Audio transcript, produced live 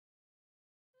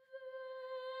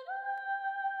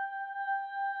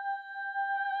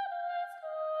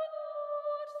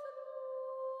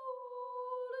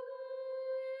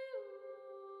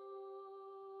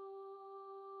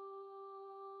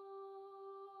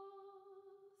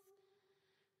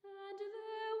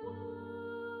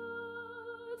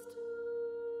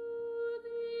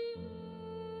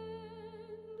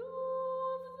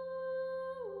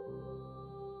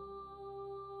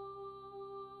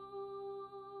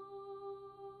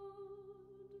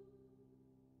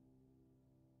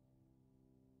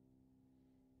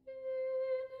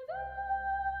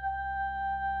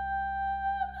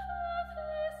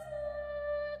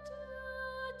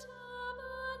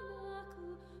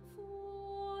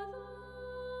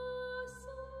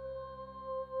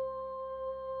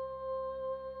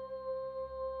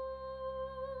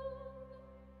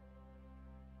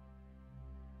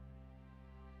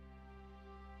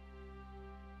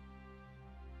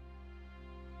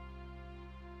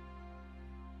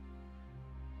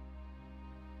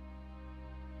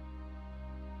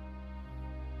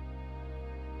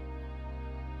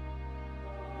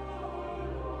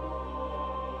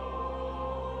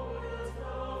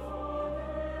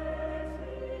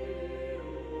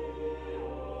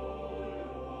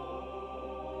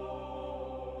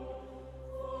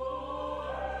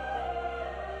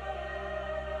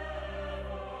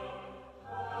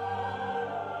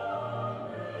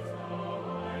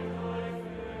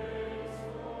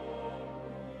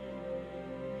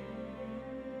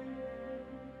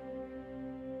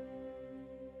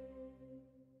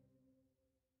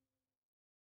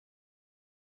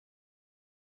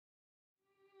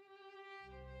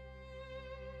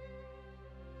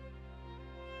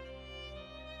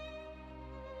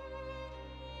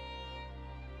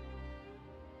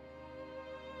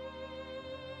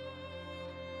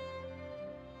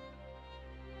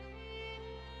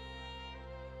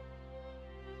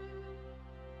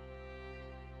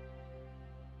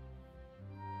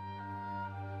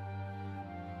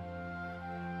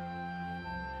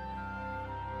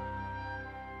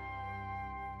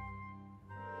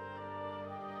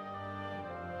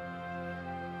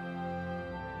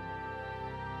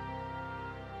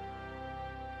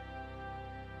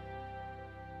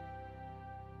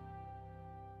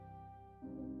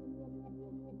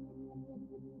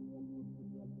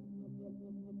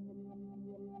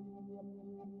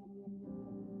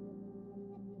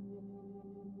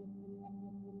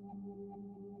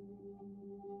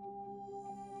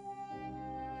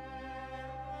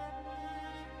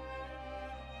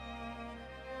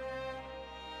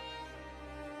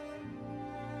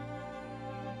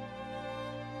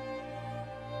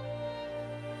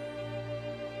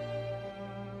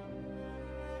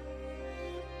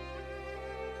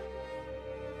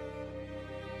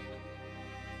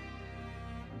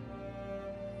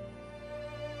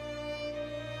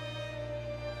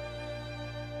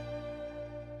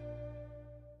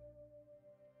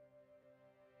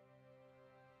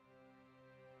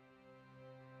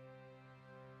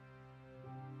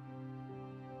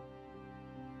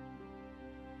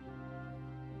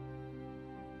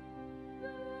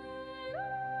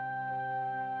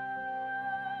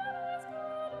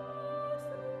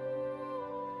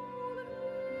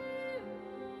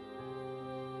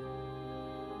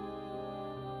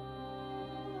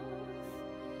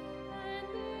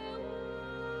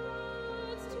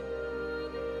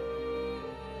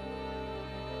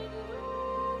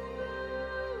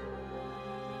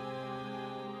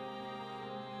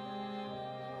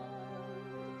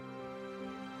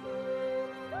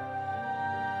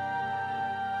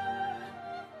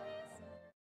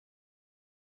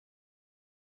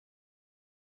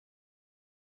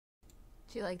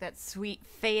Do you like that sweet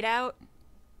fade out?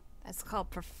 That's called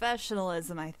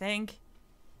professionalism, I think.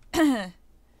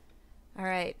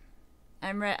 Alright.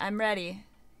 I'm ready.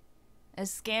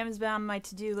 This game's been on my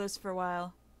to-do list for a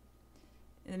while.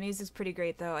 The music's pretty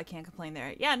great, though. I can't complain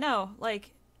there. Yeah, no,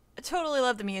 like, I totally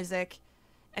love the music.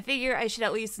 I figure I should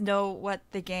at least know what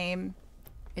the game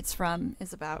it's from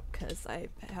is about, because I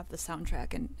have the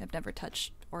soundtrack and have never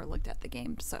touched or looked at the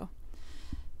game, so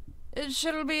it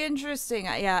should be interesting.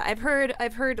 Yeah, I've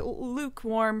heard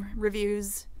lukewarm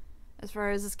reviews as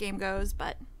far as this game goes,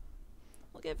 but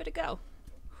we'll give it a go.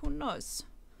 Who knows?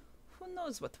 Who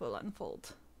knows what will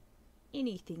unfold?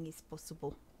 Anything is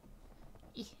possible.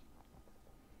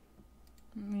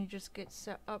 Let me just get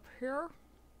set up here.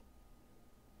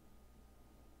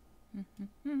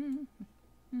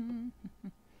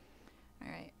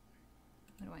 Alright.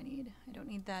 What do I need? I don't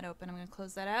need that open. I'm going to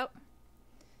close that out.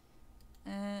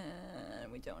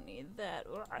 And we don't need that.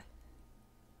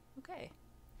 Okay.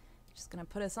 Just going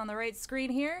to put us on the right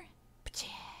screen here.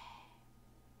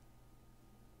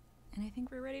 And I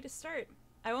think we're ready to start.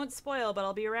 I won't spoil, but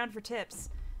I'll be around for tips.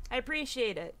 I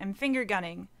appreciate it. I'm finger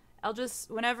gunning. I'll just,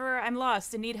 whenever I'm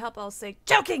lost and need help, I'll say,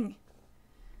 joking!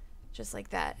 Just like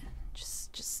that.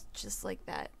 Just like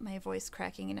that. My voice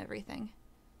cracking and everything.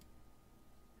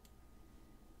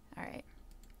 Alright.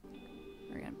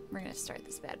 We're gonna start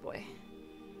this bad boy.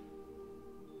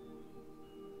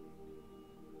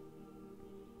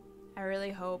 I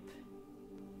really hope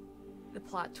the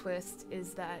plot twist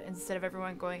is that instead of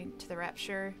everyone going to the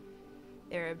Rapture,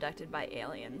 they're abducted by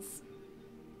aliens.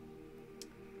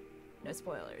 No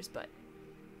spoilers, but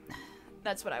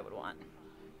that's what I would want.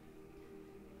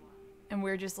 And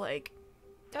we're just like,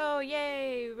 oh,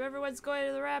 yay, everyone's going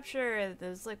to the Rapture. And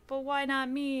it's like, but why not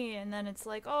me? And then it's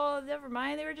like, oh, never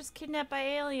mind, they were just kidnapped by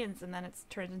aliens. And then it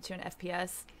turns into an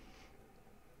FPS.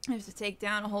 You have to take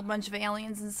down a whole bunch of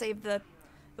aliens and save the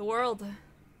world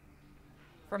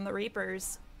from the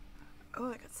Reapers. Oh,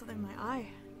 I got something in my eye.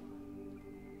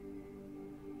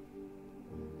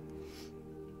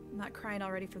 I'm not crying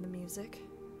already from the music.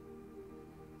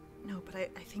 No, but I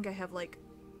think I have, like,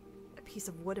 a piece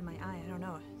of wood in my eye. I don't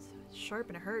know. It's sharp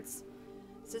and it hurts.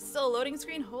 Is it still a loading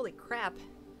screen? Holy crap.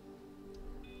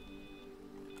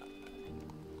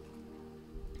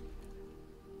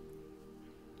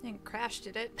 Didn't crash,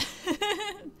 did it?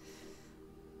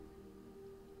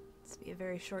 This will be a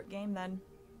very short game, then.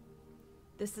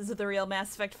 This is the real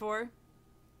Mass Effect 4.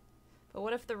 But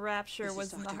what if the Rapture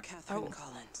was Dr. not... Catherine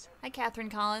Collins. Hi, Catherine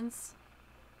Collins.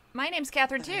 My name's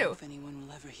Catherine, I don't know too. if anyone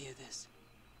will ever hear this.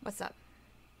 What's up?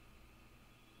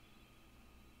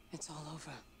 It's all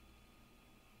over.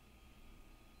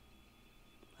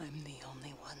 I'm the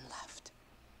only one left.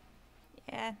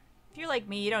 Yeah. If you're like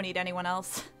me, you don't need anyone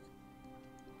else.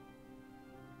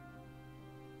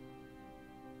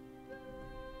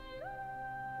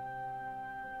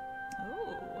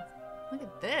 Ooh. Look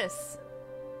at this.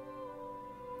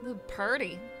 This is a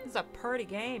party. This is a party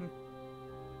game.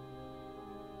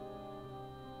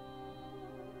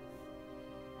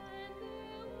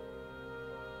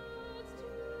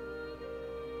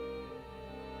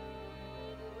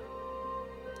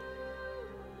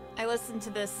 I listen to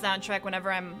this soundtrack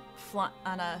whenever I'm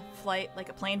on a flight, like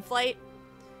a plane flight.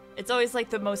 It's always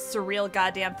like the most surreal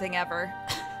goddamn thing ever.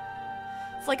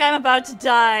 It's like I'm about to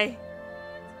die.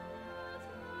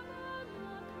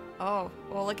 Oh,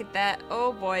 well, look at that.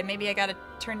 Oh boy, maybe I gotta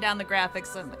turn down the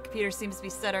graphics. The computer seems to be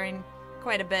stuttering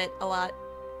quite a lot.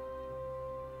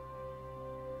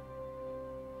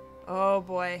 Oh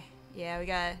boy. Yeah, we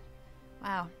got...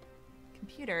 Wow.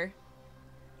 Computer.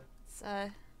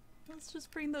 Let's just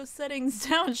bring those settings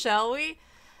down, shall we?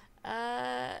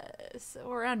 So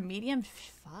we're on medium?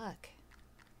 Fuck.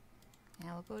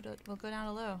 Yeah, we'll go down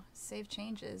to low. Save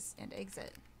changes and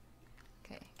exit.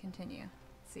 Okay, continue.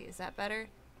 Let's see, is that better?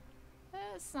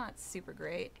 It's not super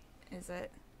great, is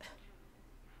it?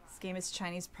 This game is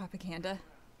Chinese propaganda.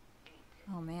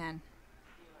 Oh man.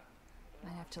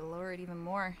 Might have to lower it even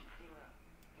more.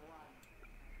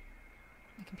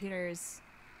 My computer is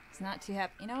not too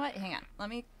happy. You know what? Hang on. Let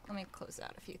me close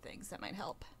out a few things that might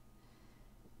help.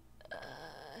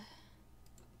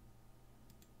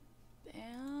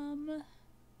 Bam. Let's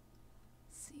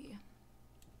see.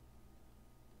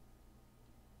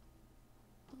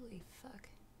 Holy fuck.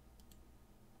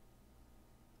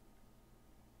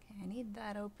 Okay, I need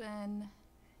that open.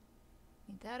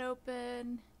 Need that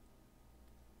open.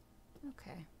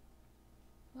 Okay.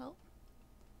 Well,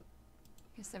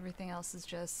 I guess everything else is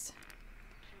just...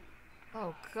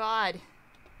 Oh god.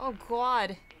 Oh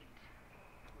god.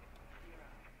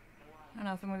 I don't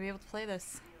know if I'm gonna be able to play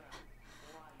this.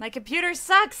 My computer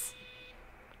sucks!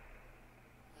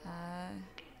 Uh,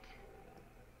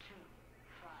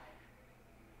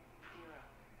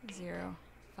 0,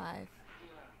 5.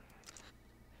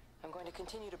 I'm going to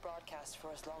continue to broadcast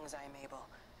for as long as I am able.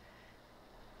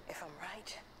 If I'm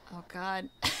right, Oh God.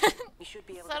 you should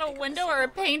be able Is that to a pick up window the or a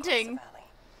signal right across the painting? valley.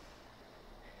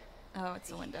 Oh,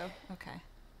 it's a window. Okay.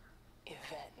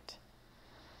 Event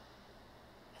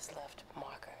has left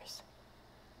markers.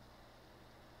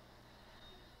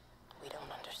 We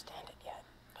don't understand it yet,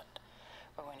 but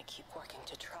we're going to keep working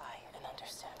to try and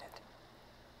understand it.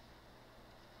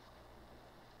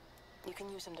 You can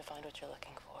use them to find what you're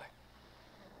looking for.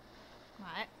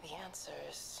 What? The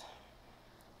answers,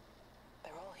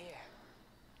 they're all here.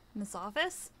 In this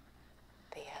office?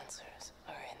 The answers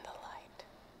are in the light.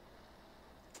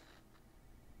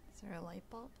 Is there a light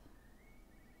bulb?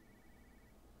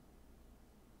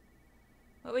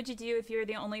 What would you do if you were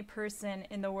the only person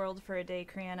in the world for a day,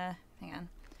 Kriana? Hang on.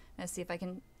 Let's see if I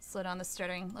can slow down the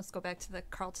stuttering. Let's go back to the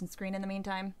Carlton screen in the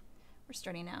meantime. We're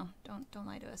starting now. Don't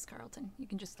lie to us, Carlton. You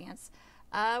can just dance.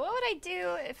 What would I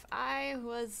do if I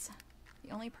was the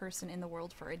only person in the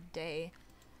world for a day?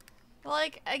 Well,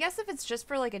 like, I guess if it's just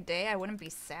for like a day, I wouldn't be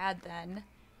sad then.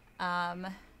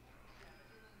 God,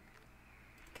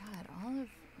 why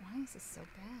is this so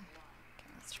bad? Okay,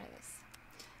 let's try this.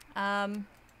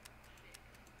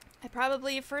 I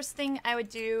probably, first thing I would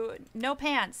do, no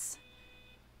pants.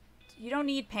 You don't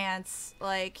need pants.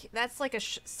 Like, that's like a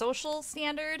social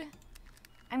standard.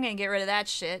 I'm gonna get rid of that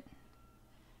shit.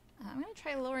 I'm gonna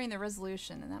try lowering the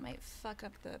resolution, and that might fuck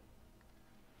up the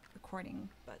recording,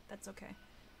 but that's okay.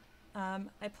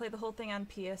 I play the whole thing on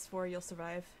PS4, you'll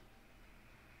survive.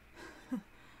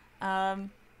 No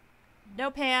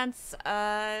pants.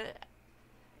 I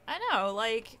know,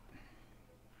 like,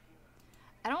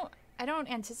 I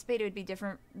don't anticipate it would be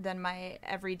different than my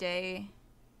everyday,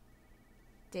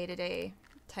 day-to-day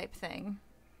type thing.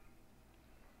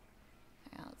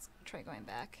 Yeah, let's try going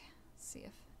back. See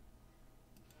if...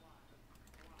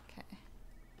 Okay.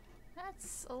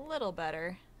 That's a little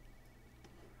better.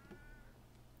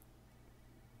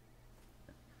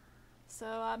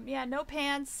 So, yeah, no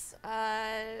pants.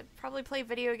 Probably play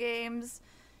video games.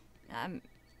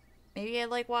 Maybe I'd,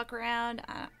 like, walk around.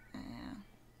 I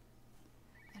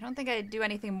don't think I'd do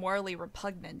anything morally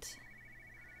repugnant.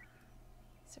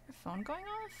 Is there a phone going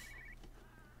off?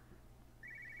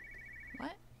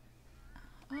 What?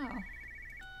 Oh.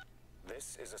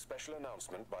 This is a special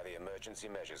announcement by the Emergency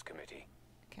Measures Committee.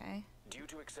 Okay. Due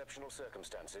to exceptional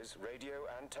circumstances, radio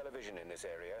and television in this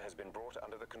area has been brought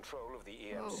under the control of the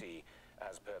EMC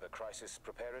as per the Crisis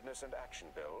Preparedness and Action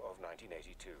Bill of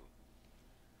 1982.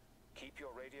 Keep your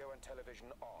radio and television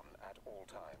on at all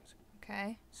times.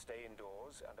 Okay. Stay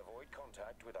indoors and avoid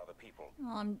contact with other people.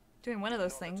 Well, I'm doing one of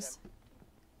those things.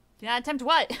 Do not attempt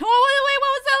what? Wait, what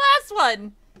was that last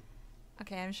one?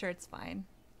 Okay, I'm sure it's fine.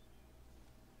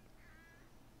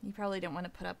 You probably don't want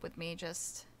to put up with me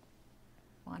just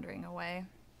wandering away.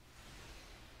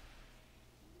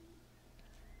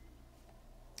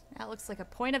 That looks like a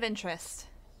point of interest.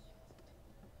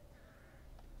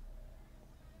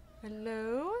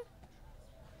 Hello?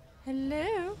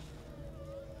 Hello?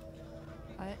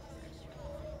 What?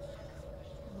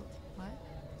 What?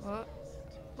 What?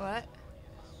 What?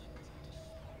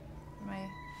 Am I...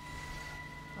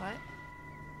 What?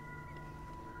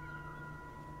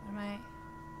 Am I...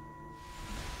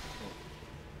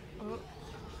 Oh.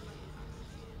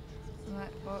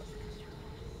 What? Oh.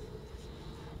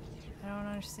 I don't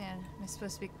understand. Am I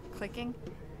supposed to be clicking?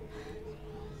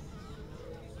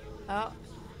 Oh.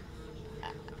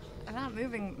 I'm not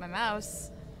moving my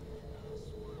mouse.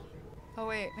 Oh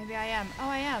wait, maybe I am. Oh,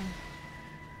 I am.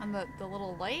 On the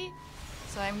little light?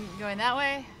 So I'm going that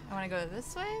way. I want to go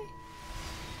this way?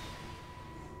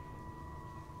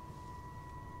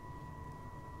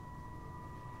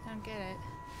 I don't get it.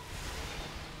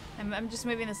 I'm just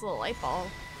moving this little light bulb.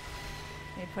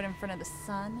 Maybe put it in front of the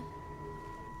sun.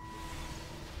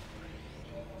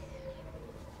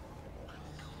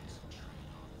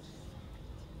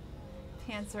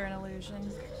 Pants are an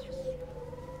illusion.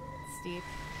 Steep.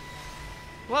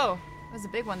 Whoa! That was a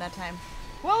big one that time.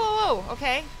 Whoa, whoa, whoa!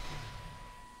 Okay.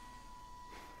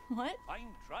 What? I'm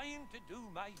trying to do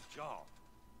my job.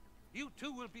 You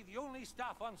two will be the only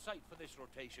staff on site for this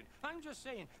rotation. I'm just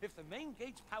saying, if the main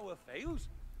gate's power fails,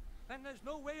 then there's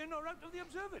no way in or out of the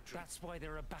observatory. That's why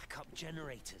there are backup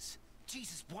generators.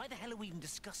 Jesus, why the hell are we even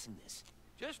discussing this?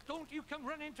 Just don't you come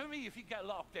running to me if you get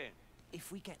locked in.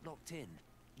 If we get locked in,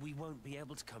 we won't be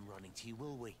able to come running to you,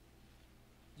 will we?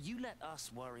 You let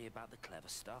us worry about the clever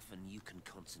stuff, and you can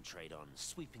concentrate on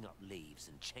sweeping up leaves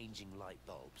and changing light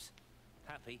bulbs.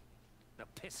 Happy? Now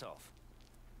piss off.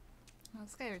 Oh,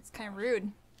 this guy is kind of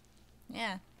rude.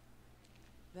 Yeah.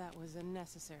 That was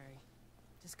unnecessary.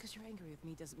 Just because you're angry with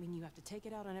me doesn't mean you have to take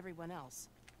it out on everyone else.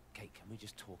 Kate, can we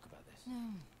just talk about this? No,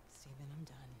 Steven, I'm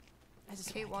done. I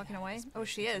just Kate want to walking get out of away? this Oh, place,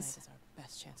 she and is. tonight our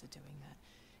best chance of doing that.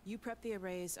 You prep the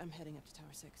arrays. I'm heading up to Tower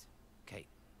 6. Kate.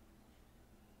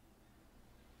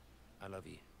 I love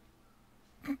you.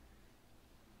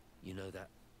 You know that,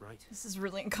 right? This is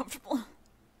really uncomfortable.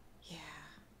 Yeah,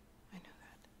 I know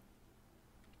that.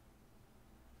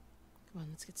 Come on,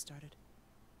 let's get started.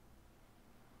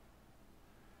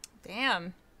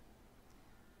 Damn.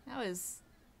 That was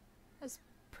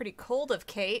pretty cold of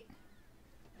Kate.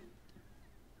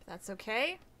 But that's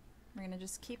okay. We're gonna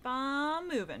just keep on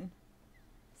moving.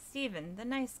 Steven, the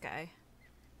nice guy.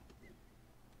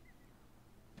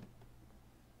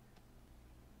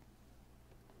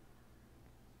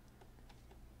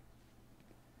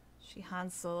 She Han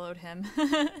Solo'd him.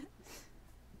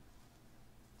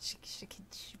 she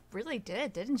really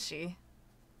did, didn't she?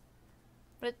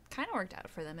 But it kind of worked out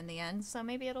for them in the end, so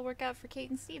maybe it'll work out for Kate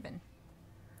and Steven.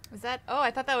 Was that... Oh,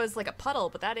 I thought that was like a puddle,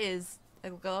 but that is a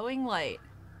glowing light.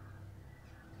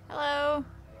 Hello?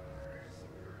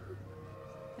 Do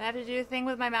I have to do a thing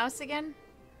with my mouse again?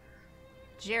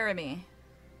 Jeremy.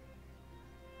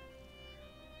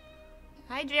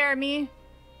 Hi, Jeremy.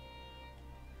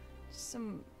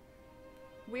 Some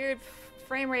weird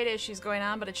frame rate issues going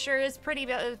on, but it sure is pretty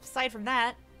aside from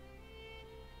that.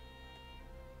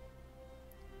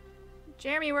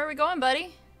 Jeremy, where are we going,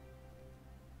 buddy?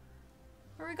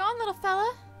 Where are we going, little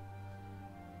fella?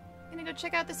 Gonna go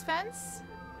check out this fence?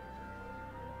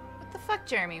 What the fuck,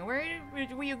 Jeremy? Where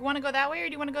do you want to go that way, or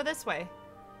do you want to go this way?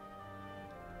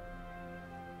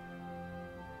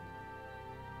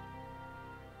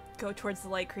 Go towards the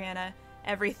light, Kriana.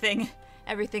 Everything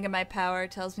in my power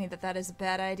tells me that that is a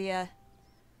bad idea.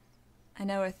 I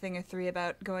know a thing or three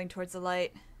about going towards the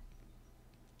light.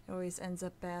 It always ends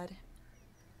up bad.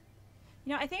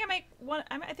 You know, I think I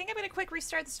think I'm gonna quick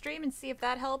restart the stream and see if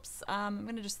that helps. I'm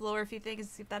gonna just lower a few things and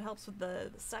see if that helps with the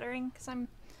stuttering, because I'm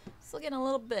still getting a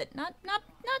little bit, not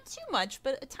too much,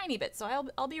 but a tiny bit. So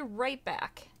I'll be right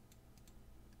back.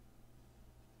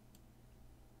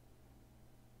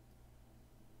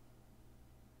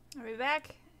 Are we back?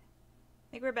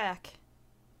 I think we're back.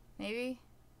 Maybe,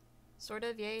 sort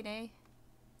of. Yay, nay.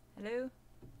 Hello.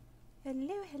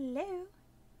 Hello, hello.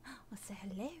 I'll say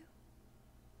hello.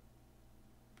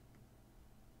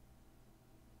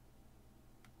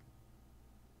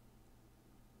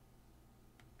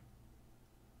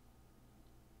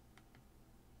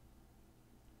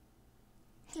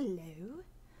 Hello.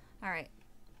 Alright.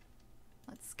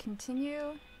 Let's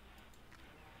continue.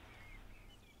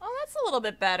 Oh, that's a little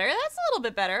bit better. That's a little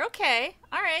bit better. Okay.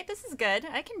 Alright, this is good.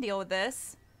 I can deal with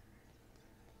this.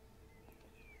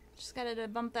 Just gotta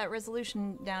bump that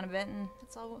resolution down a bit, and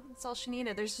that's all she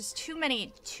needed. There's just too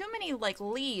many like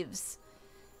leaves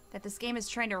that this game is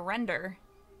trying to render.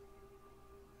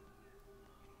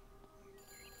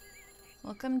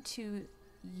 Welcome to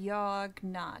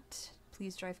Yognot.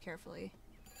 Please drive carefully.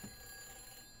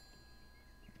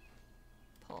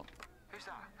 Pull. Who's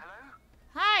that? Hello?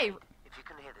 Hi! If you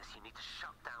can hear this, you need to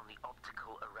shut down the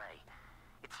optical array.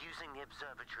 It's using the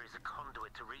observatory as a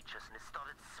conduit to reach us, and it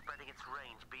started spreading its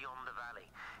range beyond the valley.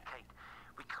 Kate,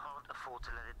 we can't afford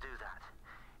to let it do that.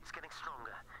 It's getting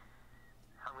stronger.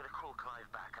 I'm going to call Clive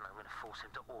back, and I'm going to force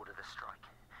him to order the strike.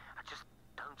 I just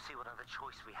don't see what other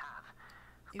choice we have.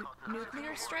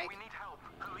 Nuclear strike? We need help.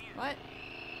 Who are you? What?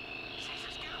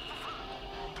 Jesus, get off the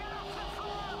phone! Get off the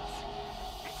phone!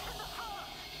 It's in the phone!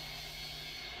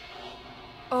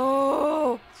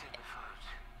 Oh! It's in the phone.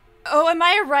 Oh, am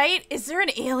I right? Is there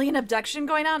an alien abduction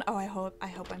going on? Oh, I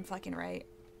hope I'm fucking right.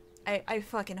 I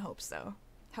fucking hope so.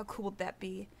 How cool would that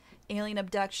be? Alien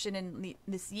abduction in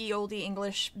this ye olde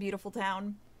English beautiful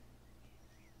town.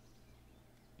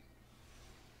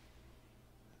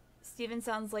 Steven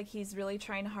sounds like he's really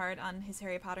trying hard on his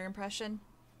Harry Potter impression.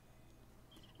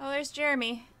 Oh, there's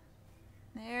Jeremy.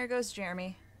 There goes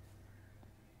Jeremy.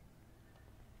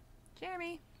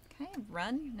 Jeremy, can I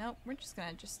run? Nope, we're just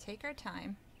gonna take our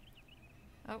time.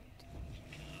 Oh.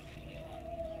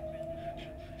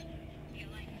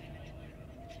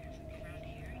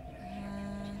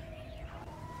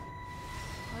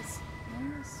 Let's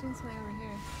do something over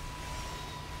here.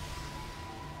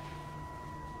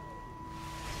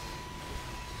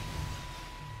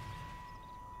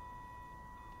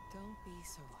 Don't be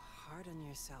so hard on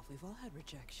yourself. We've all had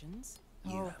rejections.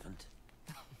 You Oh. haven't.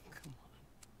 Come on.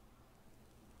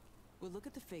 We'll look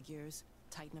at the figures,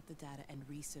 tighten up the data, and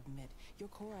resubmit. Your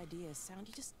core idea is sound.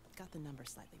 You just got the number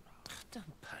slightly wrong.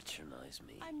 Don't patronize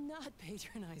me. I'm not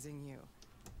patronizing you.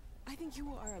 I think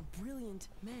you are a brilliant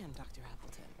man, Dr.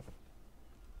 Appleton.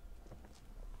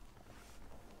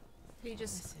 He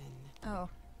just... Listen, Oh.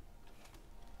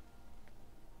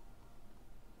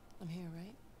 I'm here,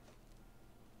 right?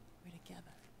 We're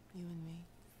together, you and me.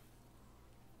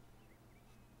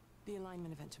 The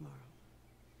alignment event tomorrow.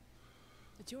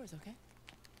 It's yours, okay?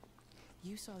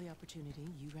 You saw the opportunity,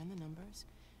 you ran the numbers.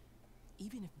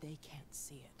 Even if they can't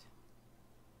see it,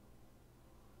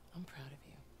 I'm proud of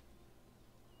you.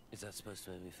 Is that supposed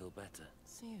to make me feel better?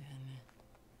 Steven.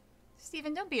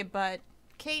 Steven, don't be a butt.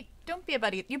 Kate, don't be a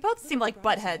buddy. You both seem like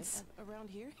butt heads. Around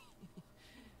here?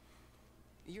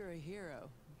 You're a hero.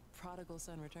 Prodigal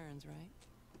son returns, right?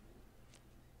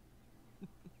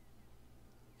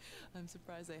 I'm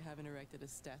surprised they haven't erected a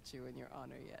statue in your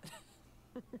honor yet.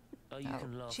 Oh, you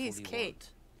can laugh jeez, all you Kate. want.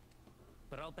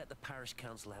 But I'll bet the parish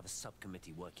council have a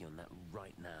subcommittee working on that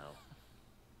right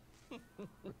now.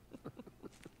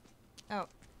 Oh,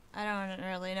 I don't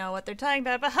really know what they're talking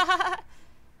about, but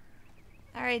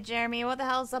Alright, Jeremy, what the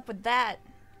hell's up with that?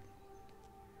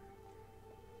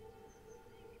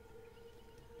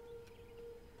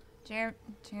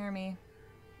 Jeremy.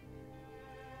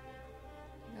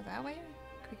 Go that way?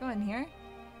 Can we go in here?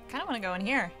 Kinda wanna go in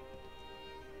here.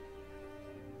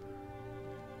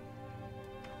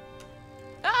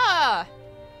 Ah!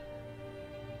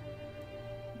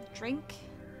 Drink.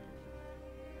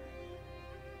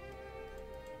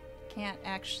 Can't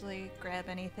actually grab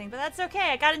anything, but that's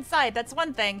okay. I got inside. That's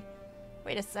one thing.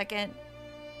 Wait a second.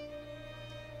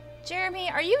 Jeremy,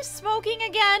 are you smoking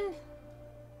again?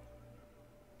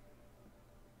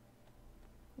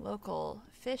 Local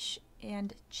fish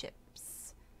and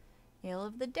chips. Ale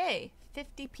of the day,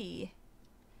 50p.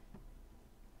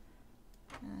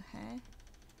 Okay.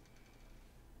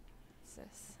 What's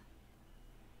this?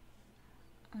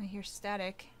 I hear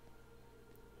static.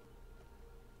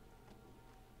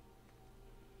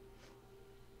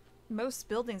 Most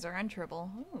buildings are enterable.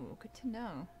 Ooh, good to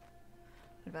know.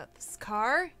 What about this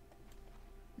car?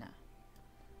 No.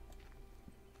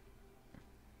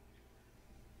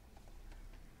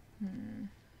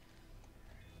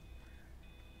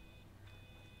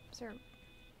 Is there...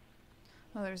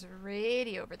 Oh, there's a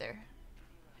radio over there.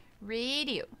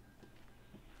 Radio.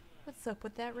 What's up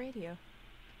with that radio?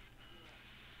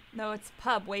 No, it's a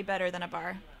pub. Way better than a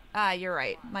bar. Ah, you're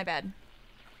right. My bad.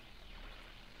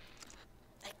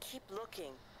 I keep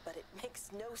looking, but it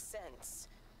makes no sense.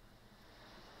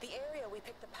 The area we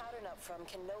picked the pattern up from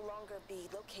can no longer be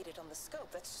located on the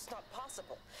scope. That's just not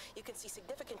possible. You can see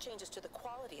significant changes to the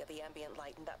quality of the ambient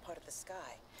light in that part of the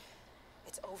sky.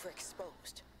 It's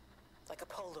overexposed, like a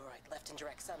Polaroid left in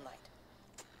direct sunlight.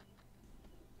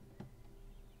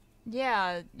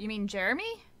 Yeah, you mean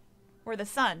Jeremy? Or the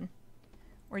sun?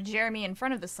 Or Jeremy in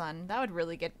front of the sun? That would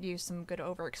really get you some good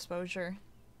overexposure.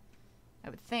 I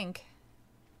would think.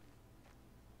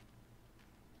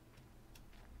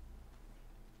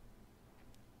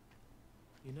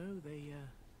 You know, they,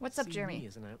 What's up, see Jeremy? me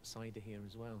as an outsider here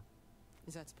as well.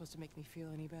 Is that supposed to make me feel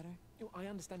any better? You know, I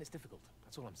understand it's difficult.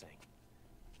 That's all I'm saying.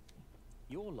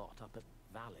 Your lot up at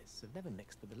Vallis have never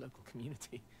mixed with the local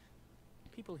community.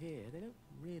 People here, they don't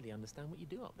really understand what you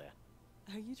do up there.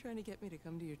 Are you trying to get me to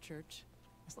come to your church?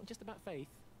 It's not just about faith.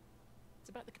 It's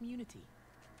about the community.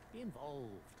 Be involved.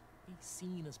 Be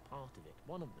seen as part of it.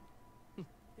 One of them.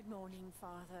 Good morning,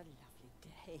 Father. Lovely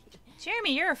day.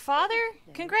 Jeremy, you're a father?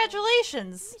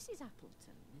 Congratulations! Mrs.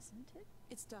 Appleton, isn't it?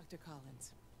 It's Dr.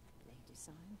 Collins. Lady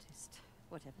scientist.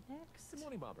 Whatever next. Good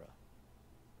morning, Barbara.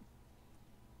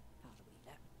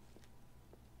 Paula.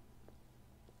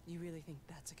 You really think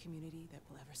that's a community that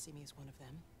will ever see me as one of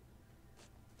them?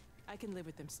 I can live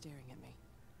with them staring at me.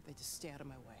 They just stay out of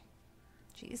my way.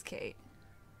 Jeez, Kate.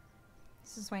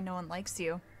 This is why no one likes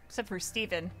you. Except for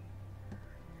Steven.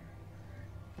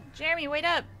 Jeremy, wait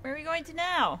up! Where are we going to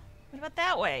now? What about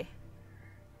that way?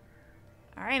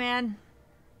 Alright, man.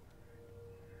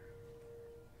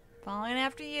 Following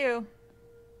after you.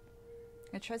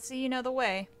 I trust that you know the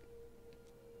way.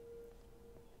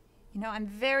 You know, I'm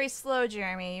very slow,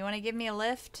 Jeremy. You want to give me a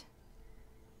lift?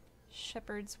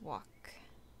 Shepherd's Walk.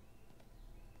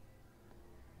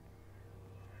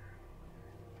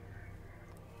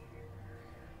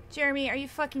 Jeremy, are you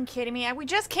fucking kidding me? We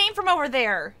just came from over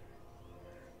there!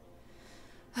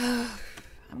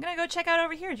 I'm gonna go check out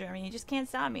over here, Jeremy. You just can't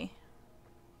stop me.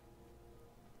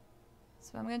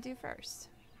 That's what I'm gonna do first.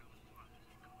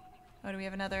 Oh, do we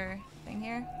have another thing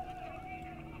here?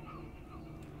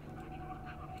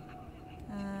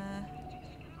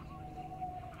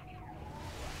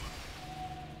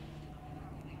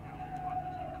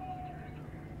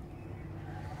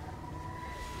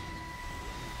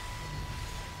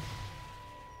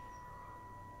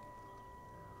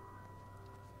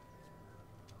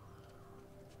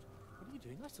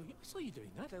 doing? I saw you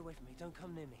doing that. Stay away from me. Don't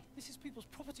come near me. This is people's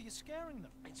property. You're scaring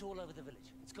them. It's all over the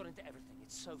village. It's got into everything.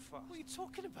 It's so fast. What are you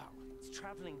talking about? It's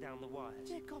traveling down the wires.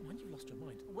 Dear God, man, you've lost your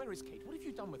mind. Where is Kate? What have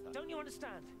you done with her? Don't you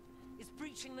understand? It's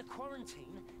breaching the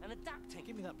quarantine and adapting.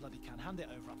 Give me that bloody can. Hand it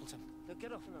over, Appleton. No,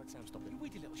 get off. No, Sam, stop it. You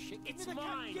weedy little shit. Give It's me the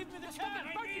mine. can. Give me the Stop can.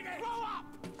 it. I need it. Grow up!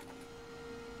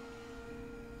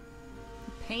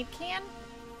 Paint can?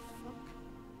 Oh,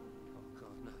 God,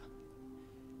 no.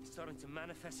 It's starting to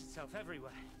manifest itself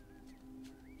everywhere.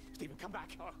 Stephen, come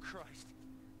back. Oh, Christ.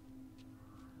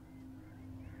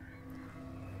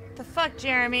 The fuck,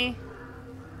 Jeremy?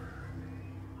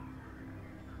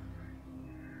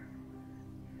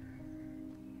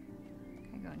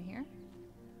 Can I go in here?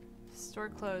 Store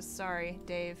closed. Sorry,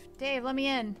 Dave. Dave, let me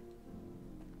in.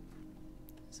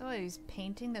 So he's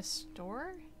painting the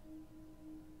store?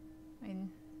 I mean,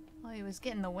 well, he was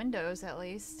getting the windows at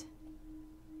least.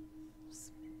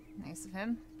 It's nice of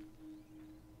him.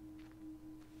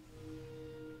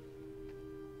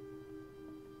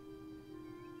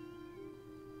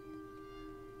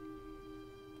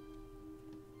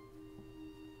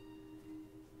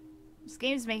 This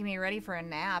game's making me ready for a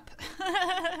nap.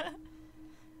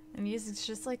 The music's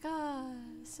just like, ah,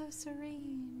 so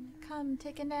serene. Come,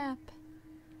 take a nap.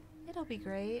 It'll be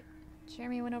great.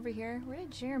 Jeremy went over here. Where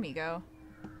did Jeremy go?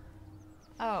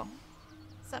 Oh.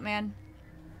 What's up, man?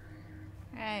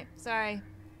 Alright, sorry.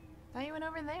 Thought you went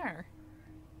over there.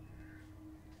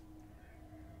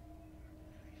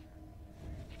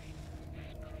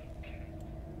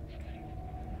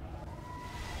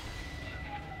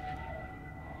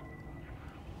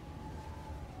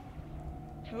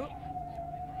 Oh.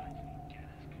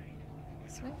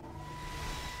 Sweet.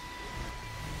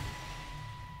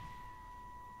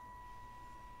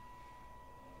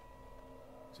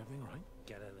 Is everything all right?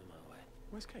 Get out of my way.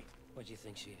 Where's Kate? What do you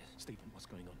think she is? Stephen, what's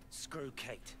going on? Screw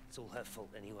Kate. It's all her fault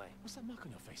anyway. What's that mark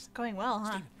on your face? Going well,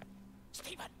 huh?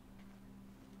 Stephen! Stephen!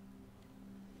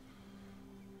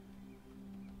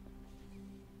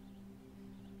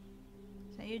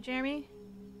 Is that you, Jeremy?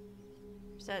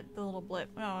 Or is that the little blip?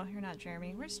 Oh, you're not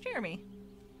Jeremy. Where's Jeremy?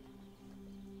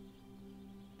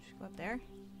 Should go up there?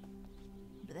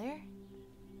 Over there?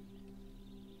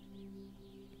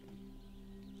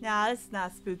 Nah, this is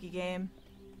not a spooky game.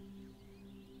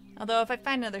 Although if I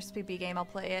find another spooky game, I'll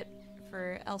play it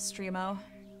for El Streamo.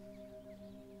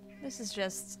 This is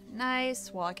just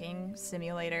nice walking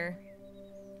simulator.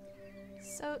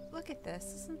 So, look at this.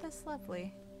 Isn't this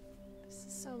lovely? This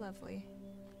is so lovely.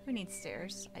 Who needs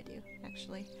stairs? I do,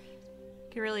 actually.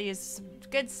 Could really use some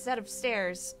good set of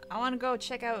stairs. I want to go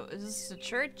check out. Is this a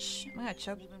church? I'm gonna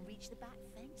choke. Even reach the back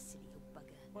fence, silly little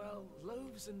bugger. Well,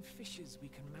 loaves and fishes we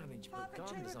can manage, but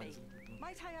garden designs...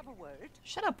 Might I have a word?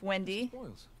 Shut up, Wendy.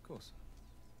 Spoils, of course.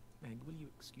 Meg, will you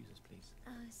excuse us, please?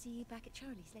 See you back at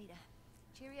Charlie's later.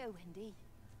 Cheerio, Wendy.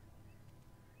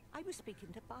 I was speaking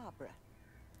to Barbara.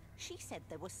 She said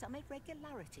there were some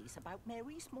irregularities about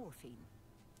Mary's morphine.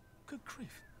 Good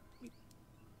grief.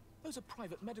 Those are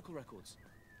private medical records.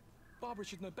 Barbara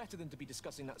should know better than to be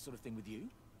discussing that sort of thing with you.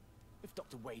 If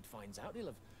Dr. Wade finds out, he'll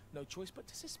have no choice but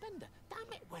to suspend her.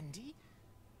 Damn it, Wendy!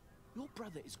 Your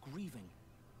brother is grieving.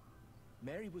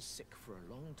 Mary was sick for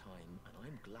a long time, and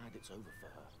I'm glad it's over for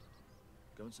her.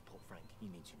 Go and support Frank. He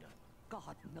needs you now.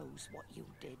 God knows what you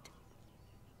did.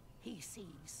 He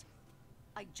sees.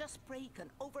 I just break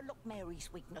and overlook Mary's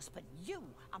weakness, but you,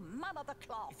 a man of the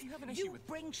cloth, If you have an issue you with-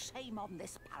 bring shame on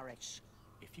this parish.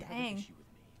 If you have Dang. an issue with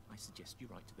me, I suggest you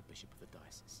write to the Bishop of the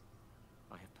Diocese.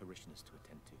 I have parishioners to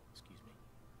attend to. Excuse me.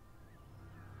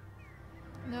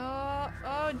 No.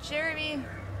 Oh, Jeremy.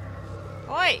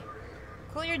 Oi!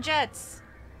 Cool your jets.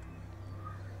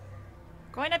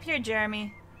 Going up here,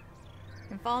 Jeremy. You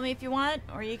can follow me if you want,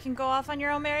 or you can go off on your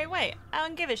own merry way. I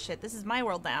don't give a shit. This is my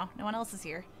world now. No one else is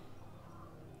here.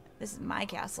 This is my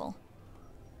castle.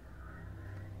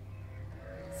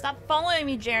 Stop following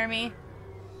me, Jeremy.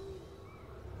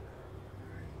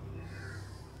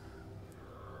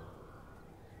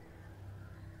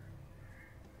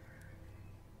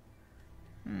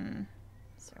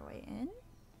 Is there a way in?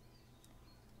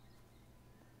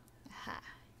 Aha.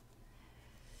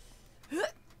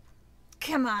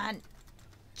 Come on.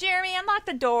 Jeremy, unlock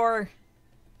the door.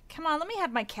 Come on, let me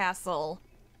have my castle.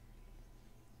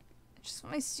 I just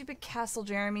want my stupid castle,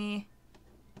 Jeremy.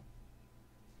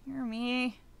 Hear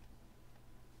me.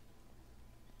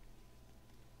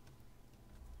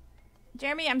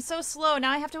 Jeremy, I'm so slow.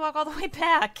 Now I have to walk all the way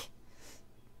back.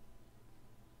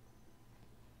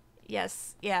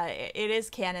 Yes, yeah, it is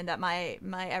canon that my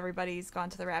everybody's gone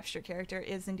to the Rapture character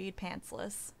is indeed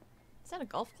pantsless. Is that a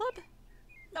golf club?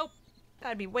 Nope.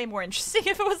 That'd be way more interesting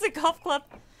if it was a golf club.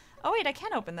 Oh wait, I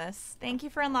can open this. Thank you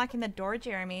for unlocking the door,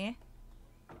 Jeremy.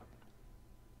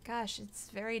 Gosh, it's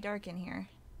very dark in here.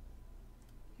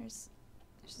 There's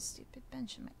a stupid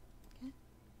bench in my... Okay.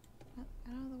 Oh,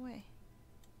 get out of the way.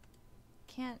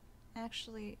 Can't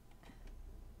actually...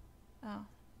 Oh.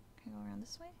 Can I go around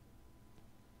this way?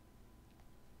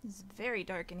 It's very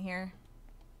dark in here.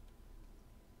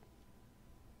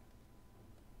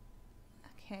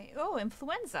 Okay. Oh,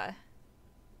 influenza.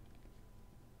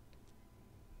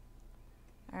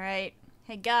 Alright.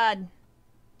 Hey, God.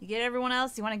 You get everyone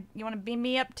else? You wanna beam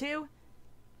me up too?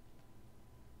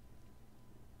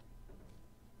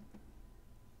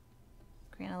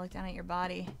 Karina, look down at your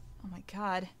body. Oh my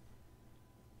God.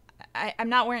 I'm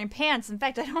not wearing pants. In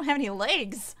fact, I don't have any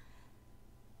legs.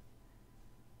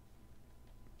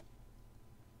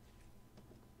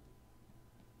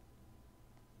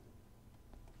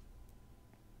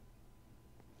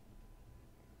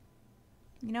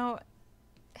 You know,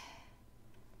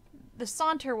 the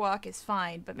saunter walk is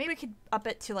fine, but maybe we could up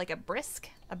it to like a brisk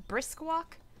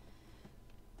walk.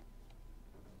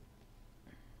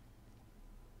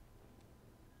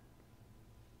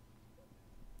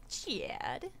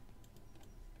 Chad.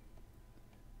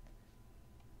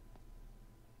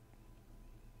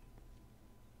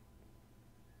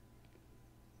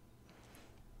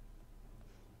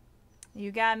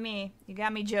 You got me. You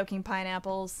got me joking,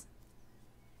 pineapples.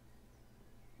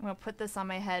 I'm gonna put this on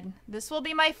my head. This will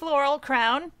be my floral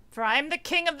crown, for I'm the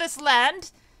king of this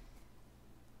land.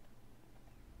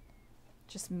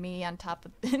 Just me on top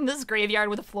of in this graveyard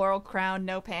with a floral crown,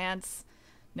 no pants,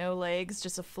 no legs,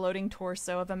 just a floating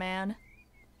torso of a man.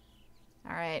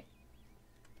 Alright.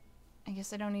 I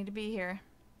guess I don't need to be here.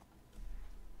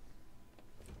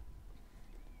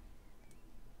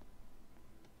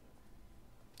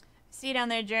 See you down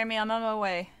there, Jeremy. I'm on my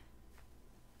way.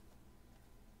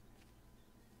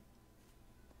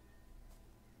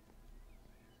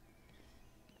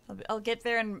 I'll get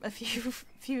there in a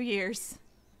few years.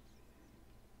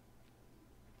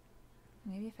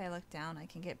 Maybe if I look down, I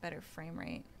can get better frame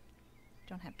rate.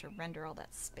 Don't have to render all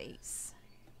that space.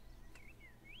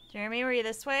 Jeremy, were you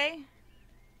this way?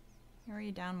 Or were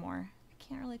you down more? I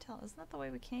can't really tell. Isn't that the way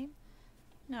we came?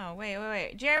 No,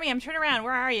 wait. Jeremy, I'm turning around.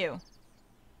 Where are you?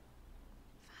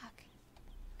 Fuck.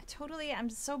 I'm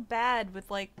so bad with,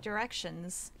 like,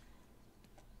 directions.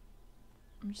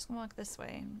 I'm just gonna walk this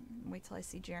way and wait till I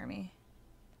see Jeremy.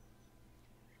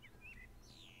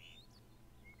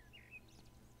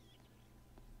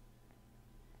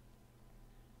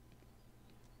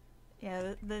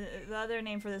 Yeah, the other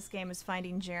name for this game is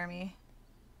Finding Jeremy.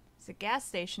 There's a gas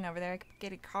station over there. I could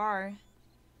get a car.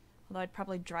 Although I'd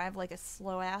probably drive like a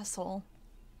slow asshole.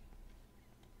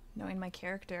 Knowing my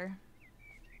character.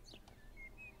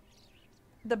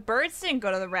 The birds didn't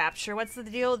go to the Rapture. What's the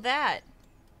deal with that?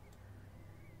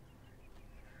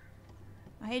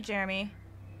 Oh, hey, Jeremy.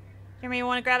 Jeremy, you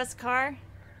want to grab us a car?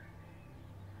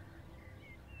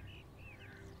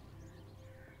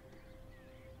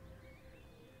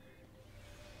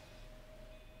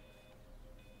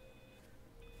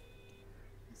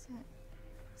 What's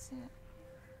that?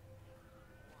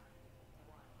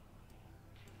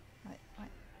 What?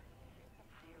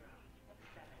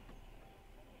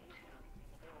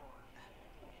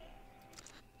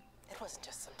 It wasn't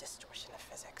just some distortion of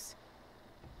physics.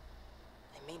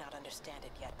 I may not understand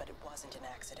it yet, but it wasn't an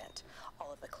accident.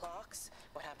 All of the clocks,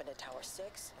 what happened at Tower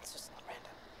 6, it's just not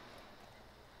random.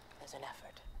 There's an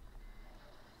effort.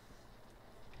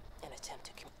 An attempt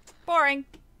to... Boring.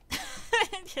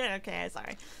 Yeah, okay,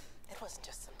 sorry. It wasn't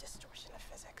just some distortion of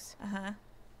physics. Uh-huh.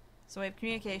 So we have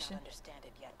communication. I may not understand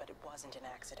it yet, but it wasn't an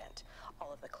accident.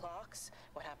 All of the clocks,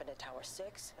 what happened at Tower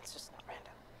 6, it's just not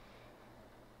random.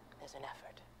 There's an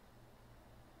effort.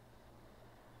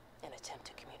 An attempt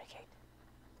to communicate.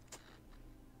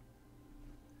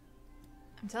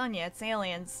 I'm telling you, it's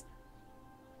aliens.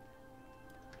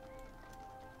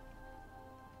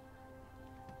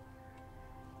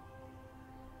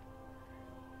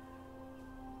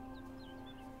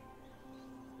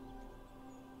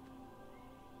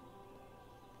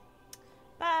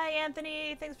 Bye,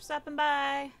 Anthony. Thanks for stopping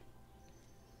by.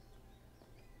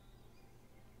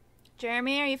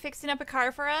 Jeremy, are you fixing up a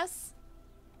car for us?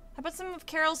 How about some of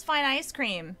Carol's fine ice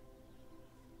cream?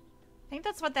 I think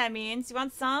that's what that means. You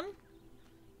want some?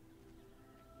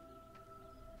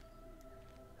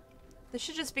 This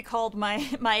should just be called my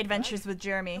adventures with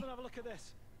Jeremy. Have a look at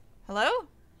this. Hello? Oh,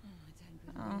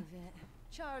 I don't believe it.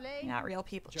 Charlie? Not real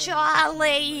people. Jeremy,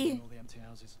 Charlie! all the empty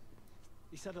houses.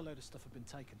 He said a load of stuff had been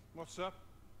taken. What's up?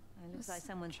 It looks like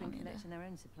someone's been collecting their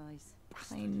own supplies.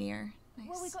 Pioneer. Nice.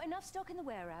 Well, we've got enough stock in the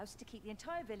warehouse to keep the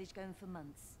entire village going for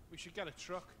months. We should get a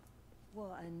truck.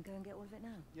 What, and go and get all of it now?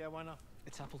 Yeah, why not?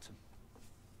 It's Appleton.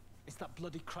 It's that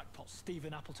bloody crackpot,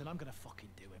 Stephen Appleton. I'm gonna fucking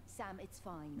do him. Sam, it's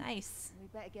fine. Nice. We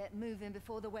better get moving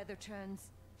before the weather turns.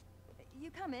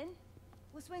 You come in.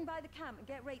 We'll swing by the camp and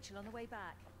get Rachel on the way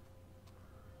back.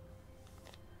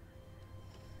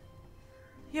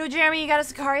 Yo, Jeremy, you got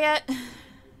us a car yet?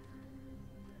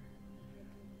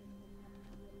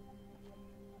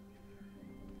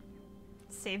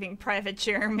 Saving Private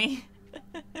Jeremy.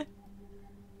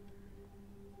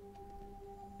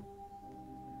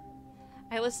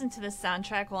 I listen to this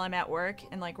soundtrack while I'm at work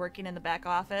and like working in the back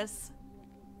office.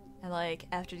 And like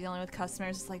after dealing with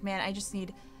customers, it's like, man, I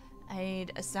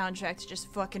need a soundtrack to just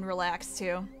fucking relax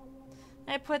to. And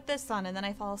I put this on and then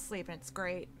I fall asleep and it's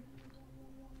great.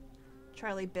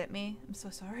 Charlie bit me. I'm so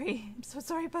sorry. I'm so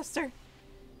sorry, Buster.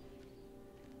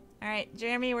 Alright,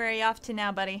 Jeremy, where are you off to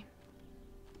now, buddy?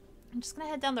 I'm just gonna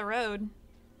head down the road.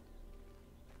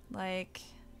 Like...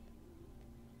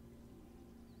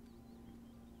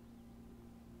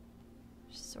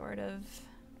 sort of...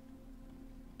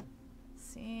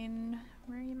 seeing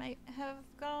where you might have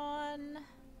gone.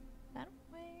 That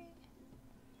way?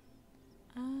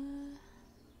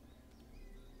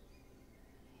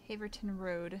 Haverton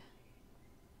Road. You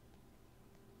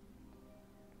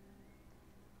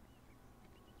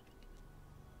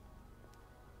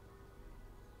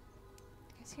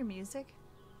guys hear music?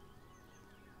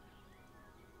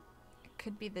 It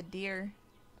could be the deer.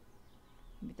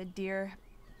 Maybe the deer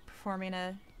performing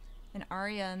an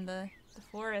aria in the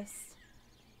forest.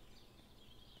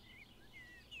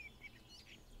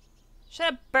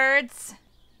 Shut up, birds!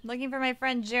 I'm looking for my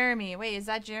friend Jeremy. Wait, is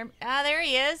that Jeremy? Ah, there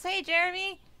he is. Hey,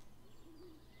 Jeremy!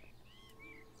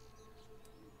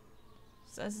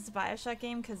 So is this a Bioshock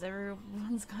game? Because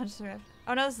everyone's gone to the...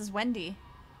 Oh no, this is Wendy.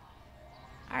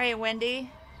 Alright, Wendy.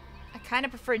 I kind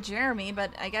of prefer Jeremy,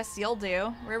 but I guess you'll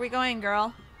do. Where are we going,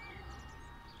 girl?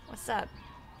 What's up?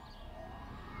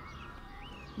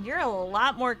 You're a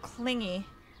lot more clingy.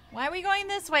 Why are we going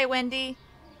this way, Wendy?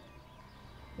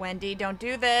 Wendy, don't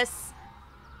do this.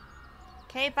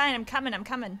 Okay, fine, I'm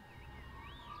coming.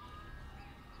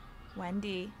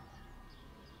 Wendy.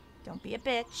 Don't be a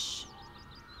bitch.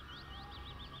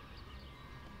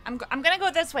 I'm gonna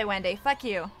go this way, Wendy. Fuck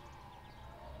you.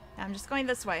 I'm just going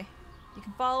this way. You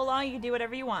can follow along, you can do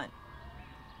whatever you want.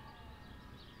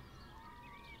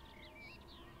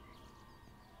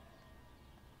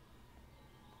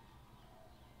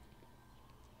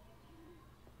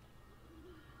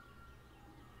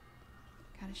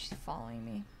 God, is she following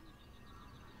me?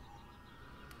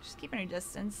 She's keeping her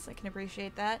distance. I can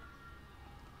appreciate that.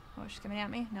 Oh, she's coming at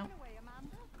me? No.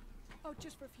 Oh,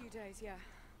 just for a few days, yeah.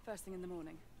 First thing in the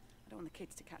morning. I don't want the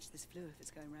kids to catch this flu if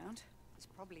it's going round. It's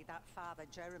probably that father,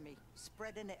 Jeremy,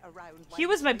 spreading it around. He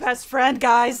was my best friend,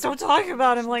 guys. Don't talk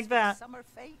about him like that. Summer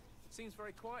fate. Seems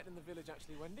very quiet in the village,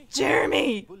 actually, Wendy.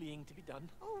 Jeremy! Bullying to be done.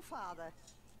 Oh, father.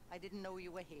 I didn't know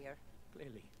you were here.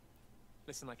 Clearly.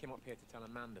 Listen, I came up here to tell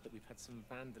Amanda that we've had some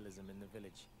vandalism in the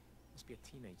village. Must be a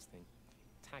teenage thing.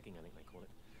 Tagging, I think they call it.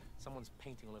 Someone's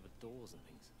painting all over doors and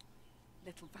things.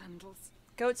 Little vandals.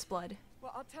 Goat's blood.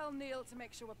 Well, I'll tell Neil to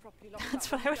make sure we're properly locked up.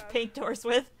 That's what I would paint doors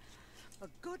with. A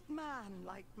good man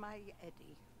like my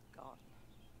Eddie gone.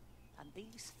 And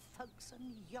these thugs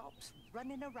and yobs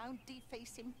running around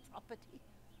defacing property.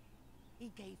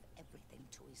 He gave everything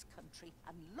to his country,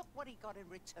 and look what he got in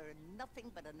return.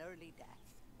 Nothing but an early death.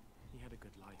 He had a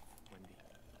good life, Wendy.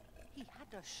 He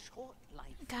had a short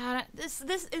life. God, is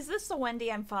this the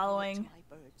Wendy I'm following?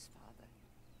 My birds, father.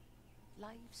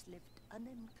 Lives lived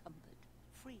unencumbered,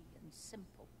 free and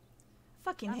simple.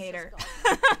 Fucking hate her.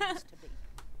 To be.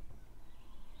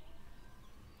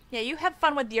 Yeah, you have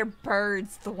fun with your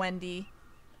birds, the Wendy.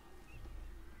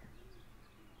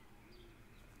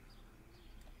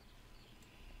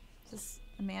 Is this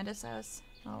Amanda's house?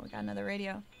 Oh, we got another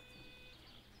radio.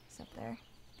 It's up there.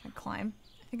 Can I climb?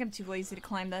 I think I'm too lazy to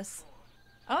climb this.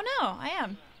 Oh no, I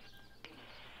am.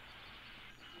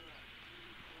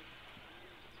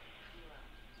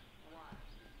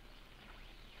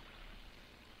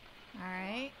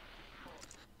 Alright.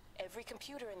 Every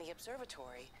computer in the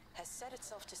observatory has set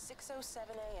itself to 6:07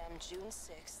 a.m. June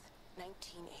 6th,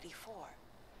 1984.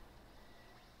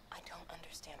 I don't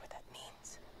understand what that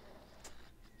means.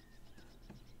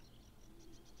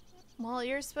 Well,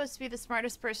 you're supposed to be the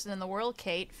smartest person in the world,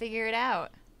 Kate. Figure it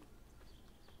out.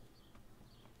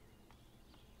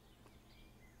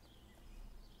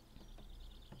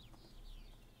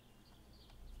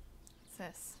 What's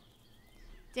this?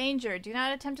 Danger. Do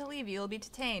not attempt to leave. You will be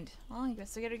detained. Well, I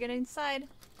guess I gotta get inside.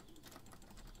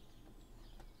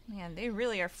 Man, they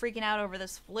really are freaking out over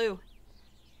this flu.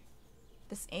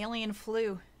 This alien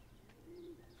flu.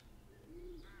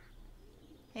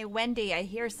 Hey, Wendy, I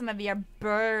hear some of your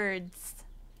birds.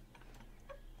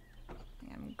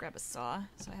 I'm gonna grab a saw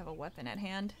so I have a weapon at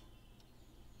hand.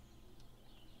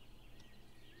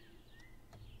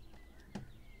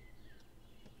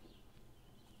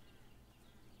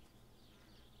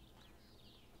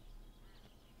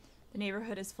 The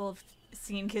neighborhood is full of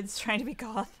singing kids trying to be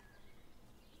goth.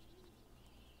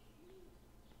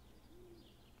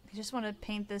 They just want to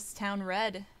paint this town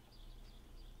red.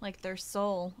 Like their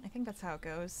soul. I think that's how it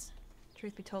goes.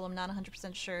 Truth be told, I'm not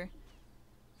 100% sure.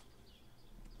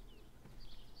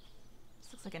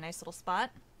 This looks like a nice little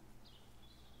spot.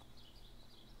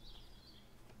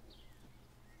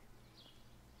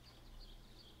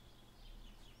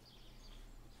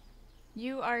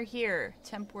 You are here,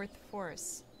 Tempworth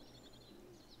Force.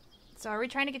 So are we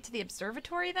trying to get to the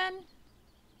observatory then?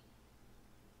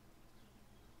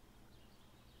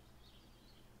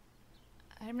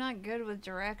 I'm not good with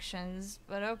directions,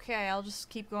 but okay, I'll just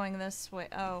keep going this way.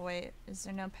 Oh, wait. Is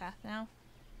there no path now?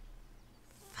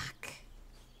 Fuck.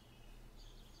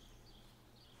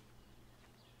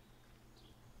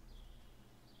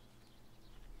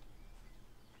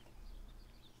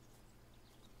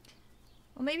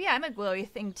 Well, maybe I'm a glowy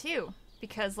thing too.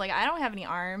 Because, like, I don't have any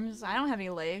arms. I don't have any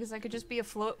legs. I could just be a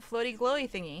floaty glowy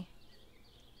thingy.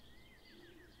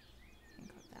 I can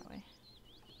go that way.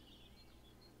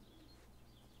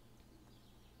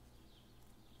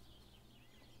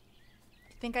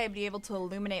 I think I'd be able to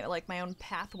illuminate, like, my own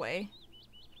pathway.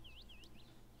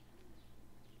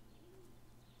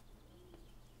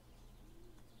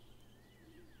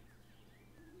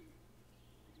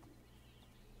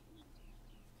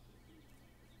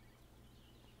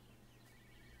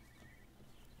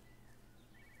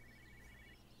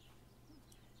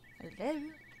 Hello?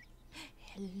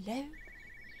 Hello?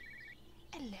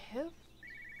 Hello?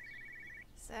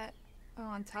 Is that... oh,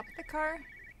 on top of the car?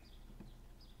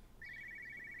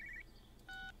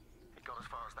 It got as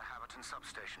far as the Habitant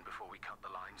substation before we cut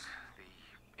the lines. The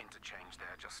interchange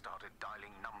there just started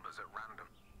dialing numbers at random.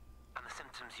 And the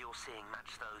symptoms you're seeing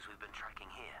match those we've been tracking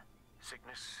here?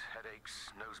 Sickness, headaches,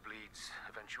 nosebleeds,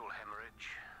 eventual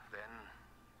hemorrhage, then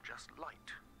just light,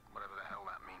 whatever the hell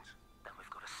that means. Then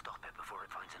we've got to stop it before it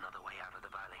finds another way out of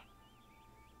the valley.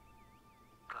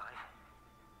 Clive,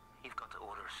 you've got to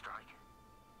order a strike.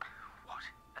 What?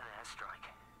 An airstrike.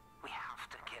 We have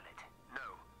to kill it.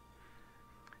 No.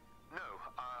 No,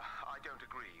 I don't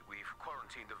agree. We've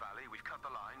quarantined the valley, we've cut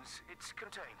the lines. It's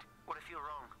contained. What if you're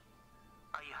wrong?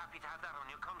 Are you happy to have that on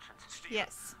your conscience? Stephen,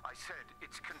 yes. I said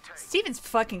it's contained. Steven's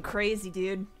fucking crazy,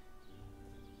 dude.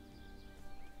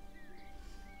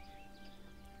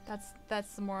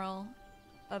 That's the moral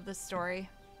of the story.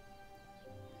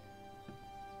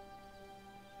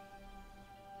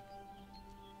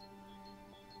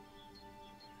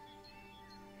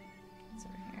 It's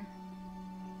over here.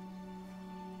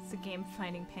 It's a game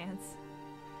finding pants.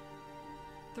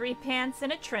 3 pants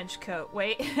and a trench coat.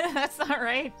 Wait, that's not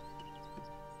right.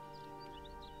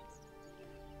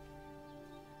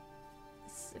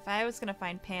 If I was gonna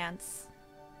find pants,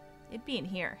 it'd be in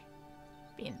here.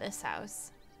 It'd be in this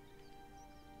house.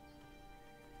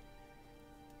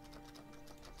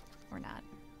 Or not.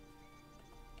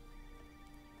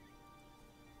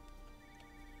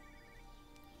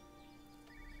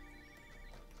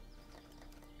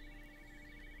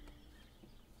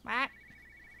 What?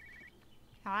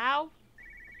 Hello?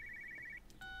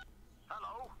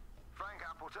 Hello, Frank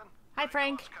Appleton. Hi,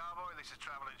 Frank. Cowboy, this is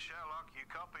Traveling Sherlock. You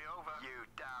copy over. You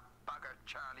daft bugger,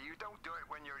 Charlie. You don't do it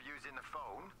when you're using the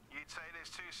phone. You'd say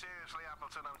this too seriously,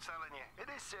 Appleton, I'm telling you.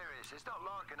 It is serious. It's not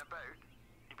larking about.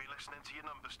 You be listening to your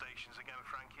number stations again,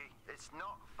 Frankie. It's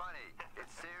not funny.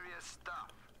 It's serious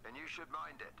stuff, and you should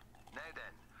mind it. Now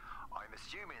then, I'm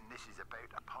assuming this is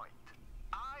about a pint.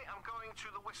 I am going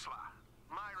to the Whistler.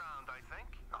 My round, I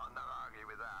think. I'll not argue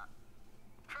with that.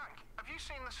 Frank, have you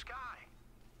seen the sky?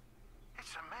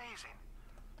 It's amazing.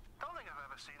 Don't think I've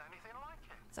ever seen anything like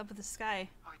it. What's up with the sky?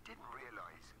 I didn't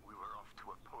realize we were off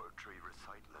to a poetry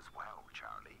recital as well,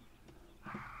 Charlie.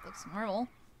 Looks normal.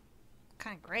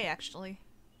 Kind of gray, actually.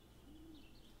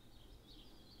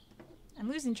 I'm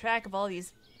losing track of all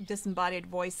these disembodied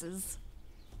voices.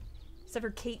 Except for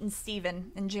Kate and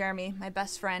Steven and Jeremy, my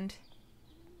best friend.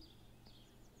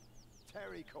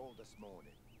 Terry called this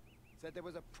morning. Said there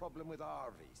was a problem with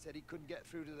Harvey. Said he couldn't get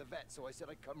through to the vet, so I said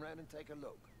I'd come round and take a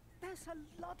look. There's a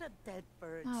lot of dead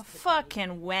birds Oh, today.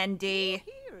 fucking Wendy.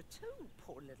 Here too,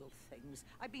 poor little things.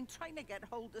 I've been trying to get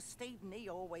hold of Steve, and he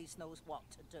always knows what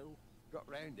to do. Got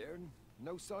round here and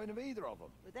no sign of either of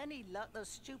them. With any luck, the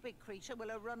stupid creature will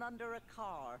have run under a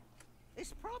car.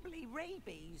 It's probably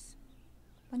rabies.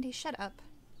 Wendy, shut up.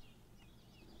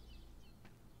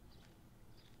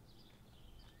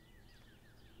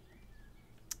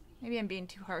 Maybe I'm being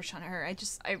too harsh on her.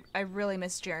 I really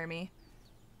miss Jeremy.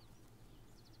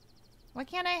 Why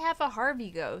can't I have a Harvey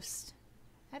ghost?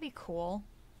 That'd be cool.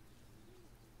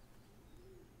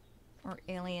 Or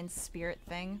alien spirit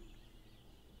thing.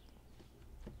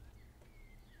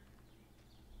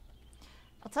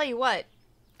 I'll tell you what.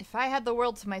 If I had the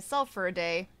world to myself for a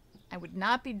day, I would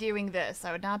not be doing this.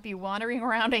 I would not be wandering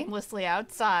around aimlessly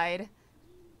outside,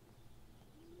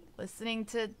 listening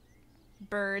to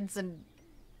birds and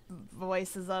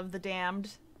voices of the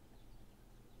damned.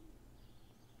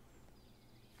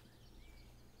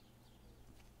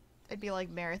 I'd be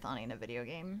like marathoning a video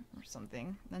game or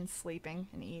something, then sleeping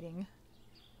and eating.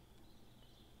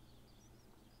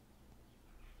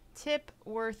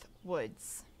 Tipworth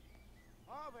Woods.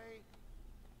 Harvey!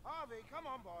 Harvey, come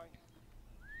on, boy.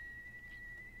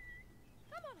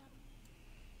 Come on, Harvey.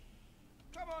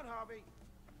 Come on, Harvey.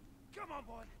 Come on,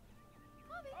 boy.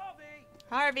 Harvey!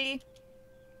 Harvey!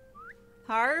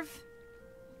 Harv?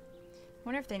 I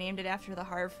wonder if they named it after the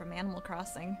Harv from Animal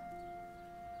Crossing.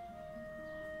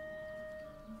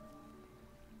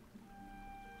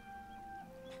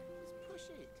 Just push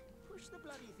it. Push the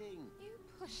bloody thing. You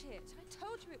push it. I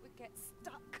told you it would get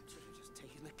stuck. Should have just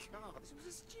taken the car. This was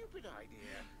a stupid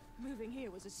idea. Moving here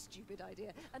was a stupid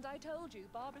idea, and I told you,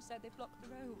 Barbara said they blocked the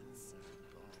roads.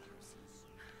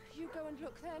 You go and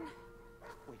look then.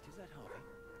 Wait, is that Harvey?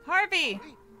 Harvey!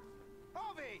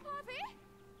 Harvey! Harvey!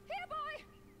 Here, boy!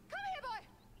 Come here, boy!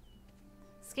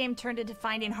 This game turned into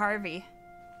Finding Harvey.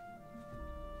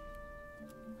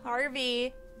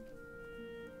 Harvey!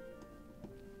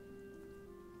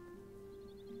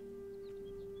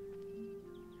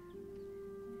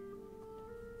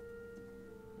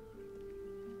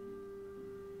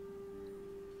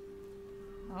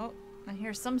 Oh, I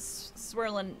hear some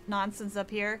swirling nonsense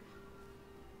up here.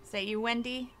 Is that you,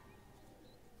 Wendy?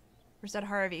 Or is that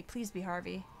Harvey? Please be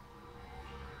Harvey.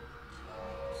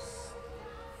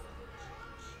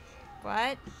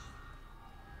 What?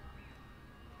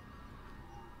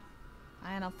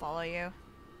 I'll follow you.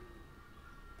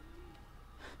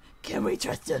 Can we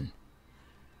trust him?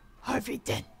 Harvey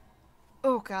Dent.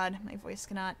 Oh god, my voice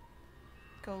cannot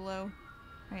go low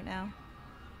right now.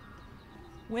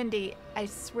 Wendy, I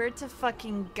swear to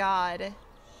fucking God.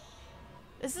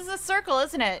 This is a circle,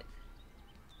 isn't it?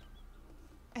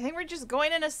 I think we're just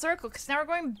going in a circle, because now we're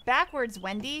going backwards,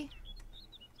 Wendy.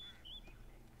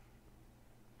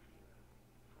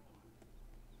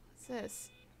 What's this?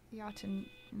 Yachten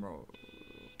Road.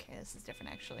 Okay, this is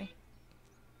different, actually.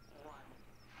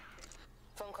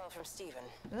 Phone call from Stephen.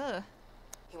 Ugh.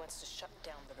 He wants to shut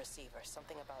down the receiver.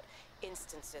 Something about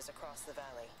instances across the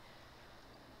valley.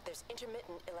 There's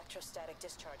intermittent electrostatic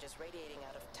discharges radiating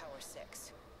out of Tower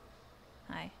 6.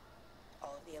 Hi.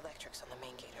 All of the electrics on the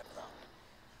main gate are blown.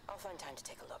 I'll find time to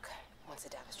take a look once the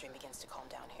data stream begins to calm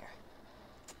down here.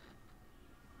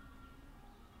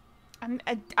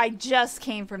 I just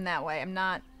came from that way. I'm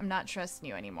not trusting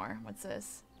you anymore. What's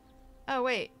this? Oh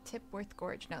wait, Tipworth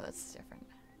Gorge. No, that's different.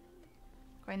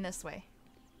 Going this way.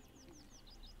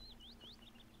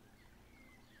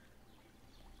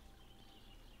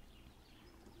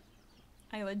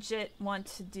 I legit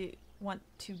want the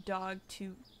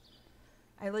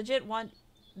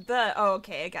oh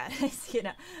okay, I got it. You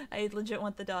know, I legit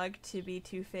want the dog to be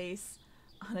Two-Face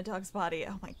on a dog's body.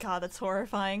 Oh my god, that's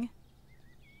horrifying.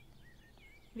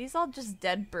 Are these all just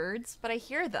dead birds? But I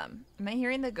hear them. Am I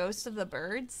hearing the ghosts of the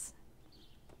birds?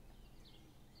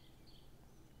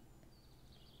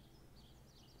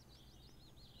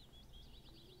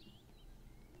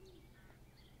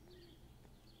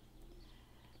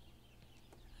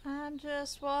 I'm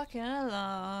just walking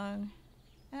along.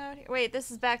 Out here. Wait, this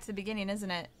is back to the beginning,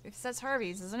 isn't it? Because that's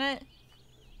Harvey's, isn't it?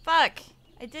 Fuck!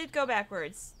 I did go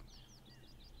backwards.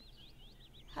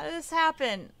 How did this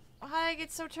happen? How did I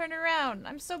get so turned around?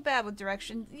 I'm so bad with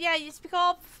directions. Yeah, it's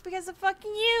all because of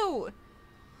fucking you!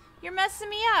 You're messing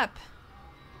me up.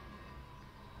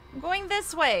 I'm going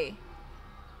this way.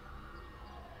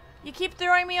 You keep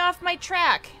throwing me off my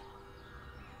track.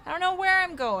 I don't know where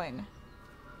I'm going.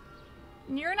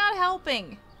 And you're not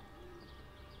helping.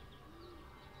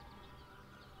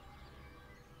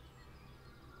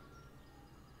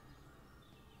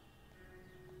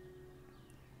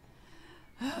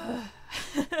 I'm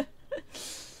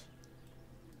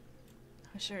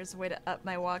sure there's a way to up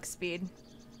my walk speed.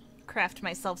 Craft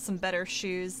myself some better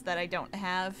shoes that I don't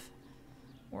have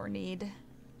or need.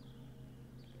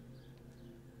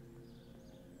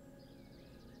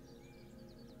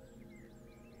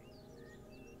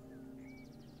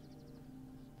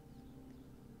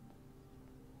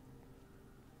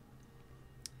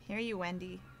 Hear you,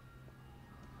 Wendy.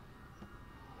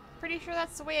 pretty sure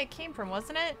that's the way it came from,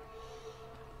 wasn't it?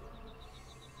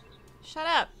 Shut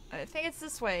up. I think it's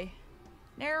this way.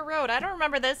 Narrow road. I don't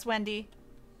remember this, Wendy.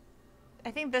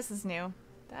 I think this is new.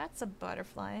 That's a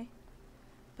butterfly.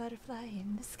 Butterfly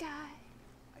in the sky.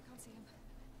 I can't see him.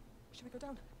 Should we go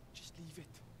down? Just leave it.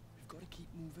 We've got to keep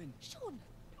moving. Sean!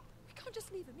 We can't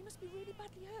just leave him. He must be really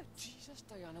badly hurt. Jesus,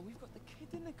 Diana, we've got the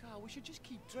kid in the car. We should just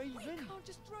keep driving. We can't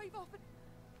just drive off and...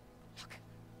 Look!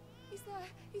 He's there.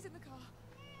 He's in the car.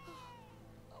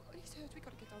 Oh, he's hurt. We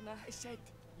gotta get down there. I said,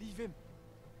 leave him.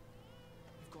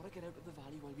 We've got to get out of the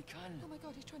valley while we can. Oh my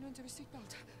god, he's trying to undo his seatbelt.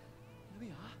 There we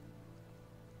are.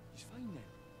 He's fine then.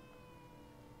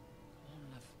 Come on,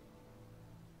 love.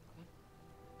 Come on.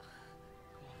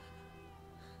 Come on.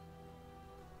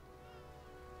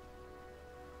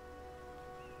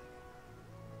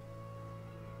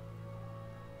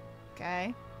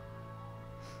 Okay.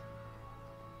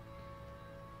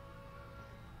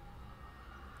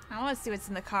 I want to see what's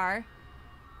in the car.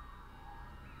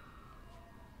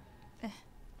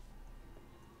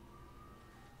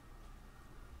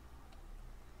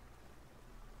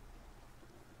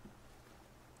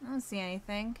 I don't see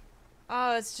anything.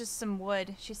 Oh, it's just some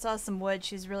wood. She saw some wood.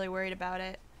 She's really worried about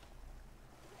it.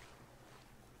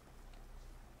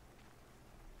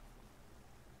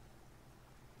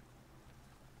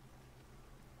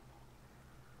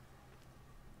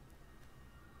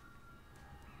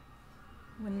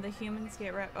 When the humans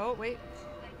get right. Oh, wait.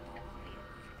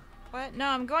 What? No,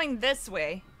 I'm going this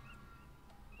way.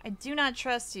 I do not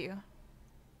trust you.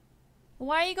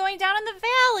 Why are you going down in the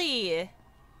valley?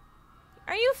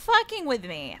 Are you fucking with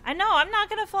me? I know, I'm not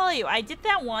gonna follow you. I did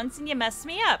that once and you messed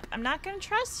me up. I'm not gonna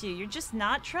trust you. You're just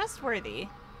not trustworthy.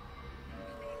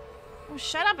 Oh,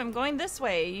 shut up. I'm going this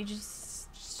way. You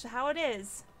just how it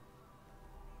is.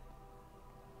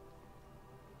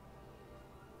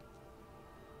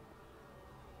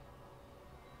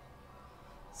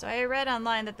 So I read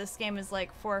online that this game is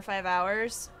like 4 or 5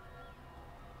 hours.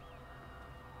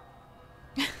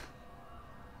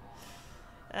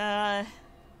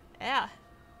 Yeah.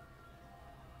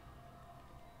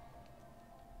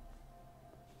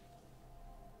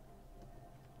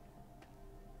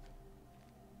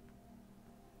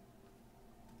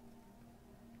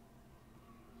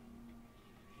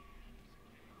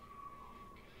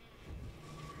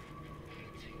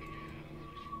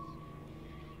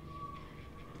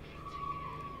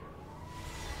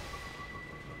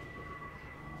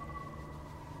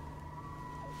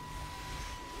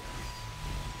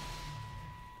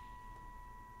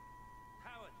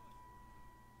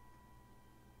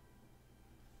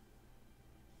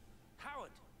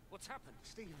 What's happened?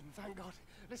 Stephen, thank God.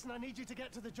 Listen, I need you to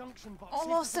get to the junction box. Oh, See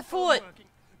if lost there's a phone foot. working.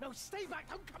 No, stay back.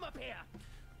 Don't come up here.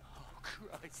 Oh,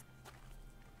 Christ.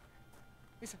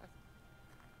 Is that...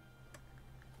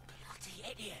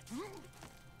 Bloody idiot!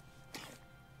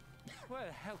 Where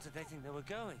the hell did they think they were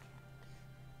going?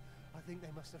 I think they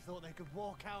must have thought they could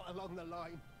walk out along the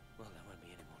line. Well, there won't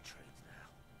be any more trains now.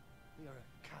 You're a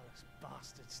callous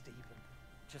bastard, Stephen.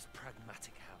 Just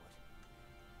pragmatic, Howard.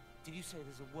 Did you say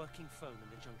there's a working phone in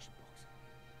the junction box?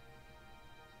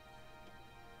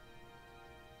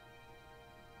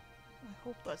 I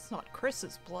hope that's not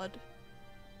Chris's blood.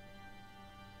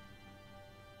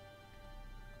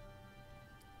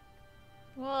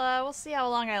 Well, we'll see how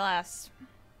long I last.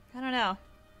 I don't know.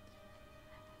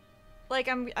 Like,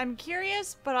 I'm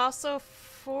curious, but also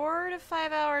 4 to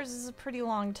 5 hours is a pretty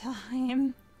long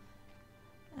time.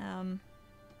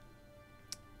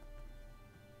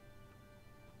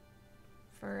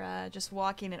 For just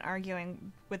walking and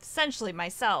arguing with essentially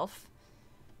myself.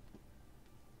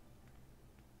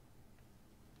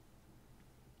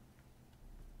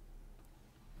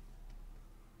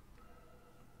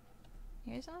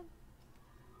 Here's on.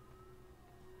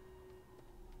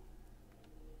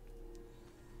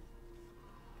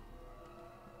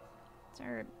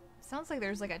 There sounds like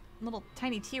there's like a little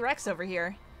tiny T-Rex over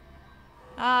here.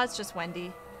 Ah, it's just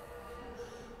Wendy.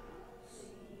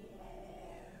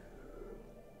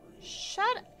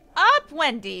 Shut up,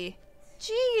 Wendy!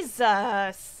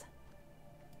 Jesus!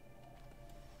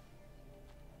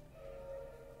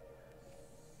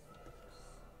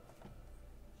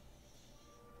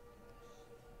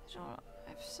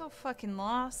 I'm so fucking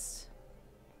lost.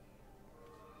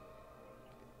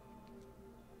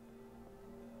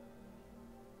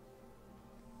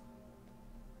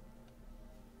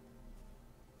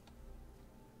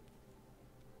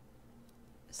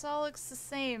 This all looks the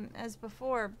same as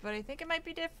before, but I think it might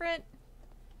be different.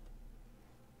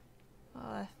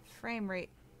 Frame rate.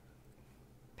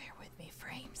 Bear with me,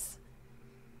 frames.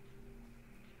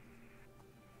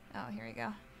 Oh, here we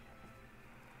go.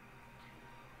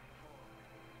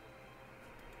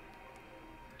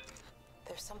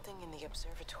 There's something in the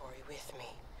observatory with me.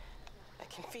 I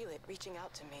can feel it reaching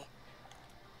out to me.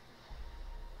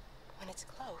 When it's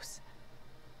close,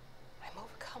 I'm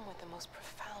overcome with the most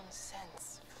profound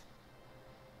sense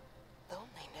of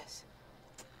loneliness.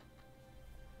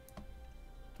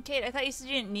 Kate, I thought you said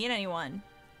you didn't need anyone.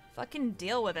 Fucking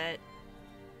deal with it.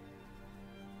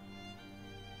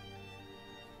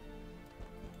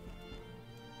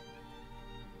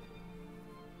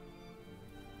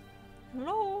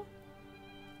 Hello?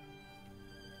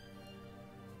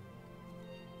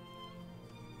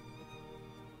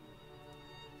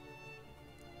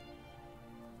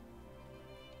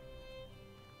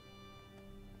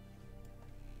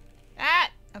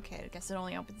 Ah! Okay, I guess it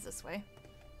only opens this way.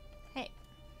 Hey.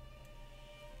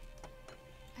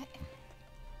 Okay,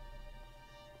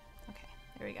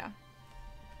 there we go.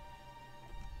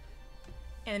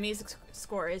 And the music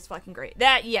score is fucking great.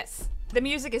 That, yes. The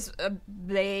music is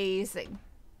amazing.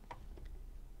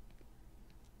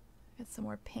 Got some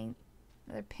more paint.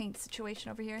 Another paint situation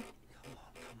over here.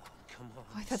 Come on.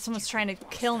 Oh, I thought someone was trying to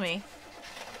kill me.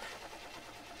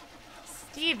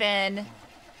 Steven!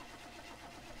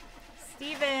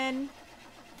 Steven!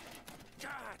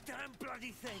 God damn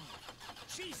bloody thing!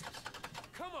 Jesus!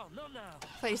 Come on, not now!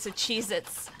 I thought you said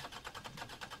Cheez-Its.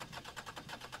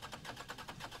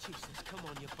 Jesus, come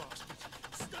on, you bastard!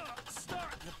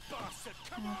 Start, you bastard!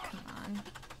 Come on! Come on.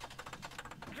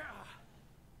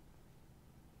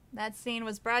 That scene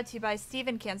was brought to you by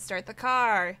Steven Can't Start the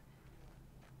Car.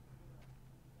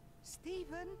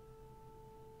 Steven?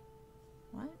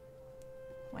 What?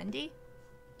 Wendy?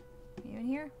 You in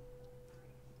here?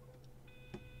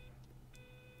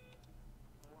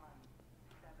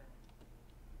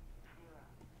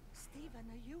 Steven,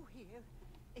 are you here?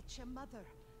 It's your mother.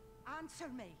 Answer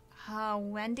me. Oh,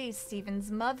 Wendy's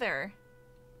Steven's mother.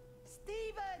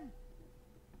 Steven!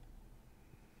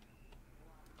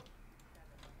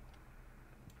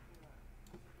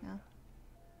 No.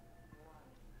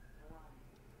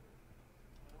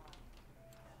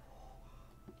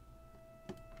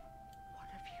 What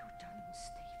have you done,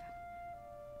 Steven?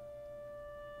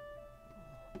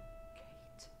 Oh,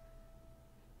 Kate.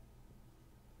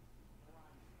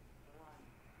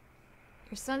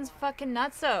 Your son's fucking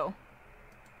nutso.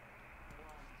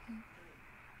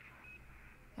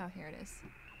 Oh, here it is.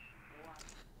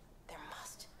 There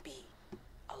must be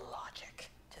a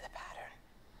logic to the pattern.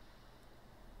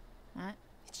 What?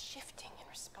 It's shifting in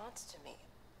response to me.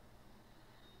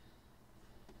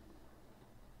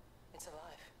 It's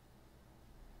alive.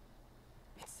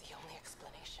 It's the only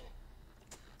explanation.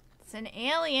 It's an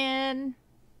alien.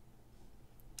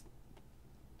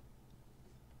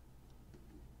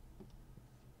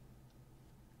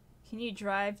 Can you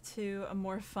drive to a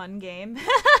more fun game?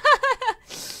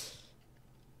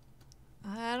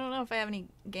 I don't know if I have any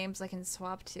games I can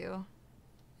swap to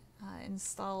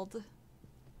installed.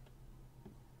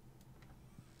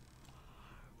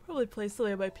 Probably play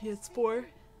something on my PS4.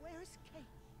 Where's Kate?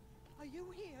 Are you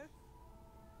here?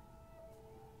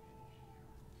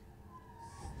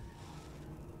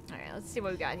 Alright, let's see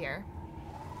what we got here.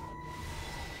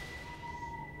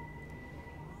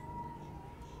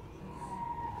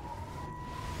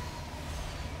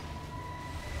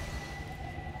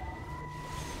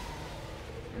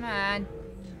 Come on.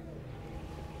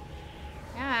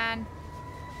 Come on.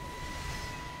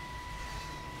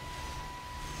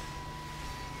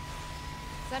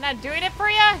 Is that not doing it for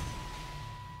you?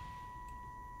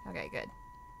 Okay, good.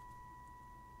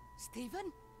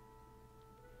 Stephen?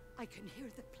 I can hear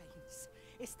the planes.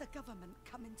 It's the government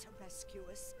coming to rescue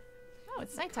us. Oh,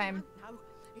 it's nighttime. Now,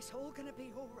 it's all gonna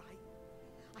be all right.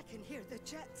 I can hear the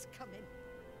jets coming.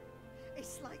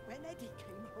 It's like when Eddie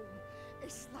came home.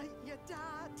 It's like your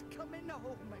dad coming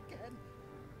home again.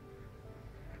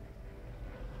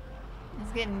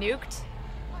 He's getting nuked.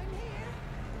 I'm here.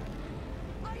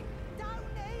 I'm down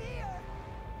here.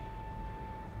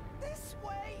 This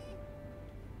way.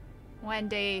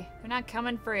 Wendy, we're not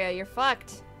coming for you. You're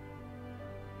fucked.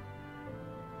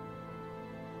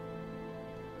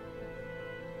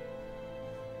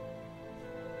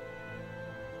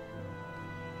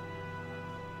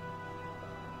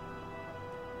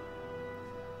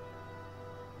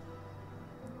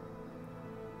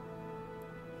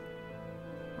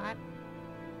 What?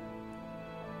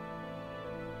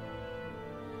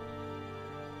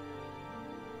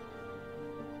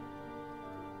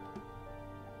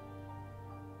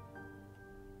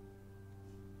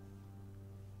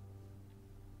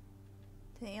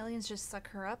 Did the aliens just suck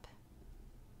her up?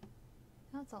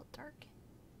 Now it's all dark.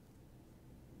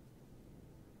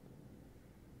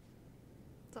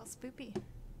 It's all spoopy.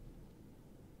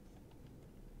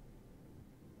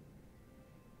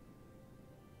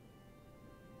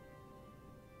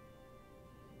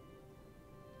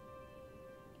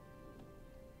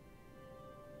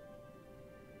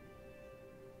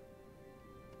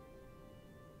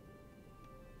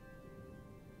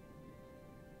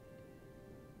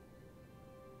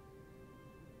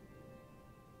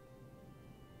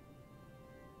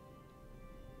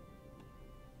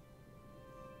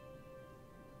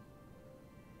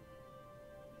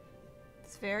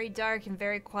 very dark and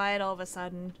very quiet all of a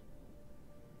sudden.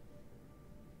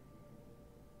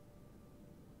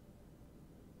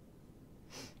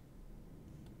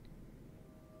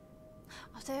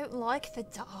 I don't like the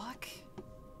dark.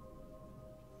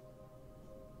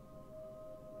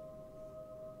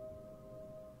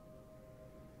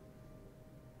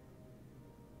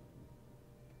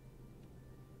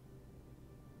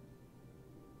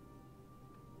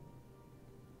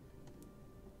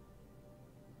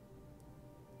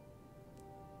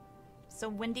 So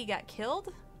Wendy got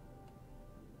killed?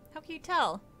 How can you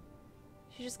tell?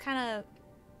 She just kind of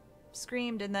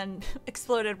screamed and then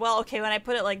exploded. Well, okay, when I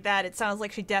put it like that, it sounds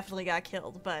like she definitely got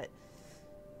killed, but...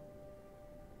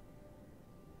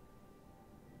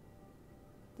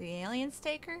 The aliens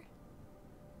take her?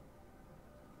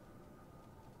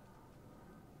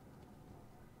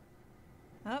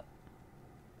 Oh.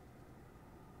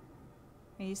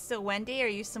 Are you still Wendy or are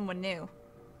you someone new?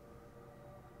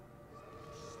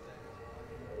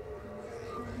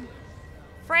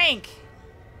 Frank!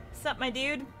 What's up, my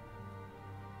dude?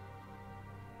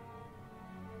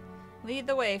 Lead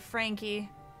the way, Frankie.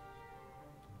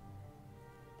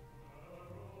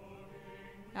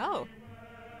 Oh.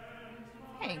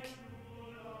 Frank.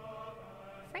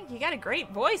 Frank, you got a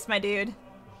great voice, my dude.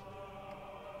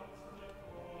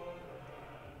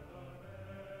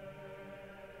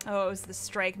 Oh, it was the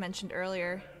strike mentioned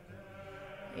earlier.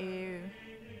 Ew.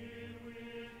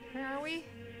 Where are we?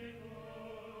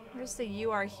 Where's the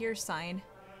 "you are here" sign?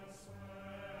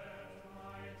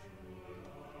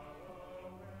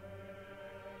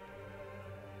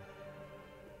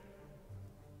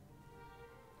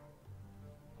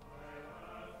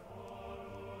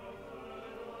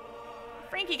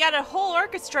 Frank, you got a whole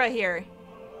orchestra here.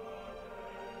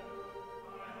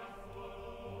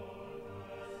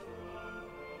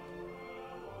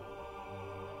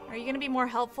 Are you gonna be more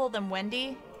helpful than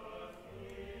Wendy?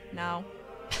 No.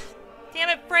 Damn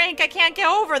it, Frank, I can't get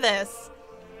over this.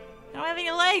 I don't have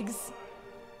any legs.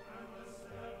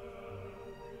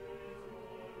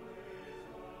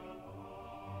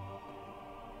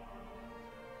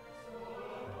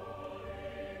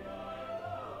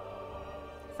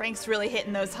 Frank's really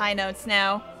hitting those high notes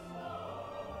now.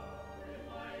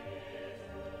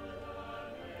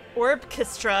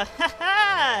 Orchestra,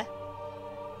 haha!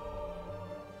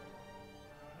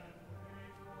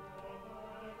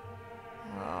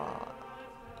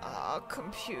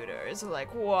 Computers, like,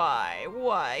 why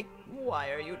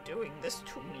are you doing this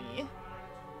to me?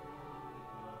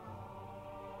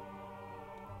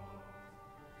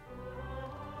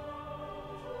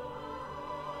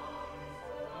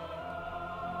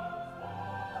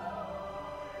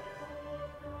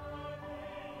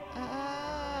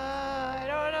 I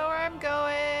don't know where I'm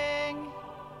going.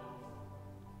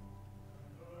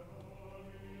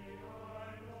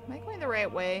 Am I going the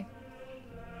right way?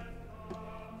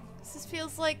 This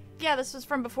feels like... Yeah, this was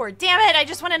from before. Damn it! I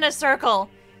just went in a circle!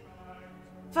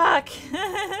 Fuck!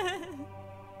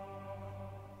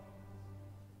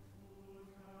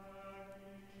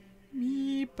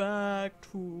 Me back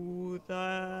to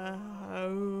the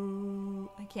house.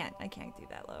 I can't do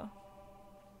that low.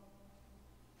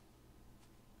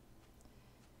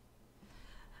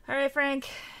 Alright, Frank.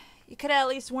 You could at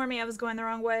least warn me I was going the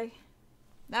wrong way.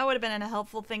 That would have been a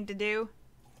helpful thing to do.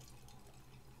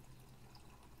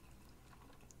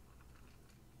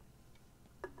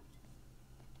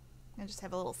 I just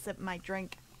have a little sip of my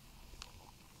drink.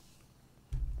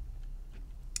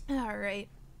 Alright.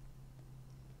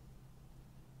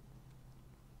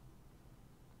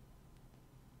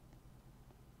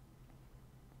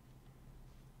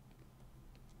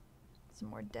 Some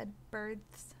more dead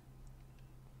birds.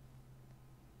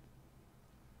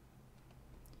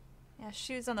 Yeah,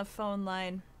 shoes on the phone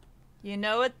line. You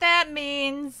know what that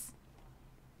means!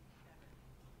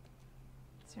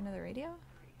 Is there another radio?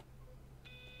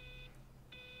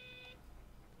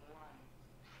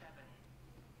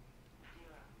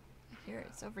 Here,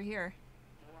 it's over here.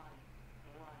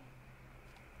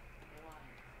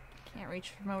 Can't reach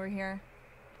from over here.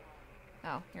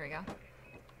 Oh, here we go.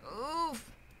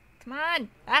 Oof! Come on!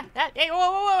 Hey, whoa,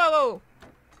 whoa, whoa, whoa, whoa!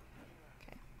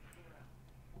 Okay.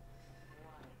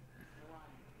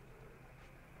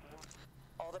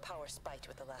 All the power spiked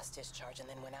with the last discharge and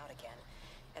then went out again,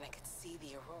 and I could see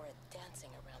the aurora dancing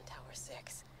around Tower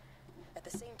 6. At the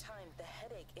same time, the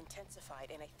headache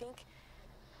intensified, and I think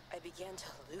I began to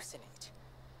hallucinate.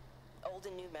 Old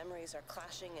and new memories are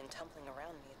clashing and tumbling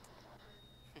around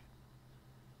me.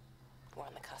 We're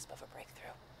on the cusp of a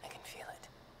breakthrough. I can feel it.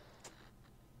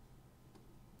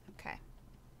 Okay.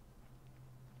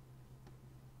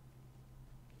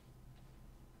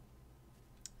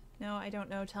 No, I don't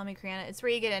know. Tell me, Kriana. It's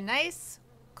where you get a nice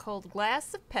cold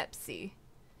glass of Pepsi.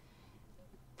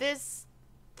 This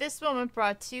moment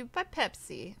brought to you by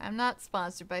Pepsi. I'm not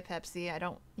sponsored by Pepsi. I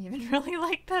don't even really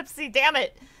like Pepsi. Damn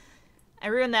it! I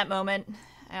ruined that moment.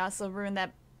 I also ruined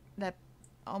that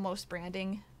almost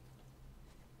branding.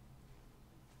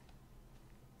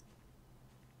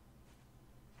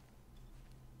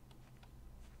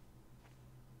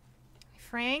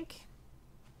 Frank?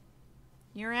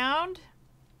 You around?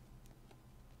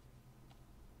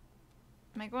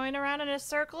 Am I going around in a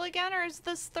circle again, or is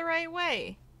this the right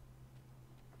way?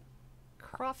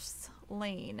 Crufts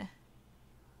Lane.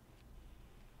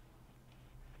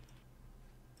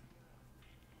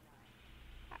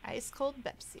 Ice cold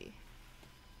Pepsi.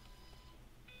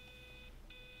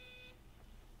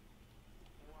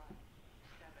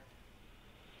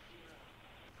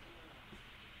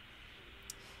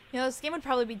 You know, this game would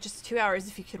probably be just 2 hours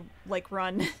if you could, like,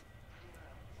 run.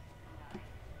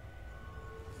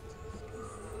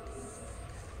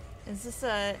 Is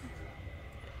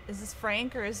this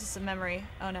Frank, or is this a memory?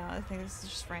 Oh no, I think this is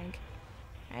just Frank.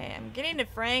 Alright, I'm getting to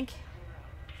Frank.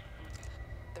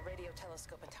 The radio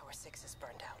telescope in Tower 6 is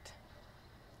burned out.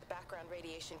 The background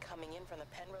radiation coming in from the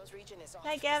Penrose region is off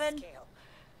Hi, the Gavin. scale.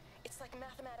 It's like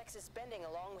mathematics is bending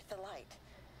along with the light.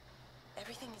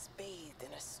 Everything is bathed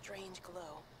in a strange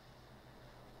glow.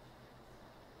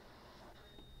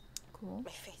 Cool.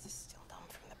 My face is still numb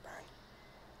from the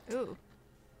burn. Ooh.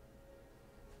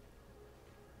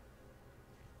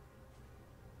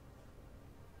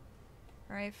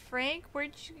 Alright, Frank,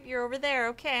 you're over there.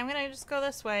 Okay, I'm gonna just go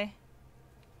this way.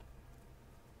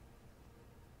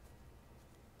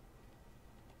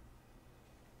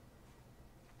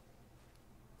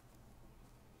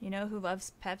 You know who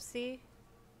loves Pepsi?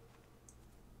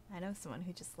 I know someone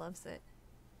who just loves it.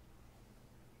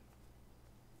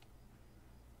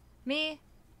 Me?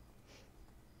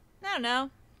 I don't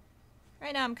know.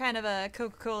 Right now I'm kind of a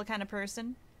Coca-Cola kind of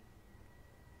person.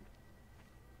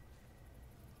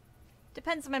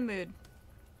 Depends on my mood.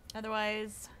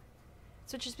 Otherwise,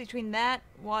 switches between that,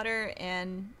 water,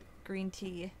 and green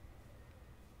tea.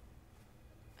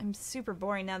 I'm super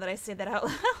boring now that I say that out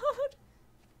loud.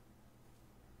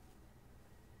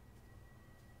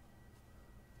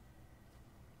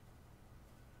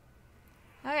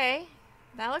 Okay,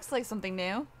 that looks like something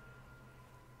new.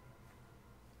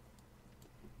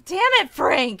 Damn it,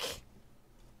 Frank!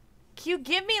 Can you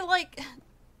give me, like...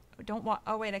 Don't want...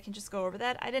 Oh, wait, I can just go over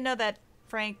that? I didn't know that,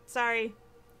 Frank. Sorry.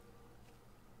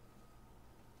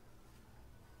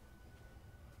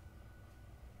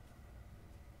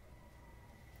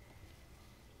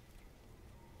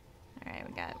 Alright,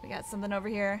 we got something over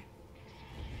here.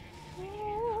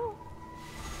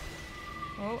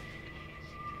 Oh.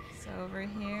 So over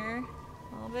here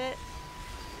a little bit.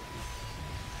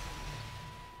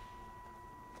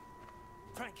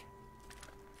 Frank!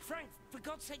 Frank, for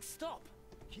God's sake, stop!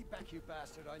 Keep back, you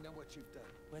bastard. I know what you've done.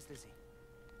 Where's Lizzie?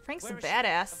 Frank's Where a is she?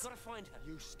 badass. I've got to find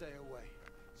her. You stay away.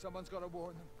 Someone's got to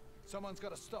warn them. Someone's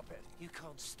got to stop it. You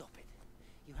can't stop it.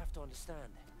 You have to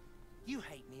understand. You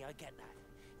hate me, I get that.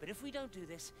 But if we don't do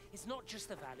this, it's not just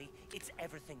the valley, it's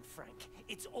everything, Frank.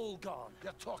 It's all gone.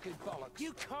 You're talking bollocks.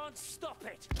 You can't stop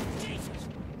it! Jesus!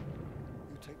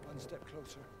 You take one step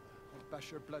closer, I'll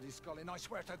bash your bloody skull in, I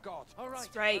swear to God. All right,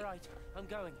 That's right. all right. I'm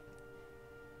going.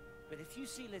 But if you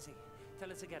see Lizzie, tell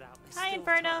her to get out. There's Hi, still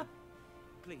Inferno. time.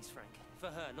 Please, Frank. For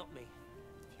her, not me.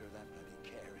 If you're that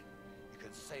bloody caring, you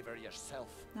can save her yourself.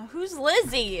 Now, who's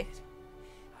Lizzie?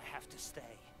 I have to stay.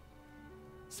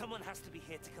 Someone has to be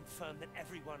here to confirm that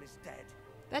everyone is dead.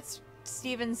 That's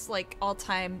Steven's, like,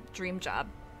 all-time dream job.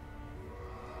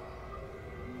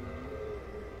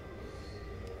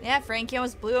 Yeah, Frank, you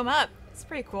almost blew him up. It's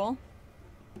pretty cool.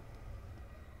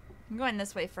 I'm going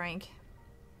this way, Frank.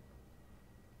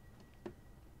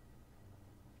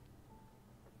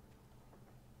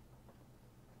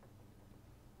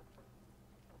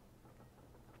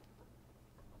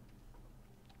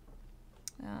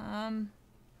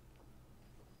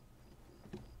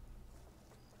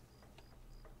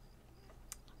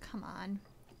 Come on.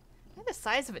 Am I the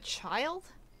size of a child?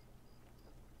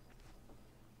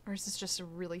 Or is this just a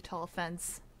really tall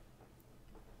fence?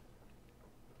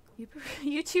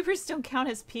 YouTubers don't count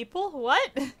as people?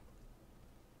 What? Does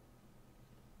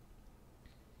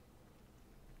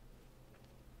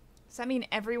that mean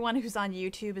everyone who's on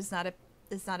YouTube is not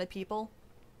a people?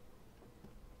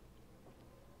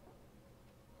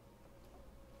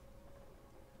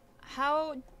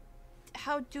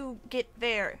 How do get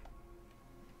there?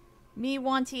 Me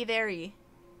wanty very.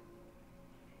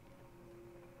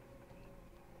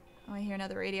 Oh, I hear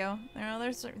another radio. No,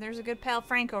 there's a good pal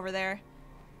Frank over there.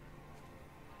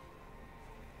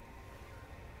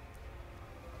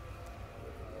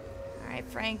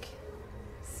 Frank.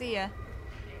 See ya.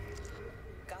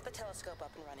 Got the telescope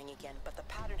up and running again, but the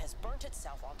pattern has burnt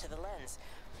itself onto the lens.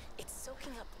 It's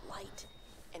soaking up light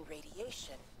and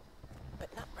radiation,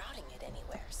 but not routing it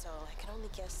anywhere, so I can only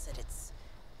guess that it's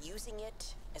using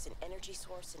it as an energy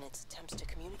source in its attempts to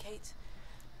communicate.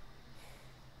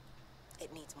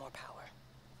 It needs more power.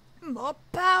 More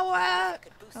power! I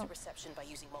could boost the reception by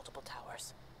using multiple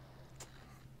towers.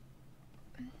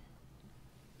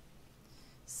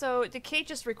 So, did Kate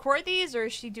just record these, or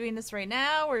is she doing this right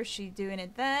now, or is she doing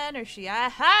it then, or is she...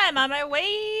 Aha! I'm on my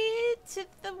way to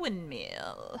the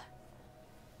windmill.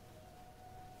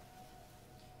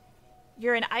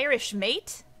 You're an Irish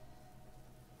mate?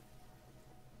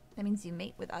 That means you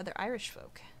mate with other Irish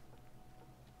folk.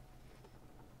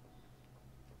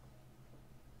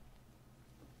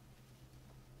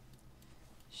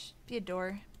 Shh, be a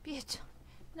door. Be a door.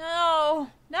 No!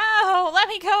 No! Let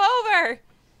me go over!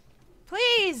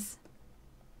 Please!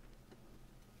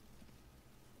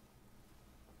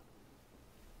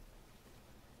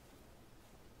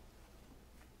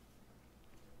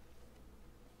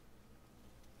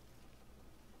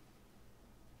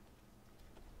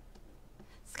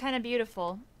 It's kind of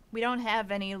beautiful. We don't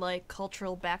have any, like,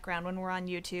 cultural background when we're on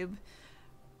YouTube.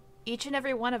 Each and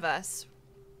every one of us,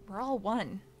 we're all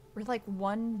one. We're like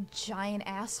one giant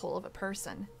asshole of a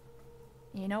person.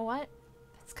 You know what?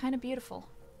 That's kind of beautiful.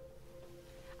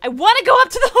 I want to go up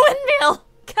to the windmill!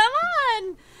 Come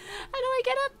on! How do I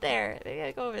get up there? I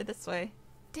gotta go over this way.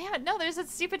 Damn it, no, there's that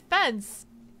stupid fence.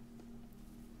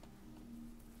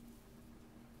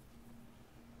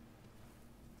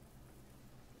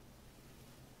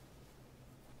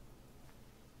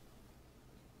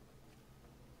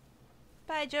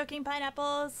 Bye, joking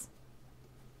pineapples.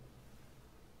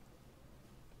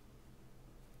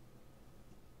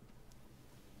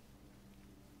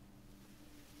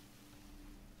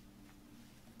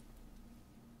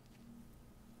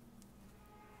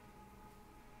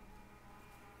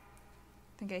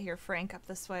 I think I hear Frank up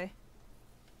this way.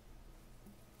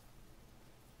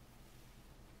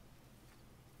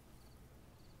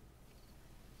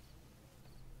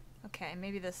 Okay,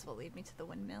 maybe this will lead me to the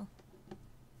windmill.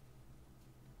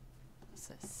 What's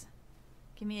this?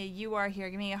 Give me a you are here.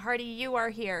 Give me a hearty you are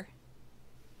here.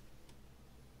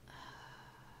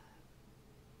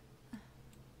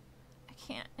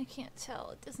 I can't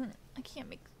tell. It doesn't, I can't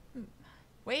make,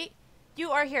 wait. You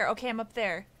are here. Okay, I'm up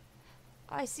there.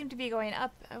 Oh, I seem to be going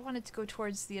up. I wanted to go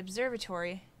towards the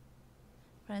observatory.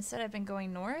 But instead I've been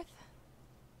going north.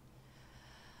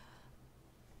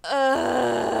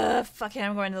 Fuck it,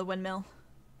 I'm going to the windmill.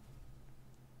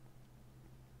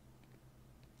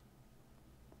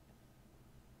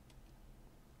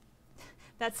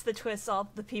 That's the twist. All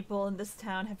the people in this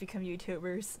town have become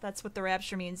YouTubers. That's what the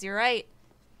Rapture means. You're right.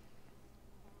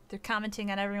 They're commenting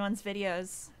on everyone's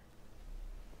videos.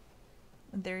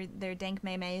 They're dank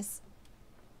memes.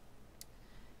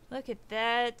 Look at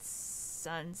that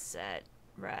sunset,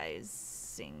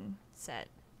 rising set.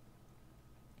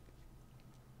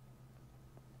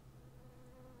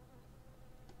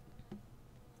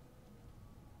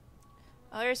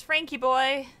 Oh, there's Frankie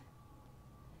boy.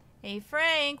 Hey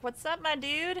Frank, what's up, my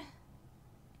dude?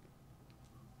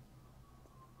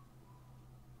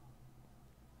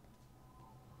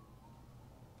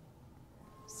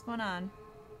 What's going on?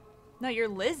 No, you're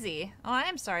Lizzie. Oh,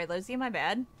 I'm sorry, Lizzie, my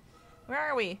bad. Where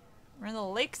are we? We're in the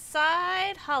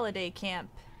Lakeside Holiday Camp.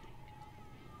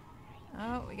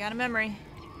 Oh, we got a memory.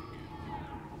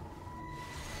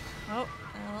 Oh,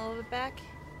 and a little bit back.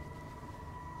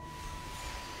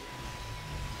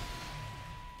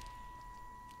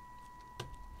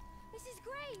 Mrs.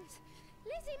 Graves!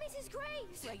 Lizzie, Mrs.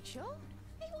 Graves! Rachel?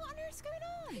 Hey, what on earth's going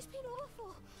on? It's been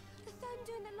awful. The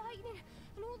thunder and the lightning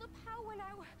and all the power went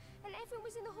out. And everyone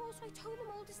was in the hall, so I told them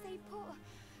all to stay put.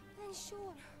 And then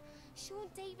Sean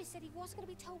Davis said he wasn't going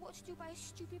to be told what to do by a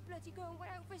stupid bloody girl and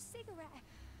went out for a cigarette.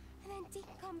 And then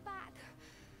didn't come back.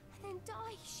 And then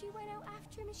Di, she went out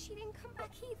after him and she didn't come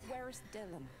back either. Where's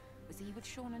Dylan? Was he with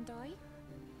Sean and Di?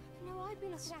 No, I've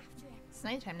been looking after him. It's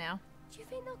nighttime now. Do you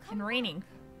think they'll come And raining.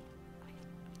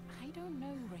 I don't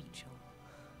know, Rachel.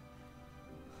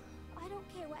 I don't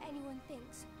care what anyone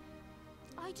thinks.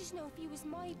 I just know if he was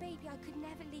my baby, I could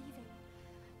never leave him.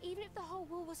 Even if the whole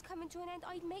world was coming to an end,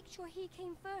 I'd make sure he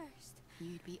came first.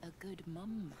 You'd be a good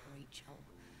mum, Rachel.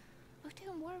 Oh,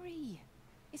 don't worry.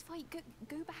 It's fine.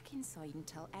 Go back inside and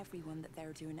tell everyone that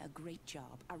they're doing a great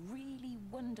job. A really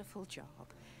wonderful job.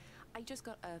 I just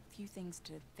got a few things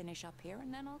to finish up here,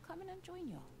 and then I'll come in and join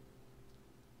you.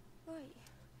 Right.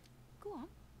 Go on.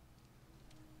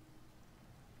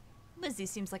 Lizzie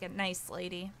seems like a nice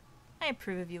lady. I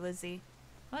approve of you, Lizzie.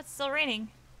 Oh, it's still raining.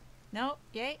 No,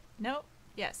 yay, no,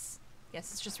 yes.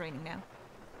 Yes, it's just raining now.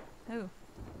 Oh.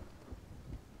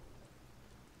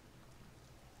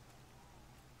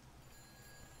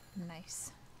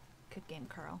 Nice. Good game,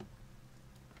 Carl.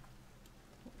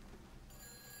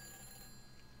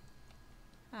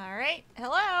 Alright,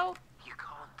 hello! You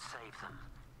can't save them.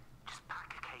 Just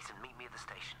pack a case and meet me at the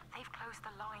station. They've closed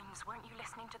the lines. Weren't you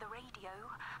listening to the radio?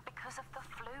 Because of the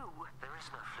flu. There is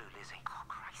no flu, Lizzie. Oh,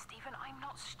 Christ, Stephen, I'm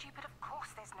not stupid. Of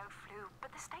course there's no flu.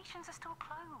 But the stations are still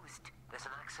closed. There's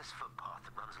an access footpath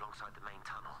that runs alongside the main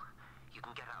tunnel. You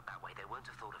can get out that way. They won't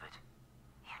have thought of it.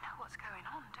 You know what's going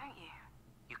on, don't you?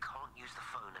 You can't use the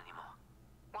phone anymore.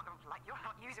 What, like you're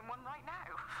not using one right now?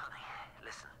 Funny.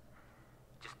 Listen.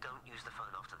 Just don't use the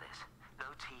phone after this. No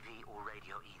TV or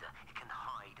radio either. It can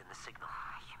hide in the signal.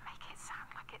 You make it sound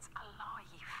like it's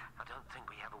alive. I don't think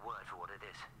we have a word for what it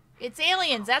is. It's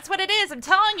aliens, that's what it is! I'm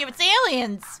telling you, it's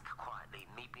aliens! Quietly,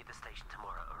 meet me at the station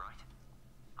tomorrow, alright?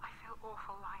 I feel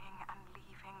awful lying and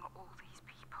leaving all these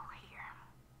people here.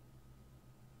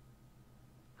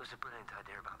 It was a brilliant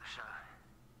idea about the show.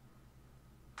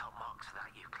 Top marks for that,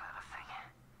 you clever thing.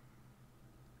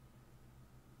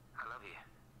 I love you.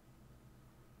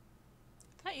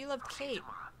 I thought you loved Kate.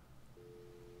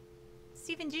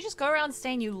 Steven, do you just go around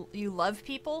saying you love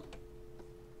people?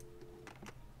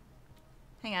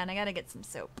 Hang on, I gotta get some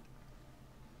soap.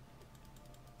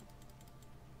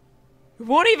 You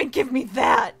won't even give me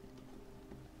that!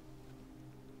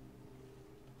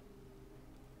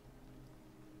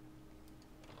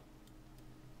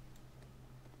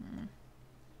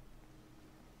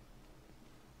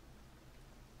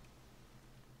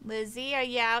 Lizzie, are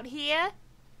you out here?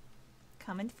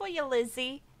 Coming for you,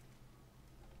 Lizzie.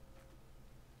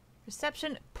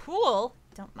 Reception pool?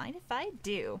 Don't mind if I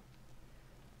do.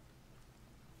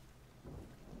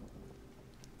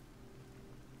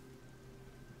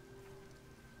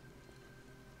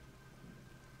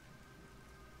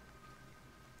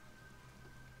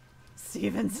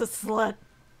 Steven's a slut.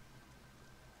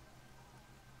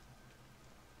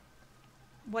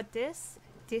 What this?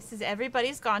 This is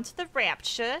everybody's gone to the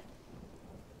Rapture.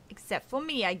 Except for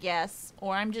me, I guess.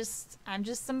 Or I'm just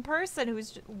some person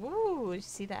who's woo, did you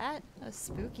see that? That was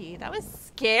spooky. That was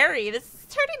scary. This is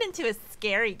turning into a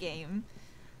scary game.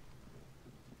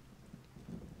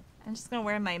 I'm just gonna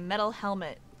wear my metal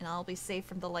helmet and I'll be safe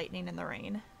from the lightning and the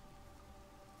rain.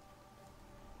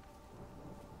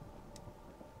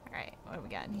 Alright, what do we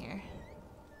got in here?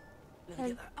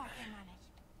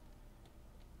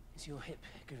 Is your hip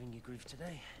giving you grief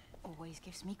today? Always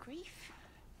gives me grief.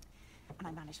 And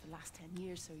I managed for the last 10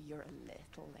 years, so you're a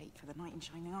little late for the knight in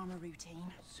shining armor routine.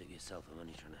 Suit yourself, I'm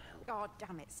only trying to help. God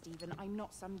damn it, Stephen. I'm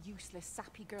not some useless,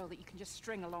 sappy girl that you can just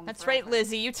string along That's forever. right,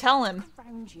 Lizzie. You tell him.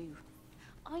 Around you.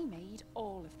 I made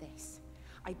all of this.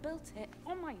 I built it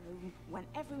on my own when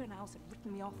everyone else had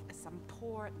written me off as some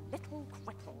poor little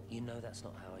cripple. You know that's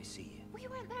not how I see you. Well, you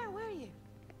weren't there, were you?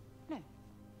 No.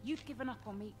 You'd given up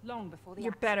on me long before the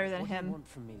You're accident. better than What do him. you want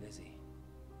from me, Lizzie?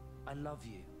 I love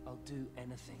you. I'll do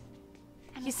anything.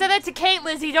 He said that to Kate,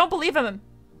 Lizzie. Don't believe him.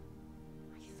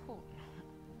 I thought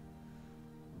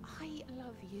not. I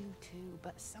love you too,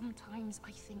 but sometimes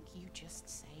I think you just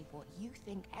say what you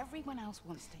think everyone else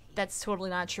wants to hear. That's totally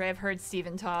not true. I've heard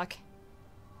Steven talk.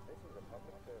 This is a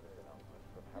public service announcement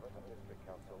from Habitat District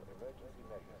Council Emergency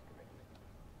Measures Committee.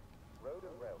 Road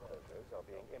and rail closures are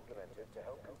being implemented to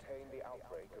help contain the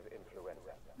outbreak of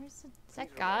influenza. Is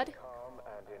that God? Calm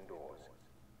and indoors.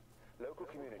 Local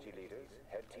community leaders,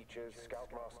 head teachers,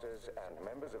 scoutmasters, and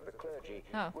members of the clergy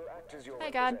will act as your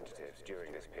representatives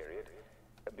during this period.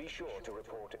 Be sure to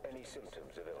report any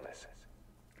symptoms of illness.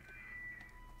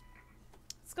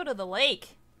 Let's go to the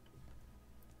lake.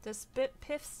 Does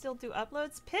Piff still do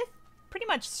uploads? Piff pretty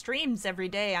much streams every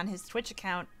day on his Twitch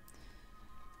account.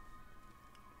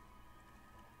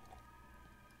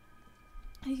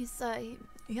 He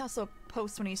also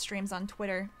posts when he streams on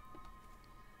Twitter.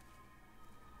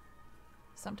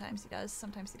 Sometimes he does,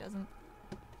 sometimes he doesn't.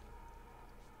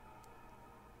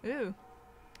 Ooh.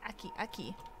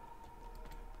 Aki.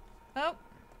 Oh.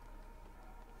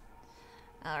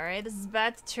 Alright, this is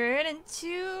about to turn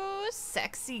into a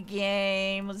sexy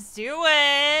game. Let's do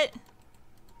it!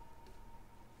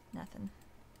 Nothing.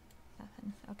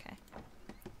 Okay.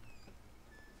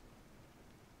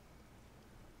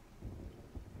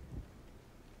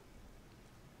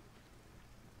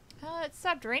 It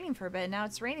stopped raining for a bit. Now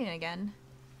it's raining again.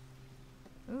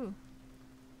 Ooh.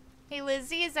 Hey,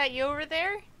 Lizzie, is that you over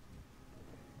there?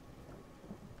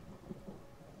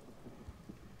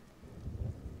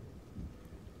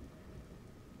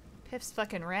 Piff's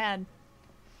fucking rad.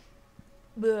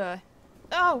 Ugh.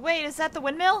 Oh, wait, is that the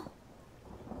windmill?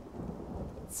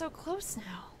 It's so close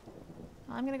now.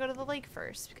 Well, I'm gonna go to the lake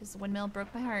first, because the windmill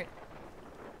broke my heart.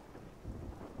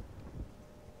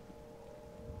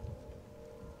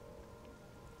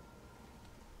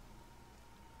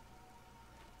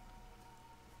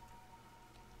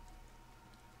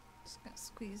 Just gonna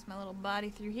squeeze my little body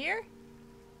through here.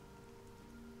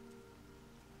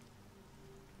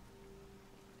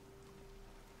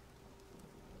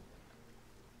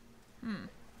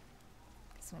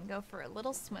 So I'm gonna go for a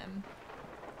little swim.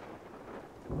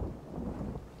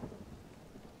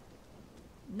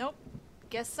 Nope.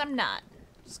 Guess I'm not.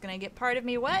 Just gonna get part of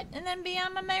me wet and then be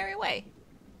on my merry way.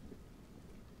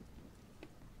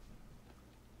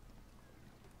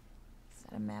 Is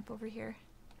that a map over here?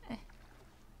 Eh.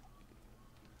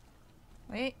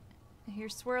 Wait. I hear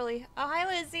Swirly. Oh, hi,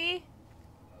 Lizzie.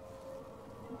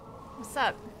 What's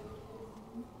up?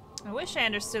 I wish I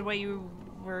understood what you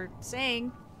were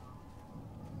saying.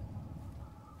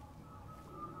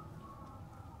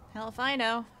 Hell if I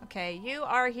know. Okay, you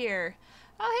are here.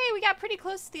 Oh, hey, we got pretty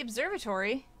close to the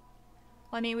observatory.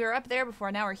 Well, I mean, we were up there before,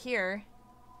 now we're here.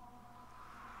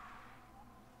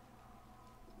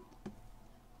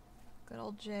 Good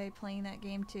old Jay playing that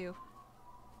game, too.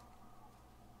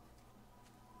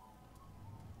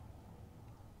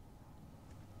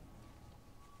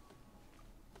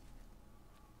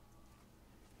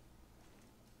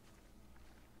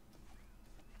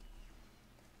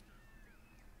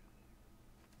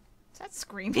 Is that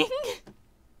screaming?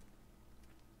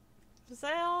 Was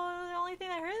that the only thing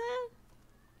I heard then?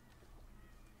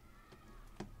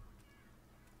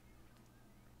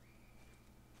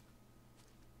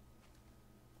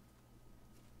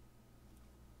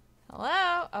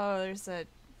 Hello? Oh,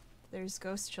 there's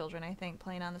ghost children, I think,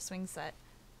 playing on the swing set.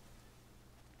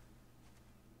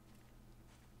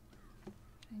 Can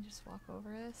I just walk over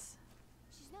this?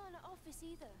 She's not in the office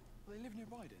either. Well, they live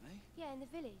nearby, don't they? Yeah, in the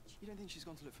village. You don't think she's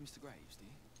gone to look for Mr. Graves, do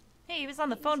you? Hey, he was on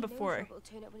the phone before. He'll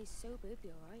turn up when he's sober, he'll be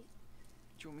alright.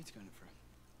 Do you want me to go and look for him?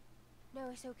 No,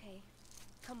 it's okay.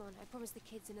 Come on, I promised the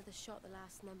kids another shot the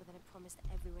last number, then I promised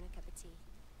everyone a cup of tea.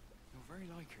 You're very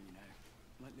like her, you know.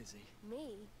 Like Lizzie.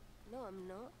 Me? No, I'm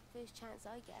not. First chance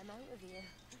I get him out of here.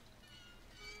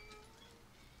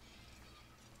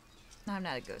 I'm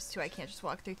not a ghost, too. I can't just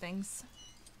walk through things.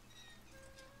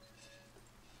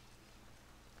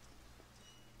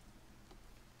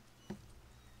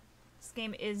 This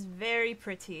game is very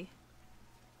pretty.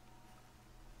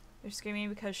 They're screaming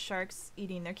because Shark's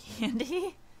eating their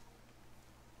candy.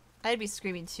 I'd be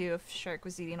screaming too if Shark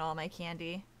was eating all my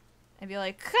candy. I'd be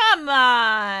like, come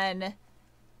on!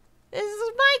 This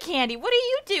is my candy. What are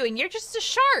you doing? You're just a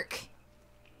shark.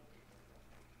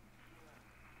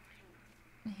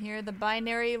 I hear the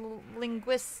binary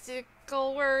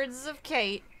linguistical words of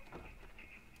Kate.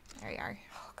 There you are.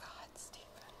 Oh God, Stephen.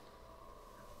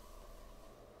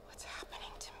 What's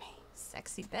happening to me?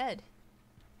 Sexy bed.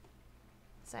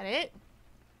 Is that it?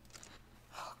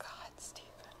 Oh God, Stephen.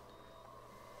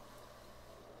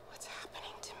 What's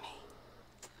happening to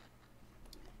me?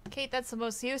 Kate, that's the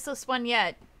most useless one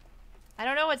yet. I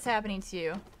don't know what's happening to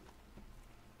you.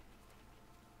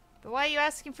 But why are you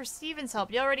asking for Steven's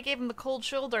help? You already gave him the cold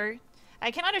shoulder.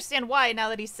 I can understand why now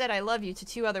that he said I love you to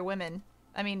 2 other women.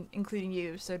 I mean, including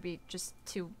you, so it'd be just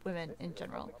 2 women in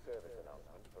general. Service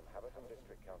announcement from Haverton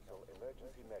District Council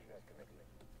Emergency Measures Committee.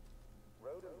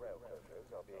 Road and rail closures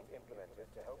are being implemented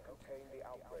to help contain the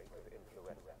outbreak of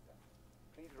influenza.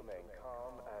 Please remain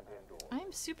calm and indoors.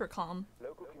 I'm super calm.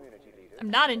 Local community leaders.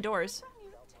 I'm not indoors.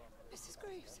 Mrs.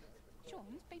 Graves.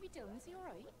 John, baby Dylan, is he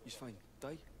alright? He's fine.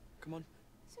 Di, come on.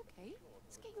 It's okay.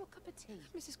 Let's get you a cup of tea.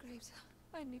 Mrs. Graves,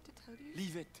 I need to tell you.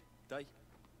 Leave it, Di.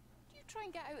 You try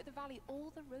and get out of the valley,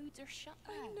 all the roads are shut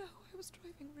now. I know, I was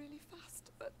driving really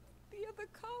fast, but the other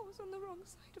car was on the wrong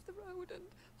side of the road and...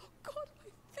 Oh God,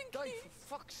 I think Di,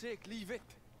 for fuck's sake, leave it.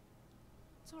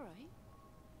 It's alright.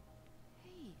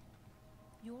 Hey,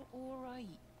 you're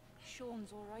alright.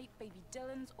 Sean's alright, baby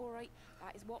Dylan's alright.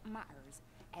 That is what matters.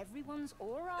 Everyone's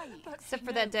alright. Except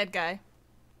for that dead guy.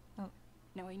 Oh.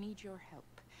 Now I need your help.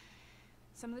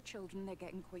 Some of the children, they're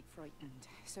getting quite frightened.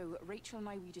 So Rachel and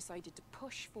I, we decided to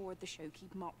push forward the show,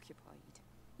 keep them occupied.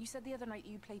 You said the other night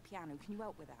you play piano. Can you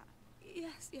help with that?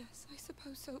 Yes, I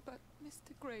suppose so, but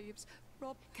Mr. Graves,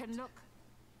 Rob... can look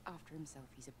after himself.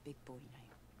 He's a big boy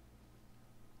now.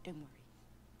 Don't worry.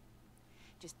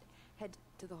 Just head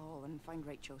to the hall and find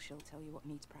Rachel. She'll tell you what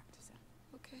needs practicing.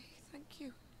 Okay, thank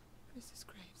you, Mrs.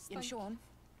 Graves. And Sean,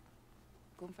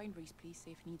 go and find Reese, please.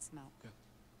 See if he needs some help. Yeah,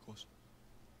 of course.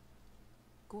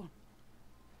 Go on.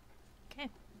 Okay.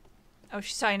 Oh,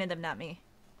 she's talking to them, not me.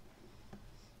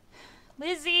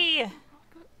 Lizzie!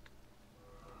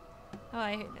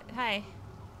 Oh, hi.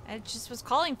 I just was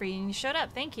calling for you and you showed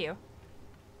up. Thank you.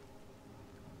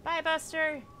 Bye,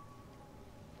 Buster.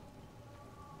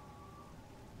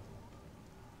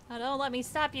 Oh, don't let me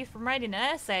stop you from writing an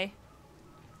essay.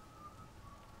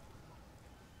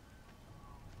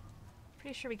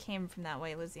 Pretty sure we came from that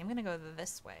way, Lizzie. I'm gonna go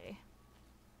this way.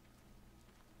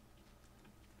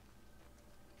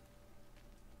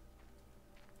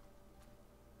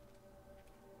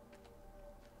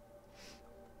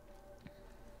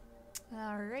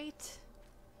 Alright.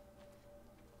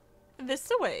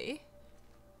 This way.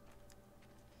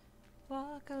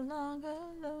 Walk along a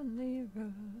lonely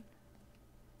road.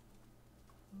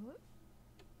 What?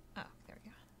 Oh, there we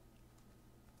go.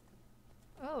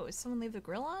 Oh, did someone leave the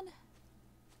grill on?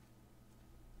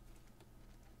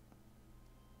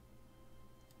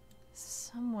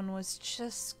 Someone was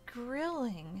just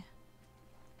grilling.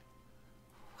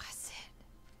 Was it?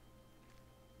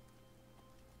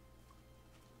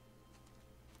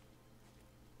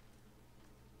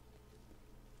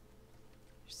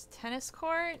 There's a tennis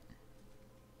court.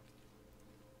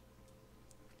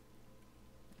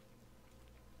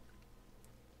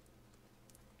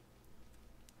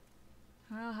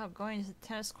 I don't know how going to the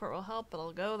tennis court will help, but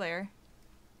I'll go there.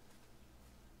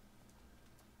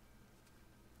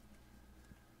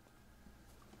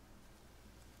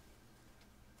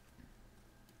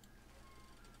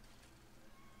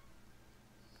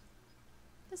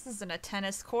 This isn't a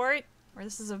tennis court, or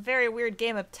this is a very weird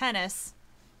game of tennis.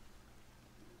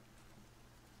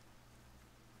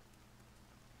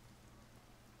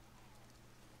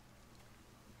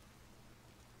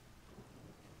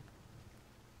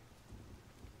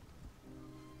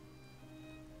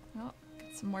 Oh,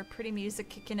 got some more pretty music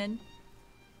kicking in.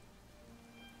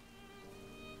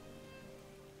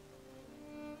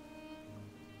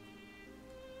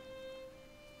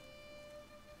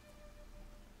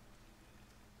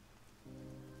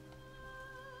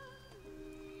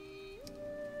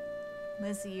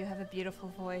 Lizzie, you have a beautiful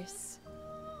voice.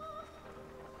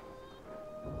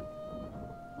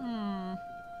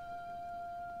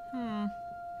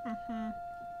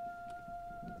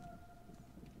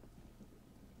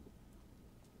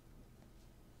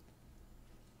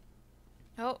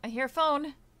 Oh, I hear a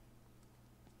phone.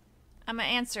 I'm gonna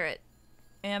answer it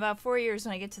in about 4 years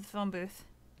when I get to the phone booth.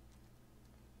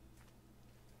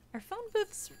 Are phone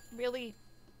booths really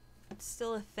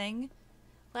still a thing?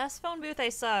 Last phone booth I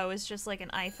saw was just like an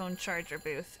iPhone charger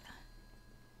booth.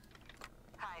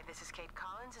 Hi, this is Kate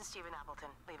Collins and Stephen Appleton.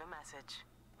 Leave a message.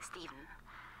 Stephen,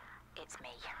 it's me.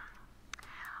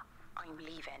 I'm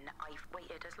leaving. I've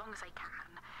waited as long as I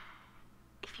can.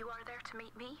 If you are there to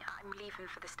meet me, I'm leaving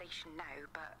for the station now,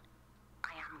 but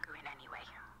I am going anyway,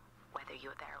 whether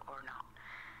you're there or not.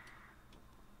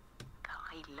 But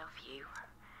I love you.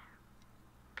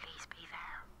 Please be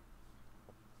there.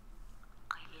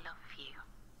 I love you.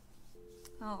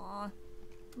 Aw,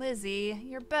 Lizzie,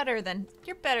 you're better than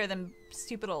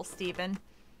stupid old Steven.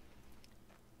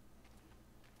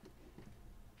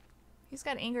 He's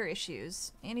got anger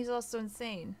issues, and he's also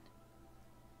insane.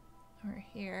 We're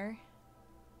here.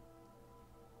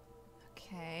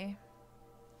 Okay.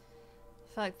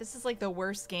 I feel like this is like the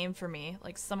worst game for me.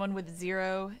 Like someone with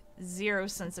zero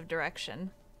sense of direction.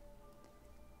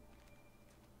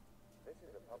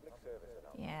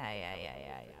 Yeah.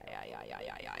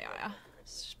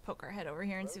 Let's just poke our head over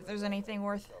here and see if there's anything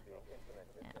worth.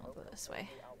 Yeah, we'll go this way.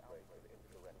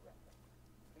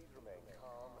 Please remain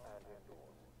calm and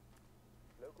indoors.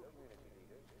 Local community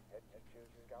leaders, head teachers,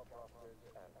 scoutmasters,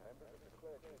 and members of the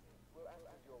clergy will act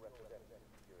as your representatives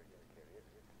during this period,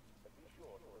 but be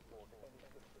sure to report any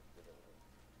symptoms of illness.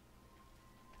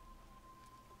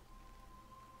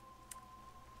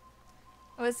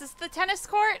 Oh, is this the tennis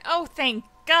court? Oh, thank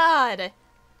God!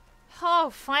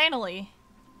 Oh, finally.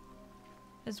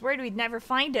 I was worried we'd never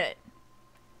find it.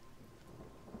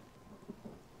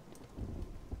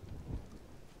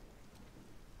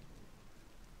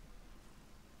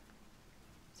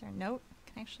 Is there a note?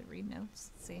 Can I actually read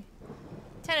notes? Let's see.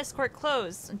 Tennis court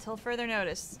closed until further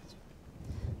notice.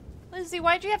 Lizzie,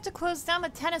 why'd you have to close down the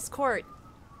tennis court?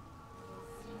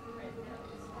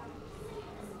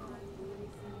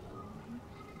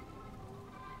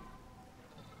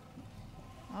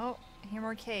 Oh, I hear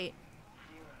more Kate.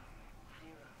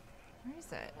 Where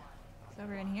is it? Is it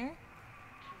over in here?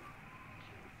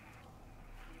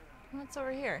 What's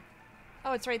over here?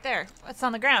 Oh, it's right there. It's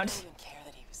on the ground. I didn't even care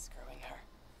that he was screwing her.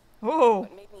 Oh.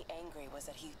 What made me angry was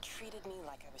that he treated me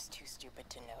like I was too stupid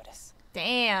to notice.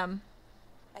 Damn.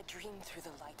 I dream through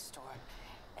the light storm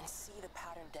and see the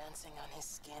pattern dancing on his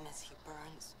skin as he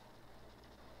burns.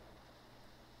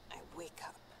 I wake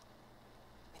up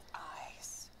with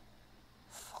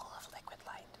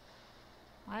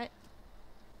What?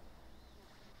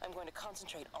 I'm going to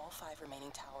concentrate all 5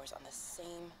 remaining towers on the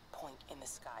same point in the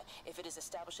sky. If it is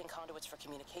establishing conduits for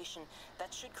communication,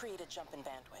 that should create a jump in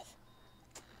bandwidth.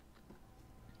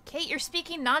 Kate, you're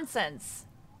speaking nonsense.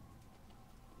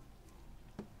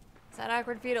 Is that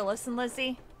awkward for you to listen,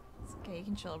 Lizzie? It's okay, you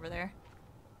can chill over there.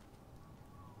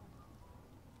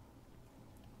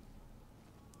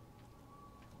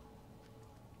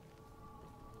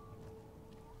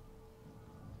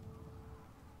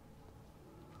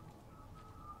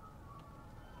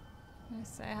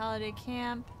 Say holiday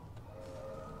camp.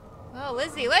 Oh,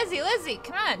 Lizzie,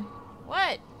 come on.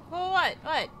 What?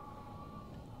 What?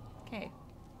 Okay.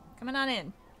 Coming on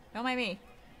in. Don't mind me.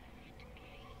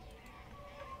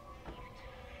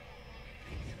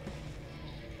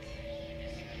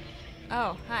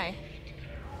 Oh, hi.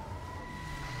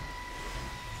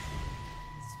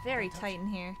 It's very tight in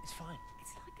here. It's fine.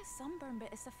 It's like a sunburn, but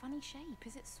it's a funny shape.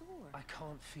 Is it sore? I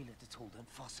can't feel it at all. Don't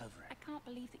fuss over it. I can't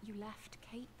believe that you left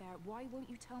Kate there. Why won't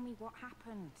you tell me what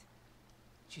happened?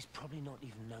 She's probably not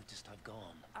even noticed I've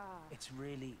gone. It's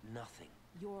really nothing.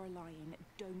 You're lying.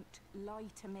 Don't lie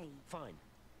to me. Fine.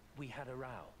 We had a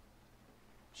row.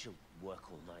 She'll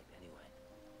work all night anyway.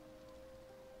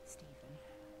 Stephen,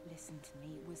 listen to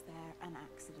me. Was there an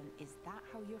accident? Is that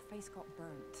how your face got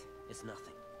burnt? It's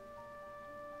nothing.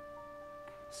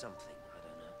 Something, I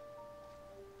don't know.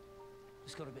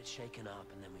 Just got a bit shaken up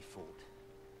and then we fought.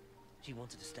 She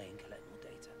wanted to stay and collect more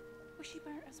data. Was she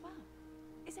burnt as well?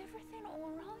 Is everything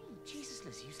alright? Jesus,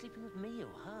 Liz, are you sleeping with me or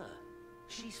her?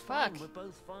 She's Fuck. fine, we're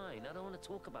both fine. I don't want to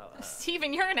talk about her.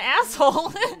 Steven, you're an asshole.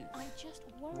 I just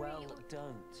worry. Well,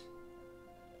 don't.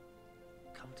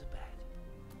 Come to bed.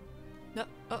 No.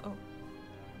 Uh-oh.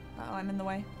 Uh-oh, I'm in the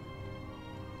way.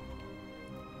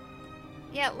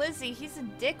 Yeah, Lizzie, he's a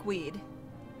dickweed.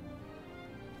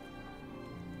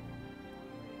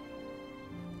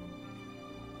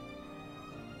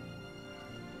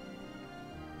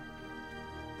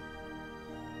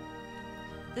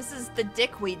 This is the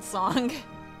dickweed song.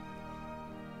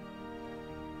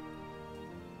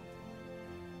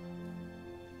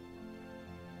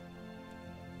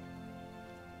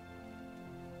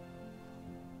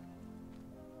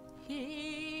 He's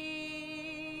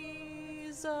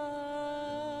a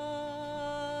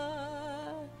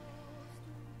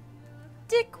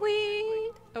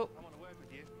dickweed. Oh. I want to work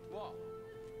with you. What?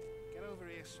 Get over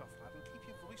here, soft lad, and keep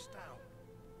your voice down.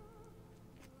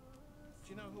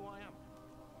 Do you know who I am?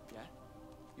 Yeah?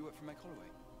 You work for Meg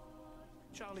Holloway?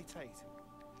 Charlie Tate.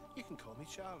 You can call me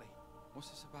Charlie. What's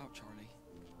this about, Charlie?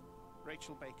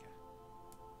 Rachel Baker.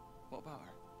 What about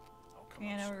her? Oh, come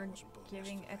Man, on, we're Smalls and Bull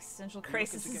giving yesterday. existential Are you looking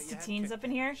crises get to your head teens kicked? up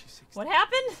in here. She's 16. What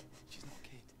happened? She's not a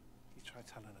kid. You try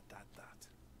telling her dad that.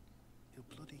 He'll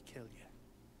bloody kill you.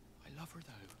 I love her,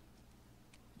 though.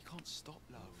 You can't stop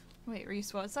love. Wait,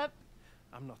 Reese, what's up?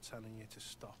 I'm not telling you to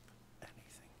stop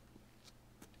anything.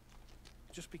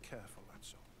 Just be careful,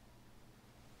 that's all.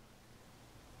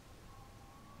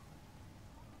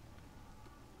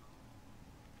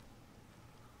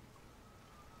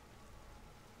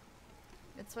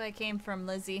 That's where I came from,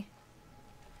 Lizzie.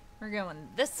 We're going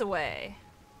this way.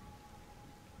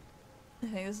 I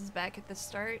think this is back at the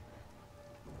start.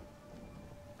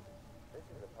 This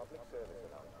is a public service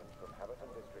announcement from Hamilton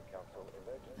District Council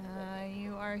Emergency.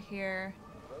 You are here.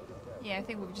 Yeah, I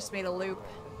think we've just made a loop.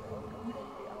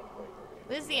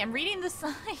 Lizzie, I'm reading the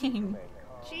sign.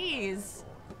 Jeez.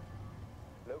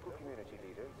 Local community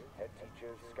leaders, head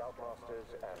teachers,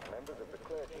 scoutmasters, and members of the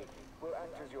clergy will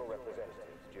act as your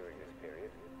representatives during this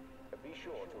period. Be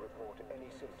sure to report any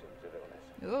symptoms of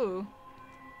illness. Ooh.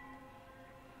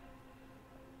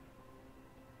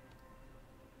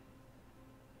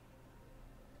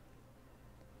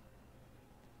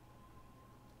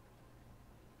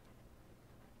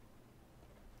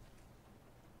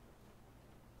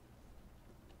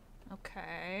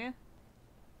 Okay.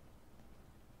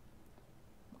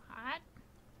 What?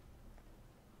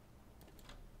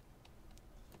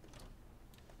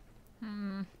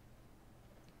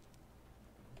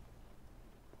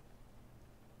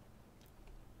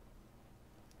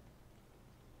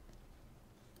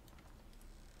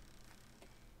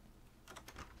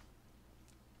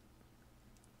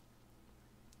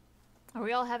 Are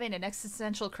we all having an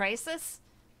existential crisis?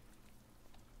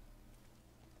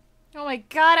 Oh my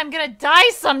god, I'm gonna die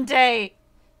someday!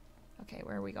 Okay,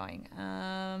 where are we going?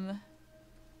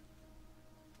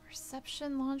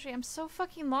 Reception, laundry. I'm so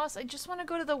fucking lost. I just want to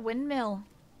go to the windmill.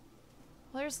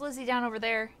 Well, there's Lizzie down over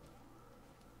there.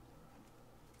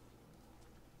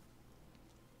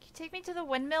 Can you take me to the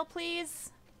windmill,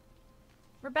 please?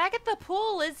 We're back at the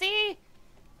pool, Lizzie!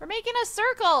 We're making a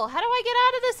circle! How do I get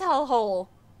out of this hellhole?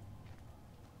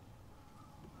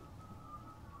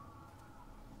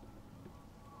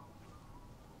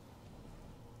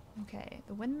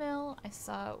 The windmill, I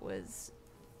saw it was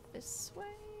this way.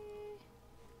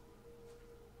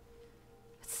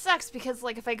 It sucks because,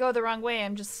 like, if I go the wrong way,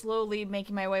 I'm just slowly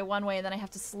making my way one way and then I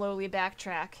have to slowly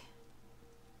backtrack.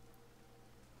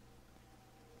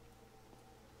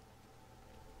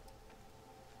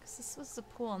 Because this was the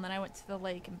pool and then I went to the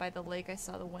lake, and by the lake I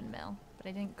saw the windmill. But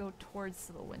I didn't go towards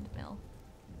the windmill.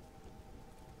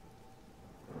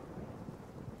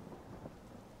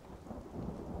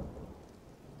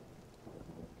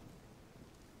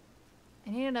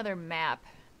 I need another map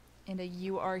and a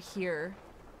 "you are here."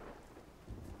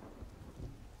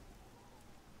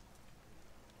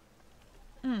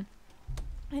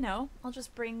 I know. I'll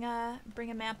just bring a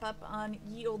map up on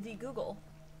ye olde Google.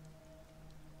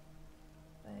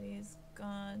 But he's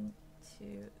gone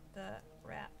to the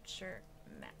Rapture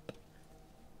map.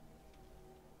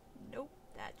 Nope,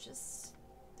 that just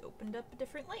opened up a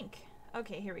different link.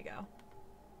 Okay, here we go.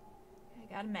 I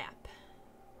got a map.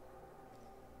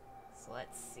 So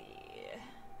let's see.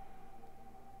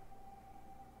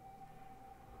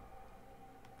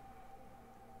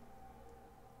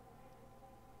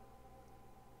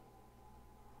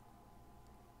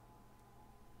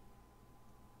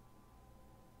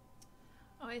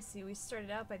 Oh, I see. We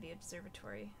started out by the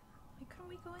observatory. Why couldn't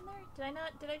we go in there? Did I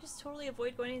not? Did I just totally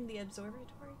avoid going in the observatory?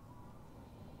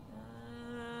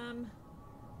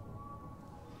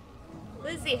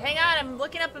 Lizzie, hang on. I'm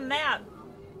looking up a map.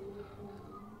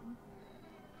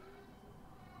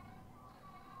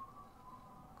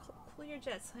 Cool your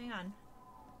jets. Hang on.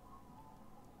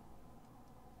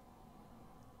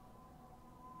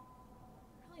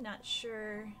 Really not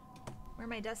sure where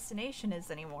my destination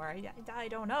is anymore. I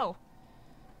don't know.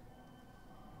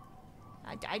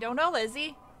 I don't know,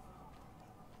 Lizzie.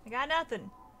 I got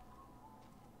nothing.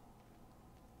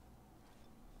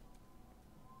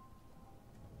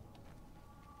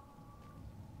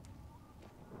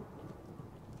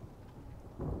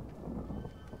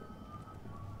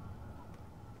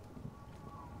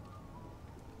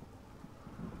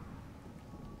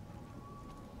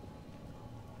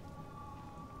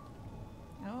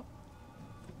 Nope.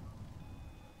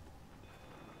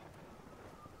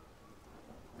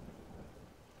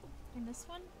 And this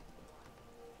one?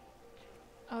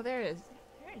 Oh, there it is.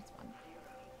 There is one.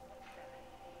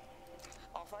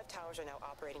 All 5 towers are now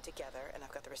operating together, and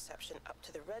I've got the reception up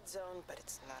to the red zone, but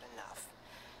it's not enough.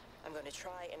 I'm going to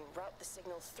try and route the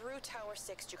signal through Tower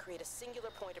 6 to create a singular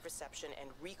point of reception and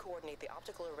re-coordinate the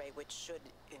optical array, which should,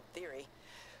 in theory,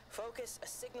 focus a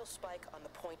signal spike on the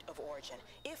point of origin.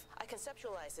 If I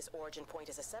conceptualize this origin point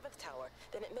as a 7th tower,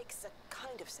 then it makes a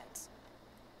kind of sense.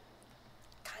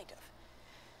 Kind of.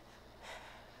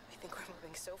 I think we're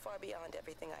moving so far beyond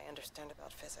everything I understand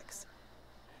about physics.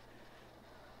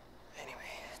 Anyway,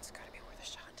 it's gotta be worth a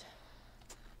shot.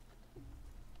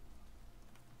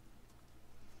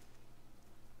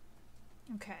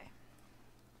 Okay.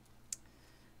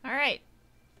 Alright.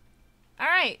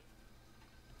 Alright.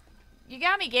 You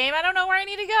got me, game. I don't know where I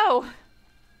need to go.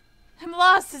 I'm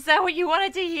lost. Is that what you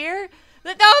wanted to hear?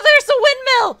 No, there's a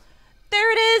windmill!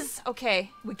 There it is! Okay,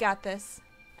 we got this.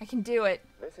 I can do it.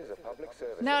 This is a public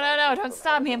service. No, don't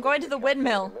stop me. I'm going to the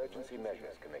windmill. Emergency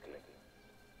Measures Committee.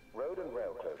 Road and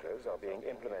rail closures are being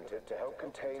implemented to help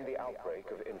contain the outbreak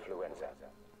of influenza.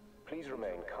 Please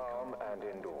remain calm and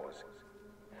indoors.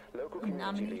 Local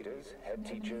community leaders, head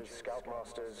teachers,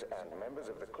 scoutmasters, and members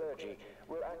of the clergy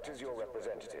will act as your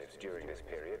representatives during this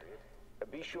period.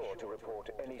 Be sure to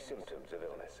report any symptoms of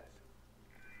illness.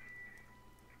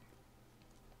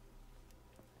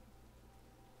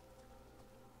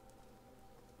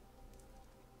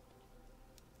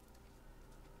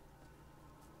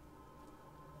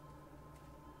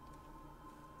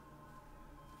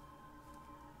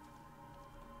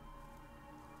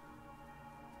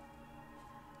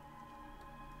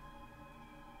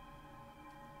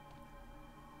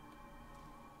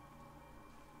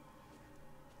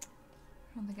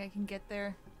 I don't think I can get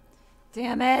there.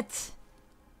 Damn it!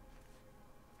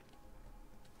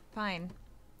 Fine.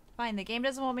 Fine, the game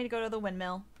doesn't want me to go to the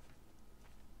windmill.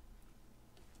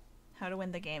 How to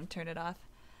win the game, turn it off.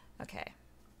 Okay.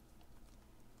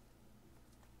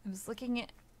 I was looking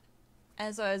at...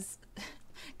 as I was...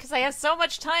 because I have so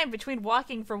much time between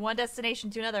walking from one destination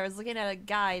to another. I was looking at a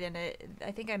guide and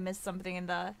I think I missed something in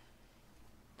the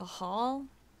hall.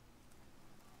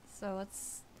 So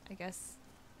let's, I guess,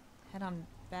 head on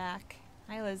back.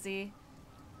 Hi, Lizzie.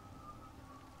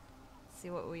 See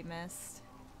what we missed.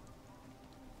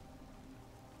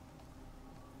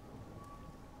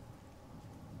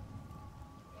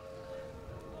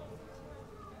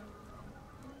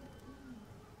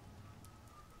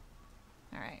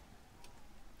 All right.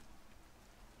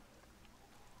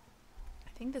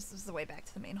 think this is the way back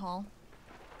to the main hall.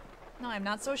 No, I'm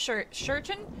not so certain.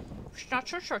 Not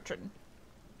so certain.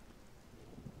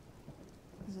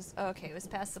 Okay, it was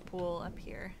past the pool up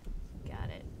here. Got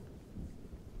it.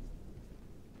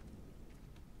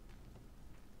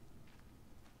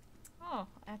 Oh,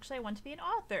 actually I want to be an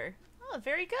author. Oh,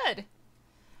 very good.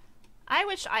 I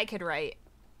wish I could write.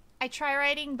 I try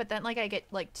writing, but then like I get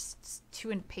like too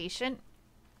impatient.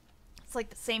 It's like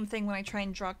the same thing when I try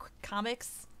and draw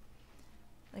comics.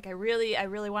 Like I really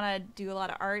want to do a lot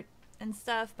of art and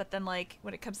stuff, but then like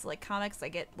when it comes to like comics, I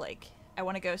get like I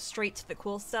want to go straight to the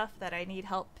cool stuff that I need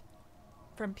help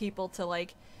from people to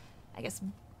like, I guess,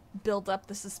 build up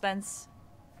the suspense,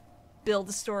 build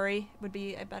the story would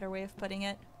be a better way of putting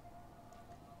it,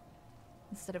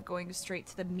 instead of going straight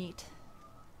to the meat.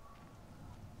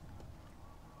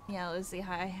 Yeah, Lizzie,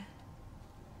 hi.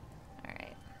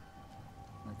 Alright.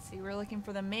 Let's see, we're looking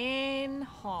for the main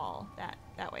hall.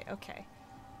 That way, okay.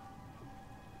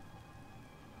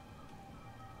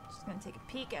 Just gonna take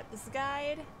a peek at this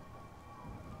guide.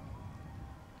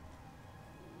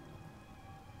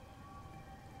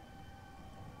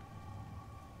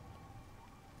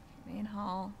 Main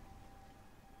hall.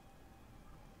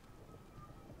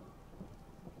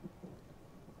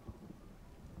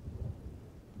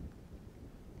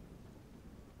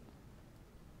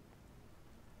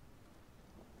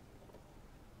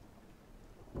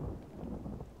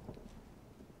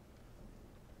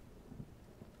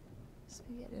 So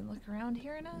maybe I didn't look around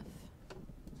here enough.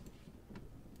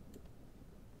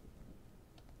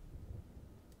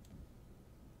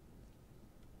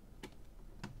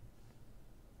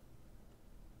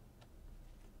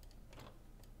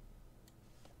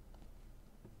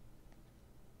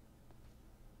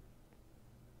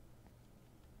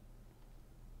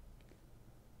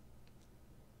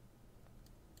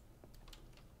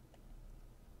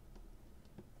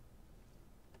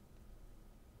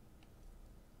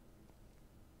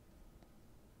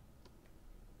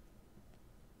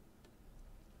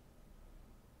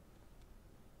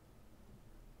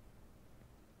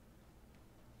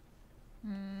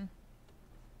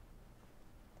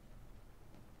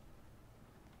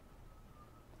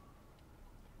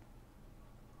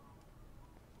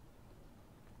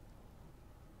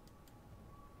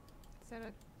 Is that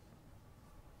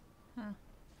a... Huh.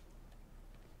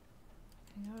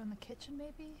 Can I go in the kitchen,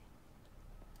 maybe?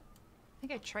 I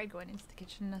think I tried going into the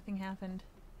kitchen, nothing happened.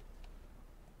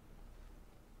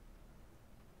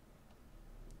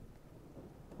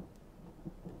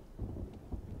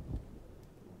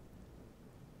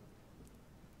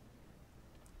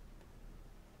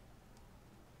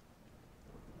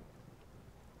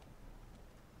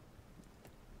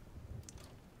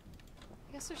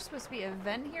 I guess there's supposed to be an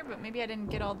event here, but maybe I didn't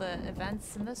get all the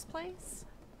events in this place.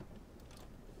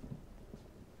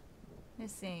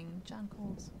 Missing John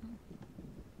Coles.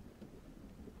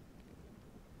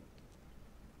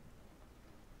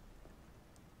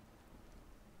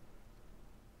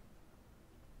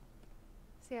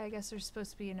 See, I guess there's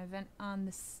supposed to be an event on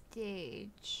the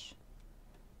stage,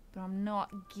 but I'm not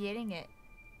getting it.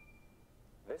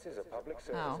 This is a public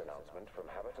service announcement from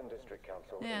Habitant District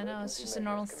Council. Yeah, no, it's just a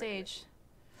normal stage.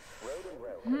 Road and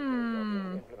railway are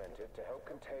being implemented to help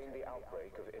contain the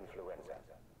outbreak of influenza.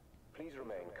 Please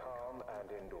remain calm and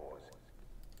indoors.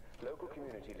 Local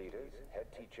community leaders, head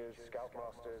teachers,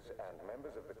 scoutmasters, and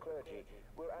members of the clergy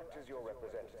will act as your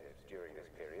representatives during this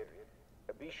period.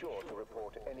 Be sure to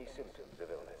report any symptoms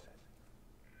of illness.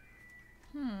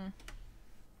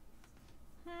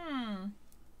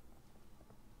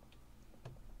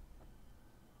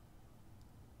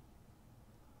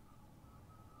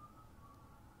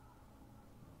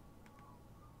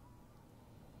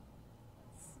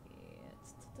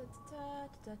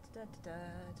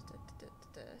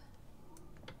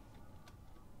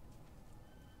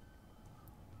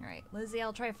 Alright, Lizzie,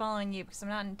 I'll try following you because I'm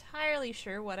not entirely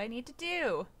sure what I need to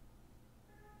do.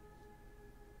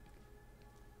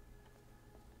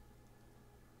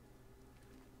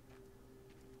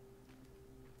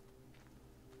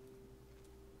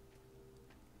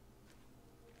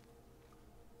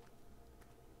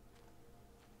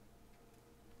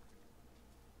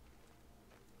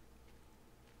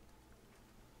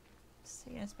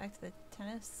 Taking us back to the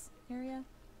tennis area.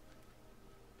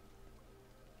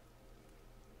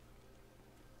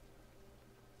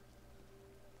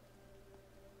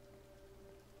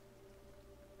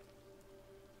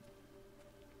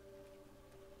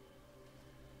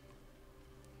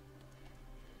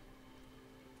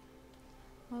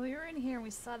 Well, we were in here and we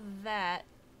saw that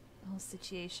whole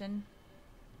situation.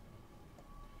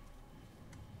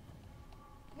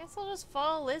 I guess I'll just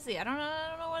follow Lizzie. I don't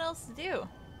know what else to do.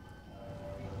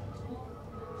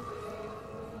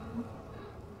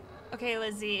 Okay,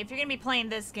 Lizzie, if you're gonna be playing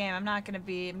this game, I'm not gonna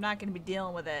be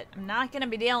dealing with it. I'm not gonna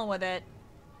be dealing with it.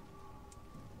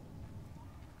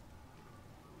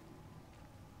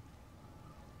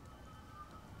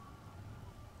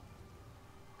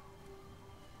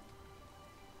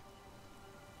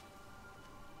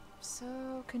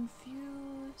 So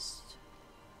confused.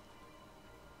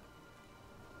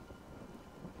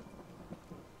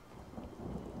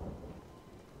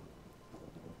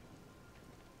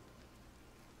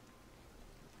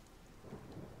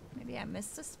 Maybe I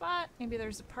missed a spot? Maybe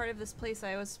there's a part of this place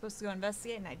I was supposed to go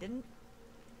investigate and I didn't?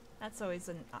 That's always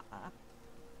an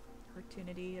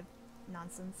opportunity of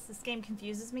nonsense. This game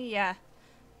confuses me? Yeah.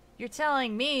 You're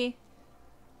telling me.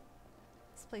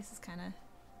 This place is kind of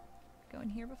going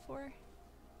here before.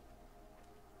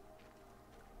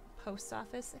 Post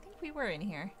office? I think we were in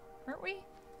here. Weren't we?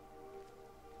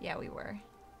 Yeah, we were.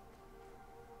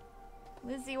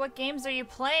 Lizzie, what games are you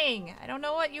playing? I don't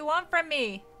know what you want from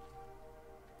me.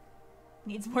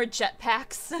 Needs more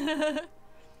jetpacks.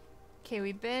 Okay,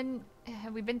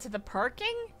 have we been to the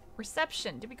parking?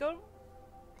 Reception. Did we go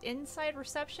inside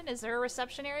reception? Is there a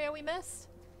reception area we missed?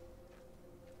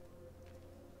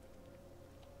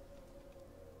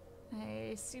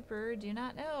 I super do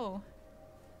not know.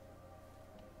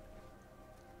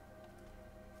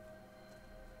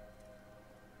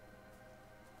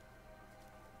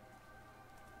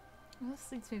 Well,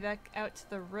 this leads me back out to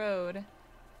the road.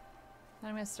 Then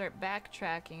I'm gonna start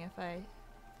backtracking if I...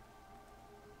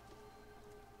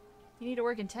 You need to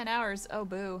work in 10 hours. Oh,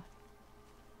 boo.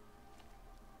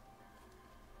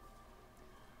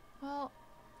 Well,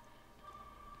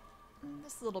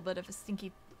 this is a little bit of a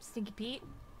stinky Pete.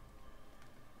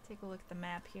 Take a look at the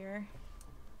map here.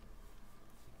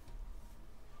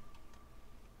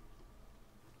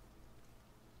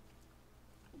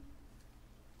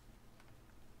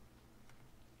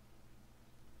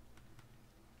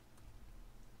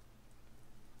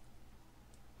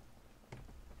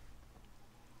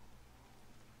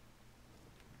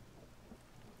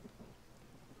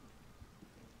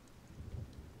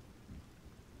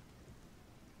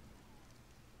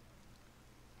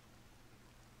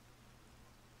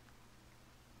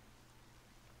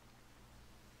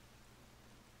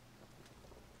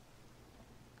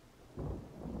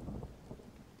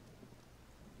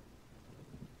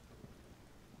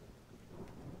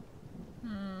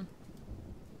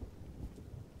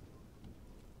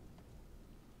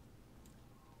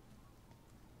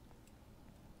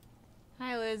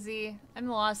 Hi, Lizzie. I'm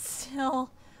lost still.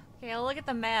 Okay, I'll look at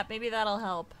the map. Maybe that'll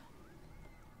help.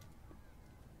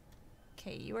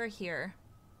 Okay, you are here.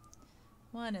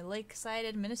 1, a lakeside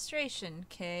administration.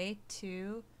 Okay,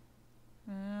 2,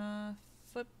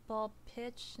 football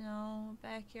pitch. No,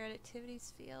 backyard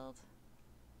activities field.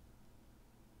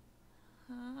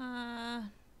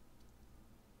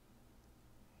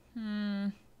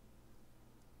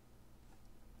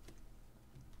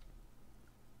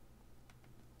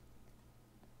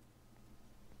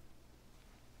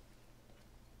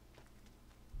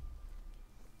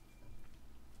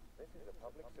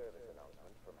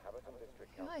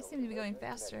 I seem to be going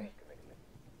faster.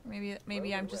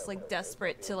 Maybe I'm just like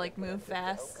desperate to like move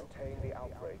fast. Contain the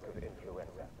outbreak of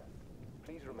influenza.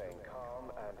 Please remain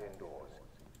calm and indoors.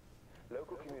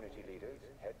 Local community leaders,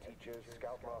 head teachers,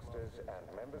 scoutmasters,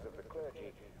 and members of the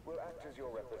clergy will act as your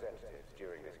representatives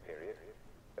during this period.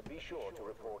 Be sure to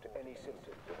report any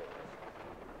symptoms of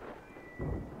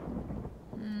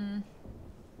illness.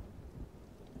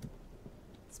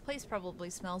 This place probably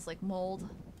smells like mold.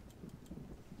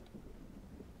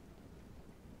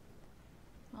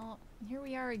 Well, here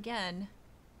we are again.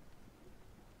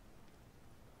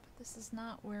 But this is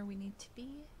not where we need to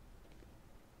be.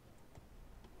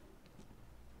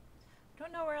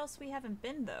 Don't know where else we haven't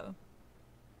been, though.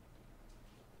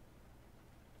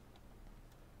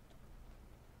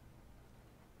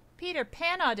 Peter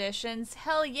Pan auditions?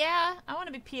 Hell yeah! I want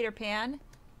to be Peter Pan.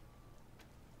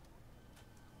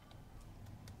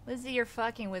 Lizzie, you're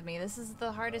fucking with me. This is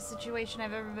the hardest situation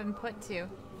I've ever been put to.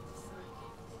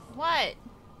 What?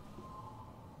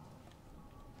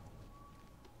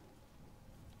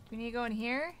 We need to go in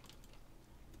here?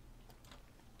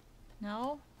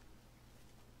 No?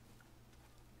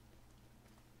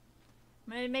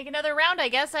 I'm gonna make another round, I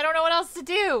guess. I don't know what else to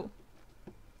do.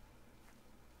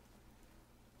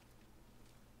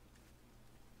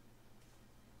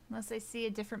 Unless I see a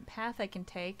different path I can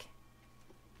take.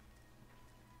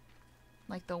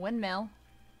 Like the windmill.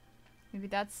 Maybe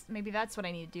that's what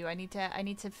I need to do. I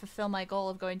need to fulfill my goal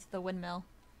of going to the windmill.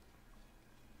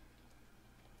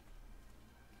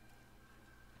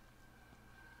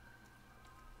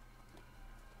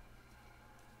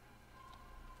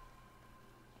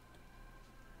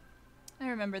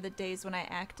 remember the days when I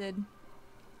acted.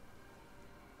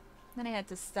 Then I had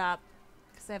to stop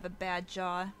because I have a bad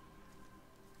jaw.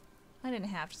 I didn't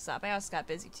have to stop. I also got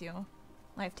busy too.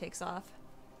 Life takes off.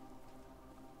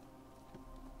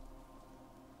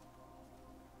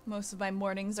 Most of my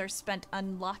mornings are spent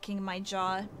unlocking my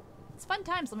jaw. It's fun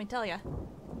times, let me tell ya.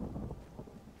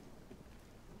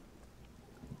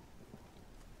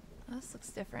 Oh, this looks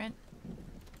different.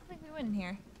 I think we went in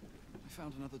here. I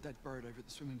found another dead bird over at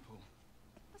the swimming pool.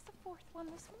 That's the fourth one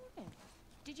this morning.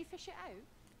 Did you fish it out?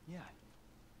 Yeah.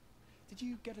 Did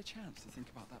you get a chance to think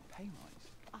about that pay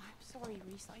rise? I'm sorry,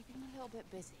 Reese. I've been a little bit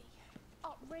busy.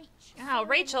 Oh, Rachel. Oh,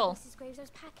 Rachel. Mrs. Graves, I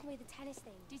was packing away the tennis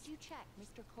things. Did you check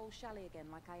Mr. Cole Shelley again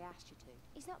like I asked you to?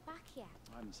 He's not back yet.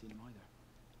 I haven't seen him either.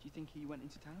 Do you think he went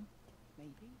into town?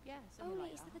 Maybe. Yeah, Oh, something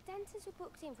wait, like so that. the Dentons were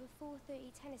booked in for a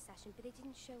 4:30 tennis session, but they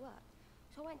didn't show up.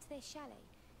 So I went to their chalet.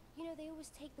 You know, they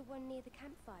always take the one near the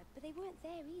campfire, but they weren't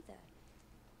there either.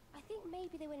 I think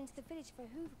maybe they went into the village for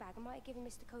a hoover bag and might have given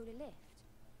Mr. Cole a lift.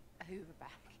 A hoover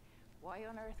bag? Why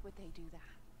on earth would they do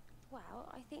that?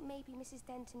 Well, I think maybe Mrs.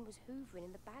 Denton was hoovering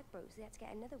and the bag broke, so they had to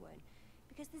get another one.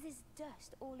 Because there's this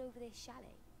dust all over their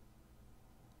chalet.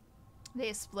 They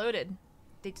exploded.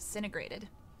 They disintegrated.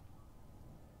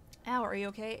 Ow, are you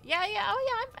okay? Yeah, yeah, oh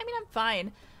yeah, I'm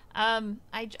fine.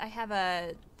 I have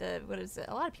what is it?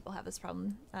 A lot of people have this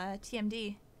problem.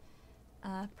 TMD.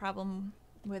 Problem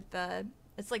with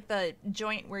it's like the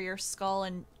joint where your skull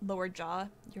and your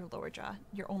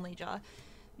only jaw,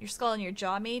 your skull and your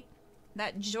jaw meet.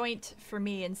 That joint for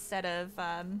me, instead of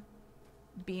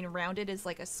being rounded, is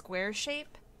like a square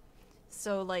shape.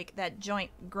 So like that joint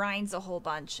grinds a whole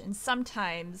bunch, and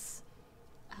sometimes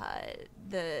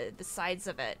the sides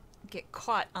of it get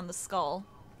caught on the skull,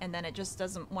 and then it just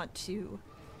doesn't want to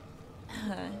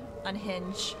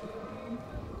unhinge.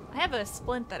 I have a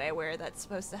splint that I wear that's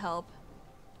supposed to help,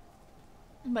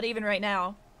 but even right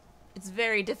now, it's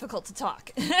very difficult to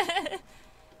talk.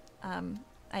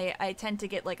 I tend to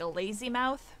get like a lazy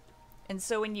mouth, and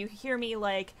so when you hear me,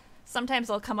 like, sometimes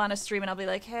I'll come on a stream and I'll be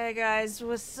like, hey guys,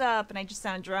 what's up? And I just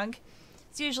sound drunk.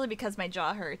 It's usually because my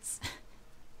jaw hurts.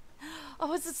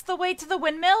 Oh, is this the way to the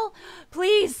windmill?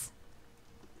 Please!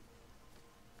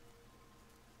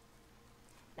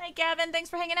 Night, Gavin. Thanks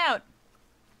for hanging out.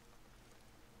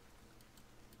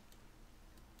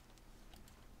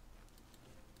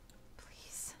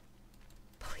 Please.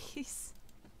 Please.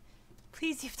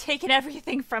 Please, you've taken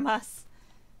everything from us.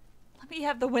 Let me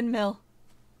have the windmill.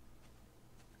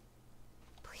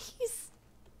 Please.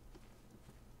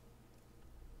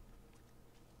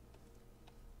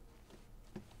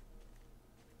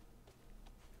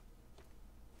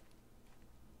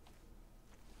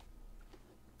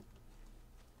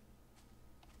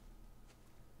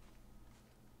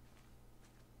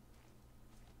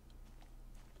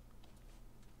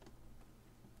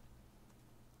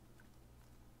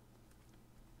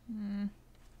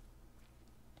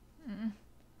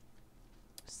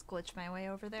 Just glitch my way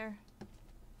over there.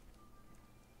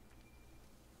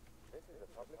 This is a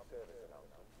public service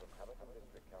announcement from Hamilton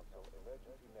District Council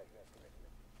Emergency Measures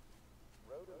Committee.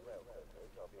 Road and rail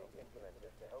closures are being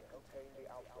implemented to help contain the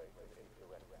outbreak of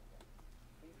influenza.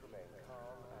 Please remain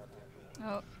calm and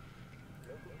Oh.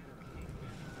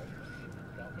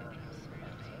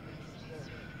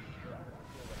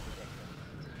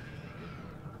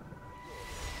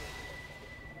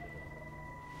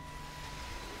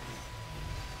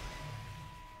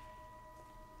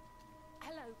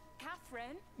 Hello,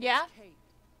 Catherine. Yeah? It's Kate.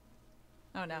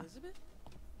 Oh no. Elizabeth?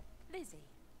 Lizzie.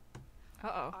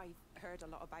 Uh-oh. I've heard a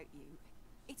lot about you.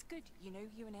 It's good, you know,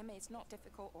 you and Emma, it's not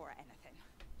difficult or anything.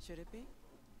 Should it be?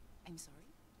 I'm sorry?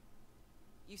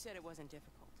 You said it wasn't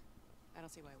difficult. I don't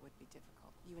see why it would be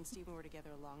difficult. You and Stephen were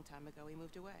together a long time ago. He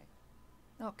moved away.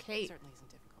 Oh, Kate. It certainly isn't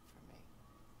difficult for me.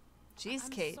 Jeez,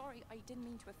 I'm Kate. sorry, I didn't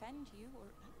mean to offend you or...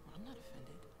 I'm not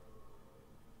offended.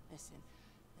 Listen,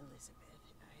 Elizabeth,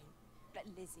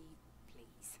 Lizzie,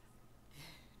 please.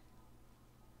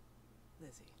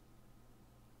 Lizzie.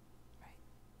 Right.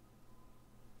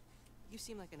 You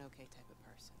seem like an okay type of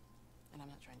person. And I'm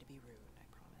not trying to be rude, I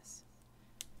promise.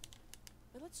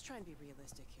 But let's try and be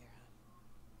realistic here,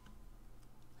 huh?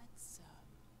 Let's,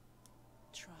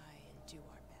 try and do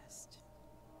our best.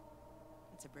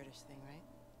 It's a British thing, right?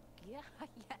 Yeah,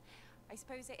 yeah, I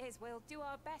suppose it is. We'll do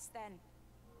our best then.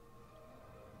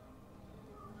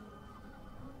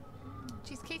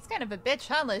 Jeez, Kate's kind of a bitch,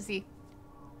 huh, Lizzie?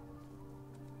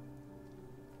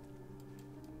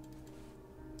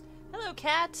 Hello,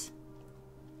 cat.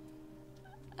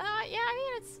 Yeah,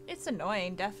 I mean, it's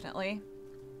annoying, definitely.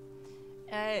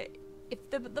 If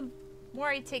the more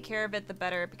I take care of it, the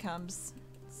better it becomes.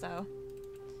 So,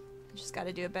 Just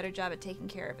gotta do a better job at taking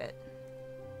care of it.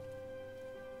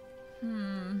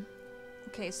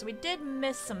 Okay, so we did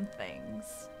miss some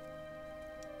things.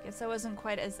 Guess I wasn't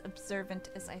quite as observant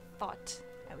as I thought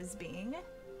I was being.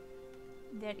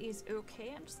 That is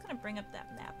okay. I'm just gonna bring up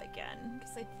that map again,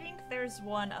 because I think there's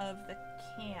one of the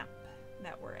camp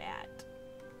that we're at.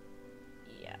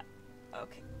 Yeah,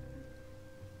 okay.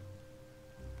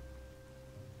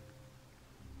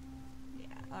 Yeah,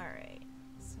 alright.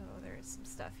 So there's some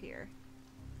stuff here.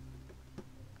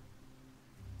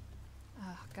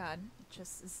 Oh god, it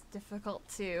just is difficult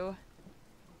to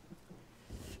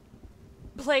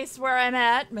place where I'm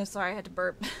at. I'm sorry, I had to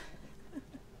burp.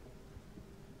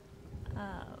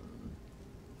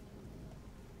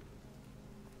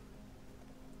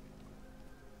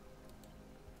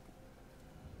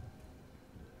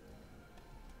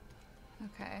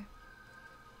 Okay.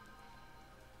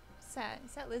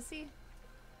 Is that Lizzie?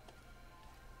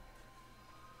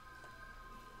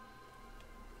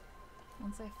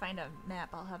 Once I find a map,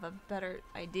 I'll have a better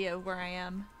idea of where I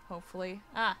am, hopefully.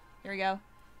 Ah, here we go.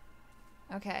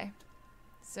 Okay.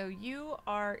 So you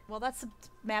are... Well, that's a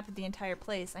map of the entire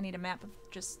place. I need a map of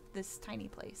just this tiny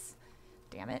place.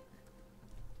 Damn it.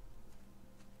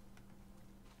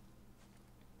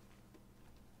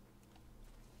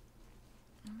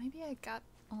 Maybe I got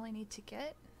all I need to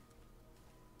get?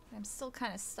 I'm still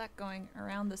kind of stuck going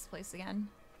around this place again.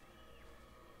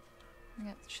 We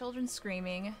got the children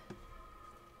screaming.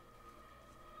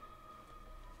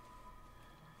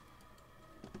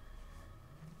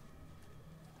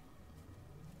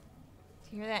 Do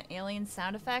you hear that alien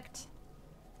sound effect?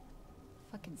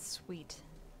 Fucking sweet.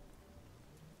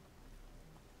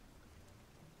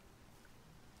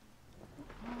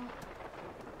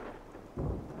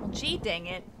 Well, gee dang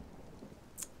it.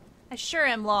 I sure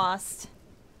am lost.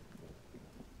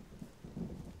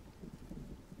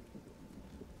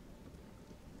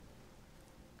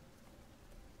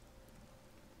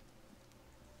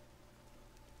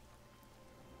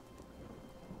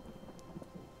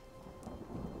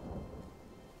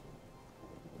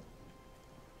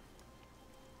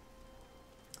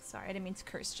 Sorry, I didn't mean to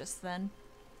curse just then.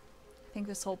 I think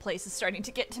this whole place is starting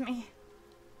to get to me.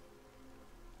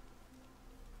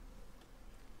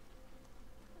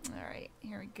 Alright,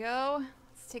 here we go.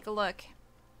 Let's take a look.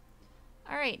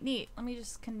 Alright, neat. Let me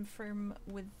just confirm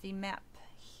with the map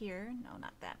here. No,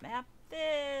 not that map.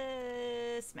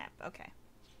 This map. Okay.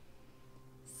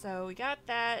 So we got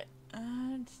that.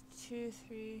 2,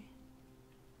 3.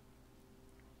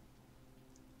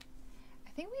 I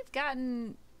think we've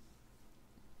gotten...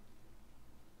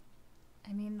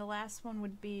 I mean, the last one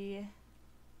would be...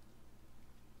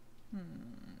 I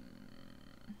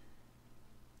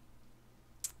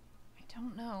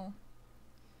don't know.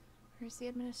 Where's the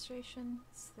administration?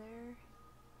 It's there.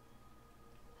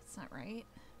 That's not right.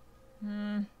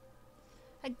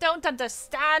 I don't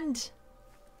understand!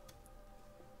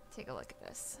 Take a look at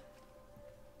this.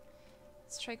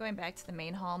 Let's try going back to the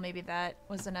main hall. Maybe that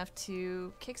was enough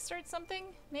to kickstart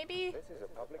something? Maybe? This is a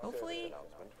public hopefully?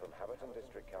 announcement from Haverton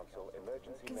District Council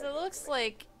Emergency Because it looks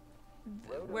like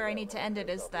where I need to end it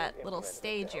is that little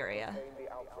stage area.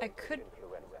 I could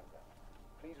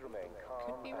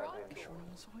be wrong. Sure no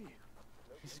one saw you.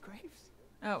 Mrs. Graves?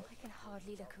 Oh. I can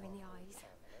hardly look her in the eyes.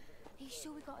 Are you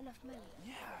sure we got enough money?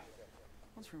 Yeah.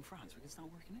 Once we're in France, we can start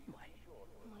working anyway.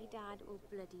 My dad will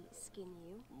bloody skin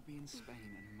you. We'll be in Spain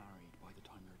and married by the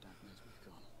time your dad knows we've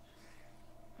gone.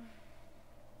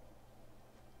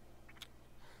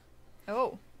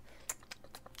 Oh.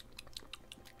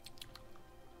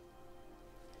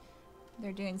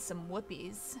 They're doing some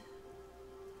whoopies.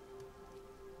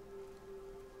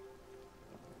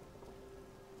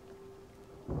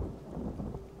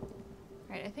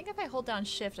 Alright, I think if I hold down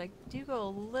shift, I do go a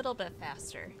little bit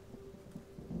faster.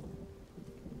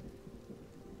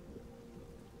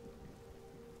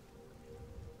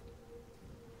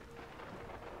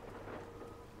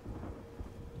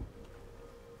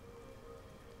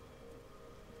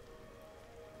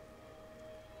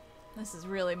 This is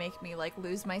really making me like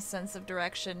lose my sense of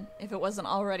direction if it wasn't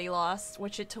already lost,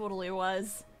 which it totally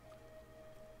was.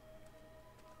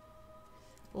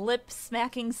 Lip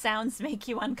smacking sounds make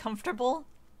you uncomfortable.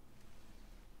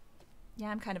 Yeah,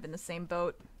 I'm kind of in the same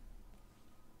boat.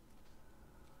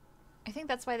 I think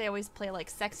that's why they always play like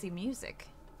sexy music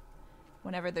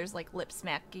whenever there's like lip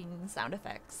smacking sound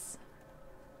effects.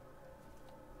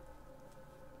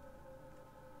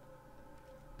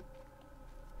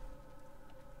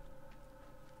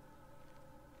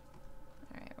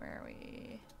 Alright, where are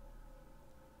we?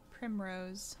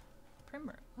 Primrose.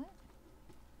 Primrose? What?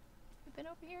 We've been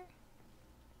over here?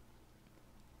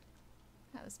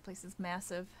 Oh, this place is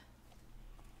massive.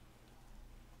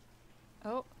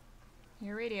 Oh,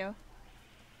 your radio.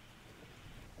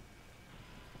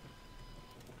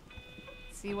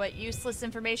 See what useless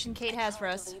information Kate has for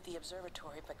us. I tried to leave the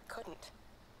observatory, but couldn't.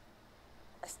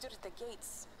 I stood at the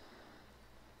gates,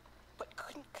 but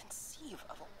couldn't conceive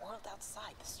of a world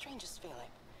outside. The strangest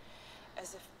feeling.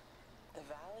 As if the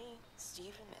valley,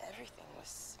 Stephen, everything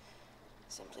was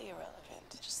simply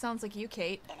irrelevant. It just sounds like you,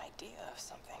 Kate. An idea of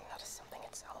something, not a something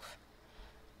itself.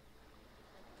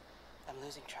 I'm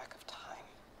losing track of time.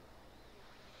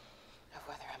 Of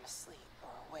whether I'm asleep or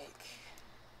awake.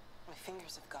 My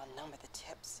fingers have gone numb at the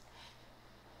tips.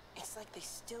 It's like they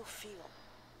still feel.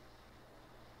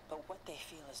 But what they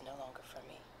feel is no longer for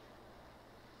me.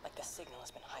 Like the signal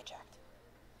has been hijacked.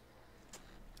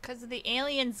 Because of the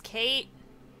aliens, Kate.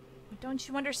 Don't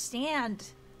you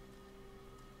understand?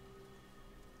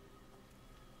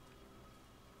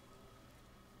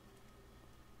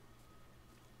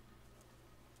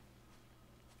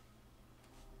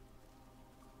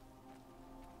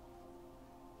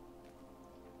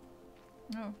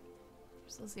 Oh,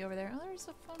 there's Lizzie over there. Oh, there's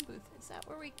a phone booth. Is that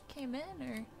where we came in,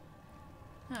 or?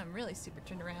 Oh, I'm really super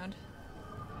turned around.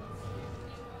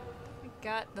 We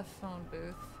got the phone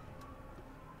booth.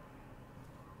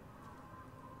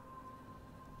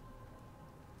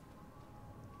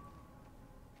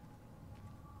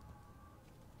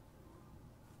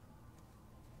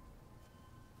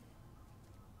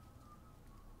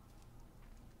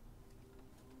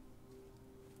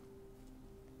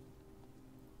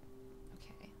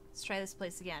 Let's try this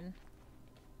place again.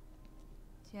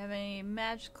 Do you have any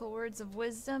magical words of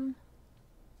wisdom?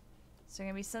 Is there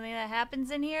gonna be something that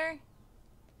happens in here?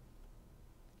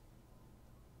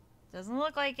 Doesn't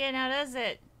look like it now, does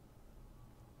it?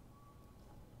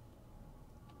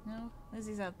 No?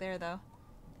 Lizzie's out there, though.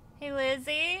 Hey,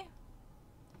 Lizzie!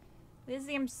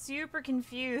 Lizzie, I'm super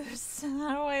confused.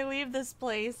 How do I leave this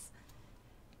place?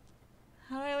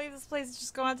 How do I leave this place and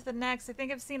just go on to the next? I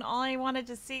think I've seen all I wanted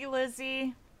to see,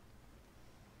 Lizzie.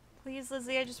 Please,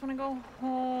 Lizzie, I just want to go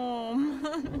home.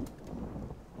 I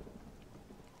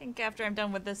think after I'm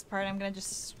done with this part, I'm gonna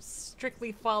just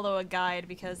strictly follow a guide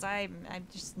because I'm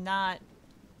just not.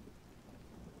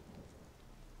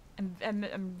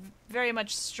 I'm very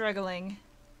much struggling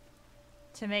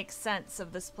to make sense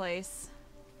of this place.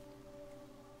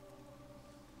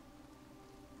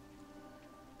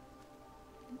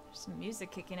 There's some music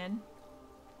kicking in.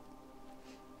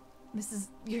 This is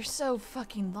You're So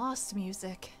Fucking Lost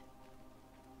music.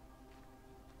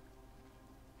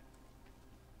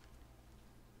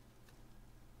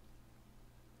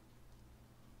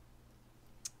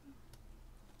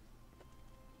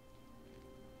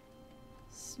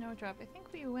 Snowdrop. I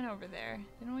think we went over there,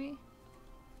 didn't we?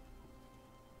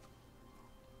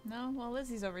 No? Well,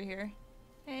 Lizzie's over here.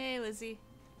 Hey, Lizzie.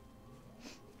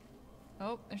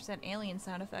 Oh, there's that alien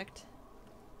sound effect.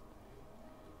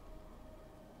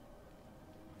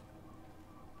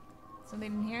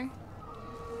 Something in here?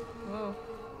 Whoa.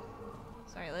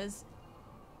 Sorry, Liz.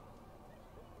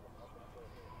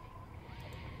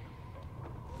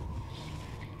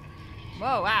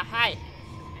 Whoa, ah, hi.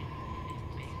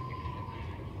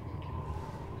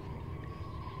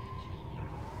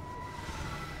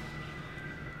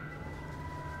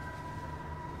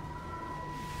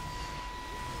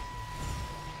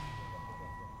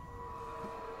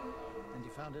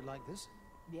 Found it like this?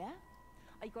 Yeah.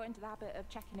 I got into the habit of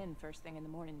checking in first thing in the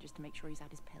morning just to make sure he's had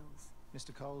his pills.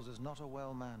 Mr. Coles is not a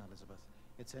well man, Elizabeth.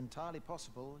 It's entirely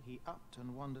possible he upped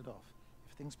and wandered off.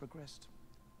 If things progressed,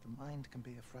 the mind can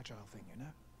be a fragile thing, you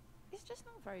know? It's just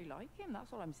not very like him,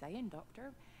 that's all I'm saying,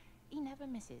 Doctor. He never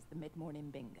misses the mid-morning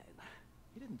bingo.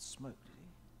 He didn't smoke, did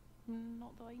he?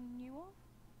 Not that I knew of.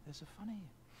 There's a funny...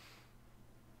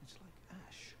 It's like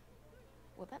ash.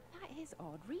 Well, that is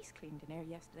odd. Reese cleaned in here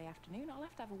yesterday afternoon. I'll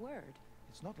have to have a word.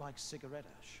 It's not like cigarette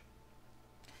ash.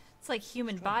 It's like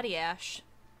human body ash.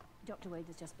 Dr. Wade,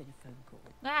 has just been a phone call.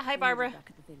 Ah, hi, Barbara. Back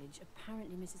at the village.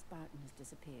 Apparently, Mrs. Barton has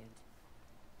disappeared.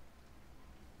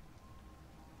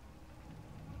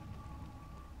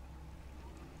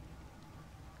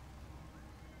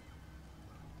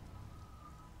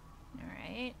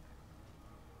 Alright.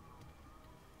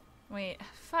 Wait,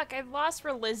 fuck, I've lost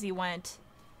where Lizzie went.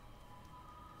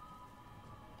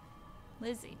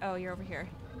 Lizzie. Oh, you're over here.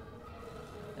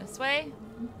 This way?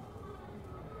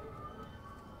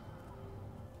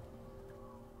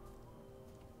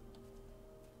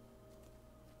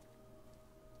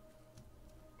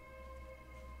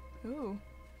 Ooh.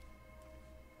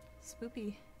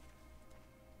 Spoopy.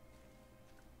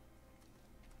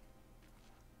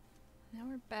 Now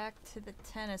we're back to the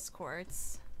tennis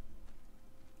courts.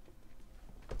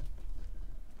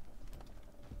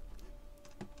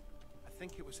 I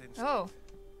was instinct. Oh.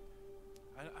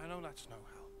 I know that's no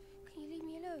help. Can you leave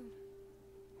me alone?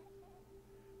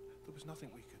 There was nothing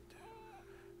we could do.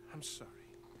 I'm sorry.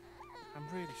 I'm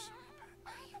really sorry,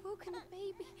 Pet. You've woken a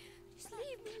baby. Just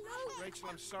leave me alone. Rachel,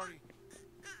 I'm sorry.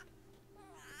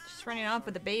 She's running off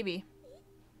with the baby.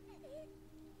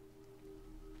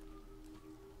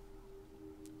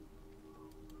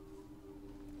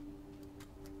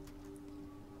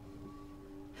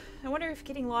 I wonder if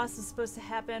getting lost is supposed to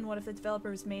happen. What if the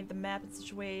developers made the map in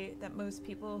such a way that most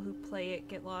people who play it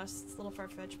get lost? It's a little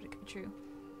far-fetched, but it could be true.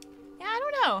 Yeah, I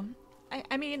don't know.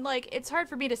 I mean, like, it's hard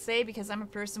for me to say because I'm a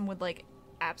person with, like,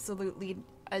 absolutely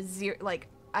a zero, like,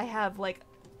 I have, like,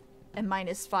 a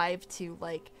 -5 to,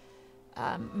 like,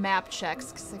 map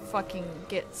checks because I fucking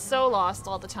get so lost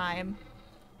all the time.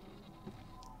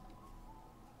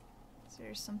 Is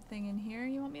there something in here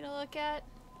you want me to look at?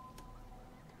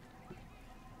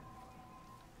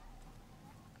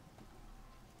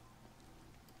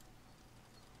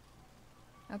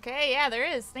 Okay, yeah, there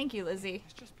is. Thank you, Lizzie.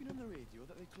 It's just been on the radio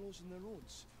that they're closing the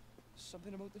roads.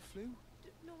 Something about the flu?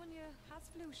 No one here has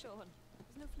flu, Sean.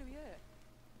 There's no flu here.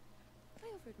 I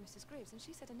overheard Mrs. Graves, and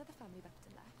she said another family left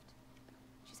and left.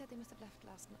 She said they must have left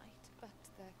last night, but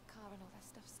their car and all that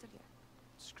stuff's still here.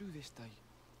 Screw this day.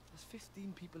 There's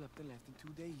 15 people up and left in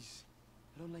 2 days.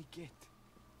 I don't like it.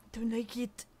 Don't like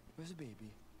it. Where's the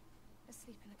baby?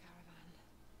 Asleep in the caravan.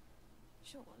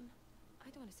 Sean, I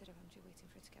don't want to sit around here waiting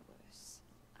for it to get worse.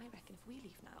 I reckon if we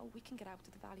leave now, we can get out of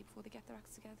the valley before they get their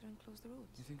acts together and close the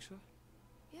roads. You think so?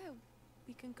 Yeah,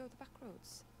 we can go the back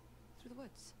roads, through the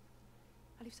woods.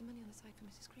 I'll leave some money on the side for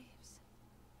Mrs. Graves.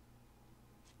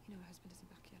 You know her husband isn't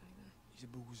back yet either. He's a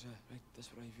boozer, right?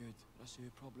 That's what I've heard. That's her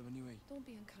problem anyway. Don't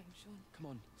be unkind, Sean. Come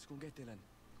on, let's go and get Dylan.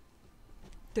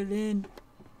 Dylan.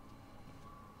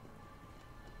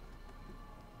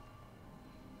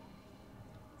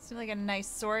 Seems like a nice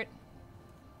sort.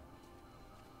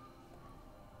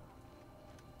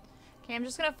 Okay, I'm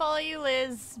just gonna follow you,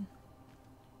 Liz.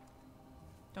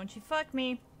 Don't you fuck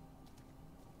me.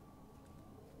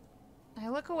 I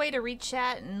look away to read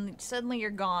chat and suddenly you're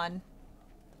gone.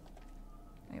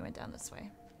 We went down this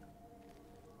way.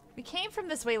 We came from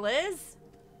this way, Liz.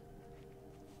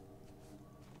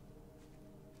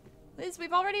 Liz,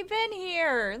 we've already been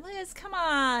here. Liz, come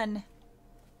on.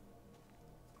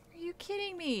 Are you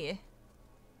kidding me?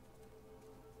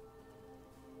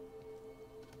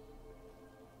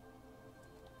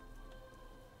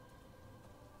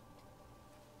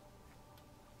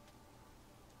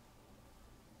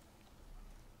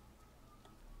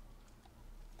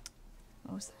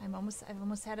 I've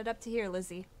almost had it up to here,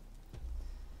 Lizzie.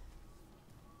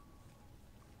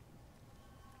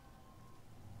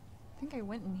 I think I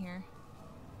went in here.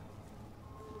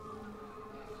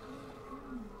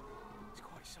 It's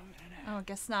quite something, isn't it? Oh, I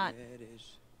guess not. Yeah, it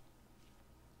is.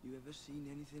 You ever seen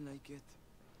anything like it?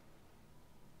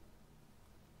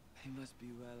 They must be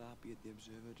well happy at the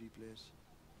observatory place.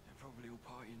 They're probably all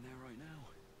partying there right now.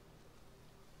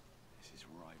 This is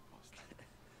right, boss.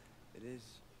 It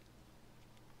is.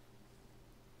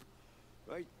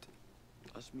 Right,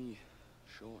 that's me,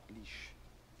 short leash.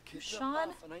 Kids Sean? up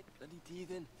half a night, bloody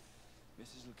teething.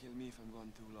 Mrs. will kill me if I'm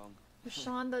gone too long. Was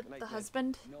Sean the Good night, the Dad.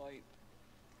 husband? Night.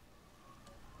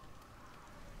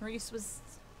 Reese was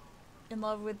in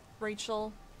love with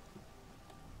Rachel.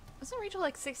 Wasn't Rachel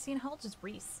like 16? How old is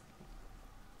Reese?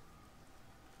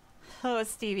 Oh,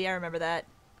 Stevie, I remember that.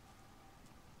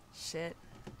 Shit.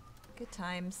 Good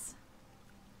times.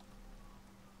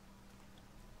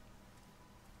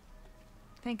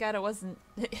 Thank God it wasn't...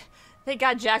 Thank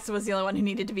God Jackson was the only one who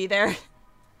needed to be there.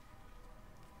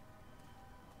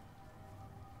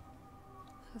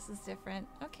 This is different.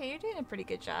 Okay, you're doing a pretty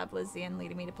good job, Lizzie, and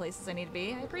leading me to places I need to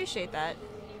be. I appreciate that.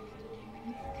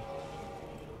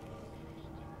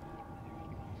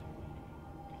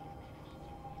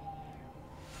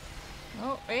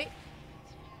 Oh, wait.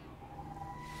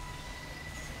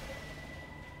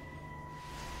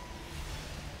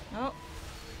 Oh.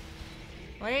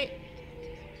 Wait.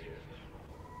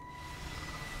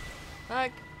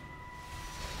 Fuck.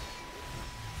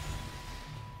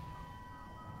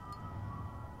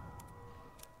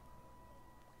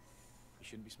 You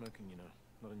shouldn't be smoking, you know.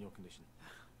 Not in your condition.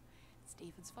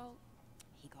 Stephen's fault.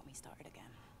 He got me started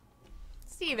again.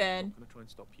 Steven. I'm gonna try and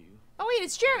stop you. Oh wait,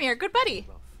 it's Jeremy, our good buddy.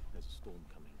 Rough. There's a storm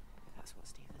coming. That's what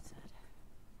Stephen said.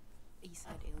 He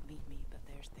said he'll meet me, but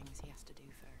there's things he has to do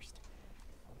first.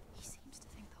 He seems to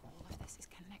think that all of this is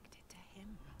connected to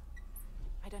him.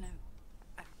 I don't know.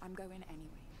 I'm going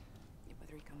anyway,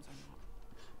 whether he comes or not.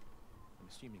 I'm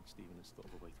assuming Stephen has thought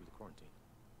of a way through the quarantine.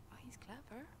 Oh, he's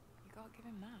clever. You gotta give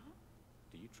him that.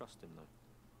 Do you trust him, though?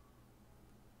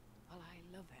 Well, I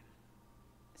love him.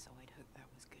 So I'd hope that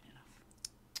was good enough.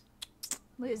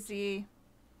 Lizzie.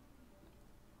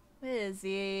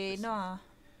 Lizzie, nah.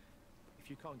 If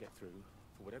you can't get through,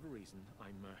 for whatever reason,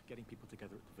 I'm getting people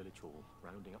together at the village hall,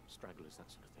 rounding up stragglers,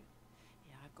 that sort of thing.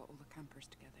 Yeah, I've got all the campers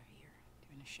together here,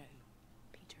 doing a show.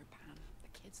 Peter Pan. The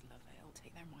kids love it. It'll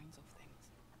take their minds off things.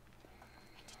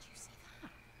 Hey, did you see that?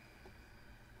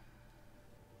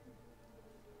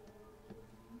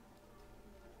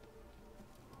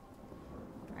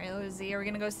 Alright, Lizzie, are we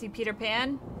gonna go see Peter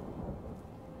Pan?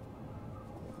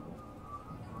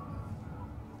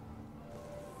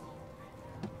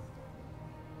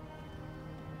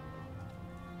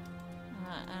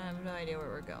 I have no idea where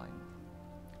we're going.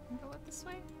 Can I go up this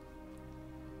way?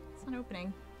 It's not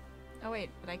opening. Oh wait,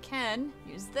 but I can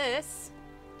use this.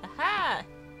 Aha!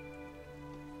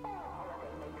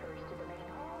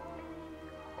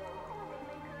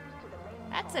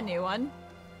 That's a new one.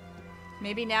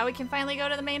 Maybe now we can finally go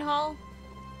to the main hall?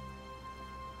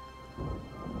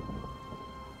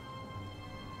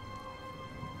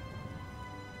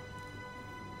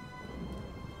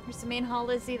 Here's the main hall,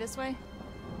 Lizzie, this way.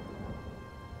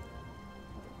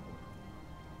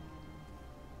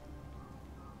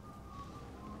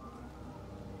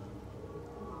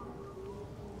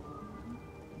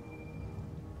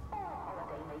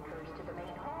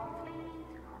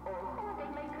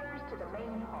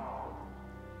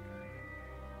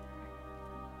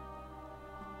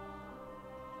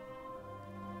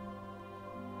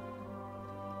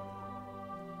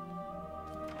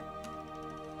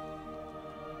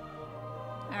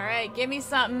 Alright, give me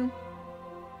something.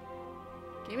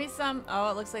 Give me some.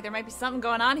 Oh, it looks like there might be something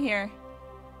going on here.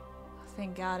 Oh,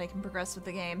 thank God I can progress with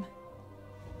the game.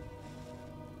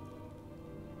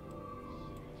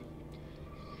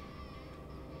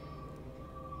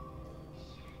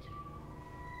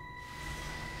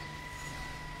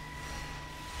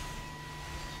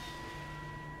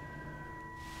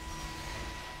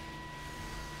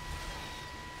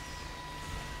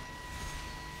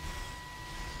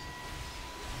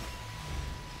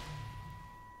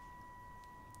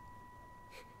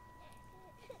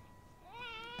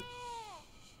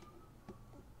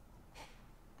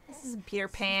 This isn't Peter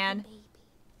Pan. Baby,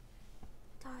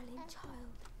 darling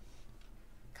child,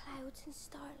 clouds and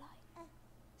starlight,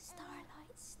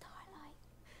 starlight, starlight.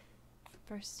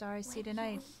 First star I see When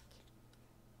tonight.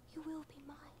 you will be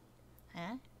mine.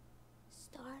 Huh?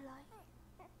 Starlight,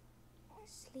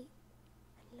 sleep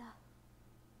and love.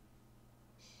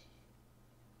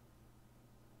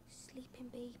 Sleeping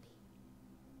baby,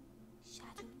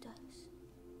 shadow does.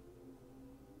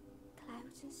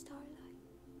 Clouds and starlight.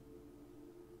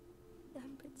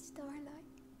 Numbered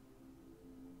starlight.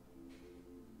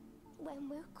 When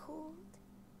we're called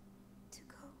to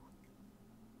go,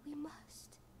 we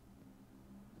must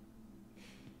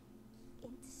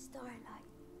into starlight.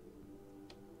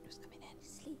 Who's coming in?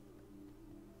 Sleep.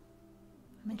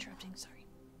 I'm interrupting, sorry.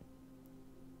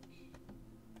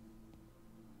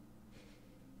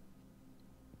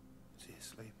 Is he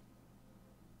asleep?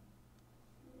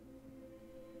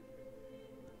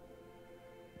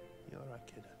 You alright,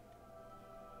 kid?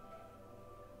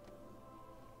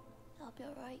 I'll be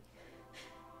alright.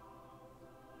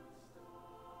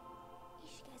 You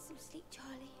should get some sleep,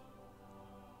 Charlie.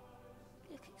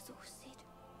 You look exhausted.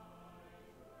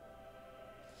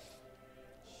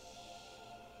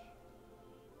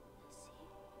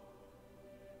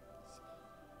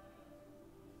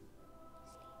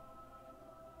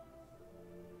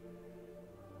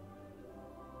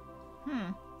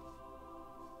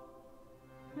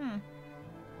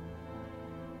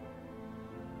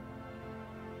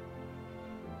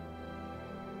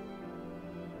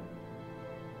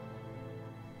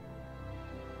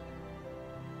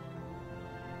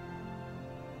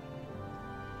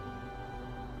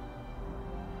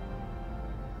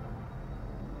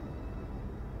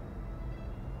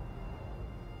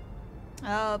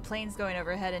 Oh, planes going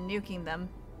overhead and nuking them.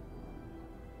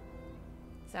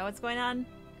 Is that what's going on?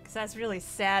 Because that's really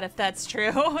sad if that's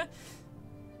true. Oh,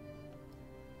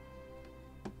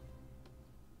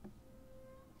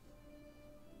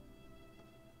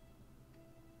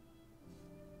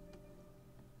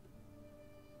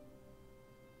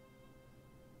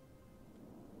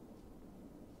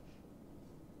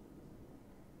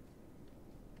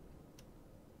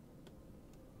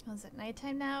 is it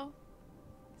nighttime now?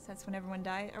 So that's when everyone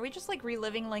dies. Are we just like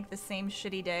reliving like the same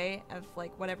shitty day of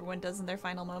like what everyone does in their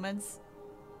final moments?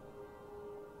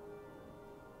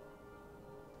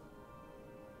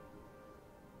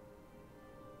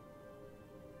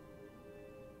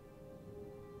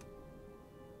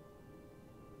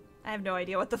 I have no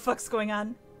idea what the fuck's going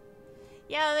on.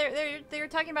 Yeah, they were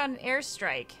talking about an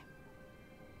airstrike.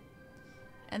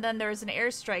 And then there was an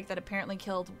airstrike that apparently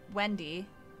killed Wendy.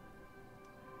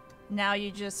 Now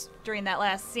you just, during that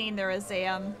last scene, there was a,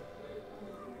 Are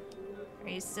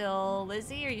you still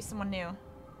Lizzie, or are you someone new?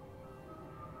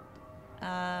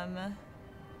 And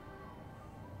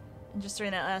just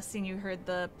during that last scene, you heard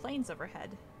the planes overhead.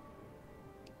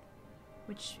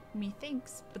 Which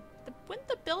methinks, but wouldn't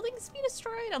the buildings be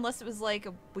destroyed? Unless it was like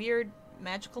a weird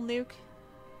magical nuke?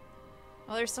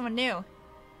 Oh, there's someone new.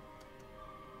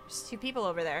 There's two people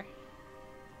over there.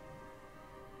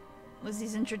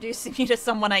 Lizzie's introducing me to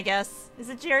someone, I guess. Is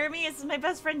it Jeremy? Is this my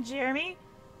best friend Jeremy?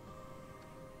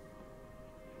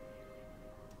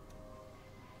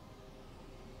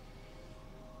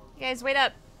 You guys, wait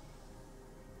up.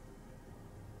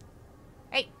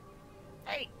 Hey.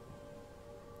 Hey.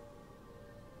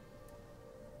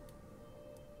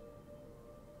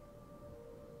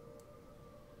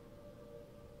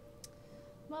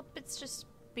 Well, it's just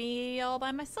be all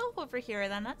by myself over here,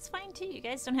 then. That's fine, too. You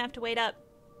guys don't have to wait up.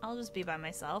 I'll just be by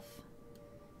myself.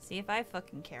 See if I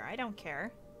fucking care. I don't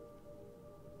care.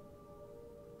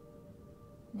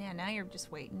 Yeah, now you're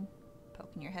just waiting.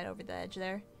 Poking your head over the edge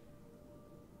there.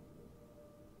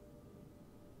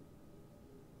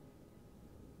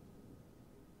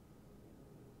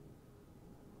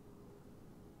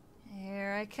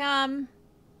 Here I come.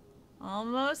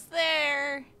 Almost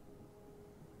there.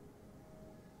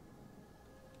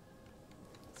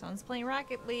 Someone's playing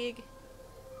Rocket League.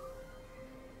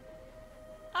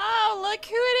 Oh, look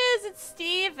who it is! It's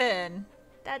Steven!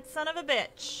 That son of a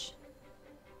bitch.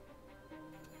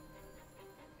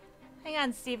 Hang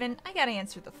on, Steven. I gotta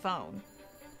answer the phone.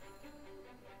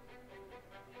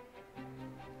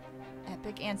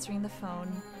 Epic answering the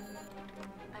phone.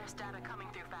 There's data coming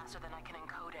through faster than I can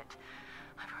encode it.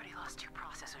 I've already lost 2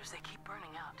 processors. They keep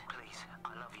burning out. Please,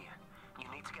 I love you.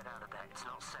 You need to get out of there. It's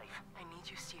not safe. I need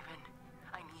you, Steven.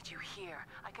 I need you here.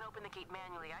 I can open the gate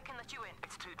manually. I can let you in.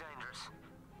 It's too dangerous.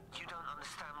 You don't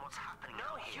understand what's happening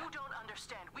No, out here. you don't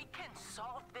understand. We can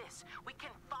solve this. We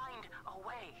can find a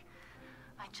way.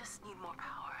 I just need more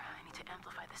power. I need to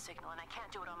amplify the signal, and I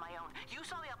can't do it on my own. You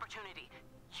saw the opportunity.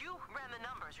 You ran the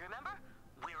numbers, remember?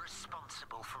 We're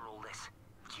responsible for all this.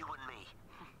 You and me.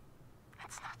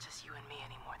 It's not just you and me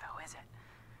anymore, though, is it?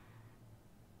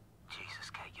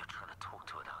 Jesus, Kate, you're trying to talk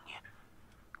to it, aren't you?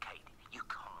 Kate, you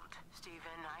can't.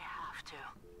 Steven, I have to.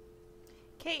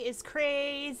 Kate is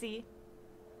crazy.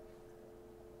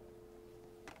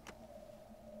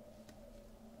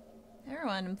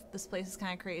 Everyone in this place is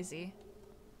kind of crazy.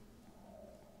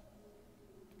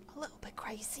 A little bit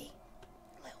crazy.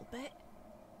 A little bit.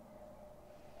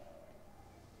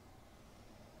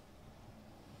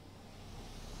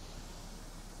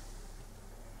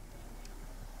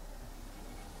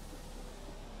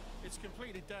 It's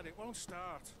completely dead. It won't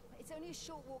start. It's only a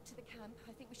short walk to the camp.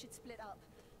 I think we should split up.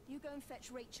 You go and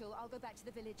fetch Rachel. I'll go back to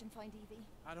the village and find Evie.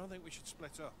 I don't think we should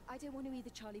split up. I don't want to either,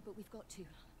 Charlie, but we've got to.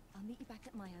 I'll meet you back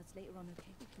at my house later on,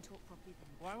 okay? We can talk properly then.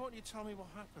 Why won't you tell me what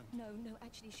happened? No,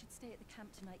 actually, you should stay at the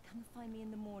camp tonight. Come and find me in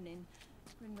the morning.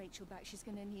 Bring Rachel back. She's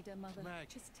going to need her mother. Meg.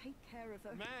 Just take care of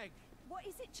her. Meg! What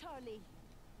is it, Charlie?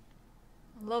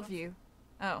 Love you.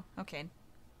 Oh, okay.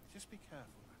 Just be careful,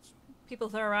 that's all. People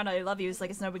throw around I love yous like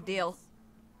it's no big deal.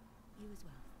 You as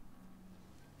well.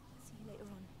 See you later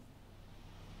on.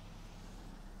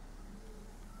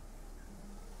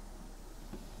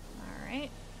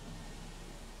 Alright.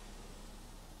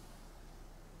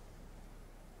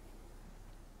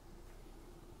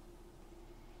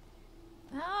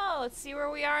 Oh, let's see where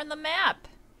we are on the map.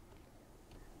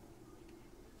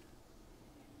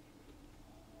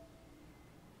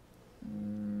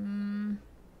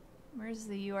 Where's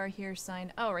the "you are here"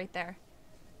 sign? Oh, right there.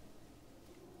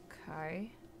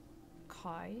 Okay.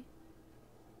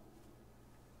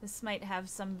 This might have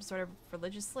some sort of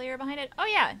religious layer behind it. Oh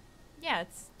yeah. Yeah,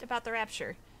 it's about the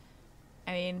Rapture.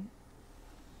 I mean,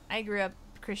 I grew up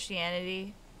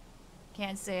Christianity.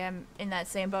 Can't say I'm in that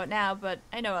same boat now, but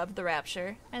I know of the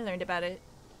Rapture. I learned about it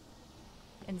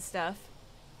and stuff.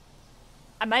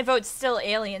 My vote's still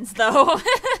aliens, though.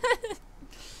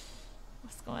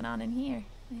 What's going on in here?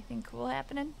 Anything cool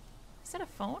happening? Is that a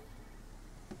phone?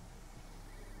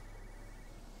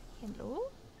 Hello?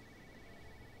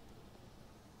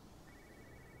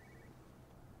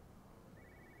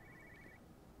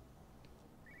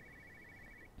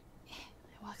 I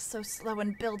walk so slow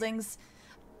in buildings.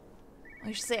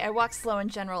 I should say I walk slow in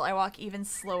general. I walk even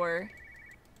slower.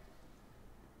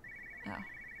 Oh.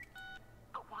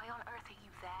 But why on earth are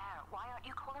you there? Why aren't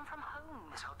you calling from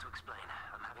home? It's hard to explain.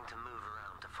 I'm having to move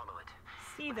around to follow it.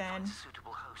 Steven. When it finds a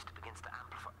suitable host, it begins to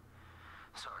amplify.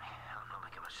 Sorry, I'm not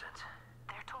making much sense.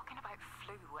 They're talking about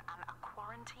flu and a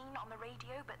quarantine on the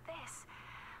radio, but this...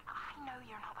 I know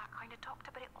you're not that kind of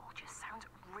doctor, but it all just sounds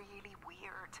really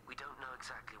weird. We don't know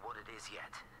exactly what it is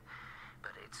yet,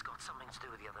 but it's got something to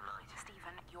do with the other night.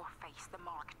 Stephen, your face, the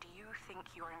mark, do you think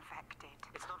you're infected?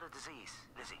 It's not a disease,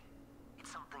 Lizzie.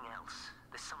 It's something else.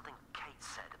 There's something Kate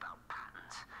said about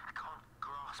patterns. I can't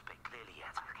grasp it clearly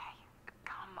yet. Okay,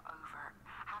 come over.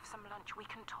 Have some lunch. We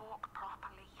can talk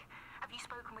properly. Have you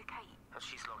spoken with Kate? Well,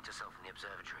 she's locked herself in the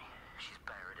observatory. She's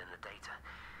buried in the data.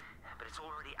 But it's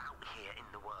already out here in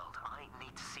the world. I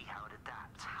need to see how it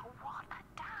adapts. How what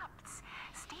adapts?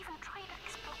 Stephen, try to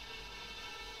explain.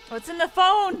 What's in the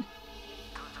phone?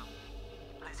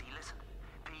 Lizzie, listen.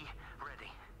 Be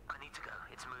ready. I need to go.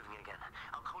 It's moving again.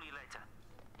 I'll call you later.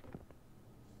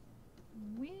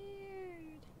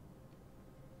 Weird.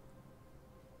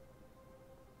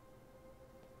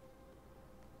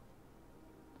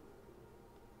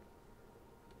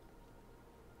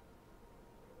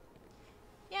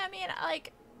 Yeah, I mean,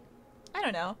 like, I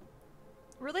don't know.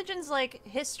 Religion's like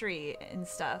history and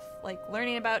stuff, like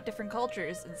learning about different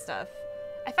cultures and stuff.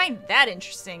 I find that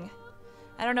interesting.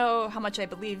 I don't know how much I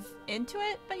believe into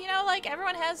it, but you know, like,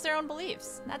 everyone has their own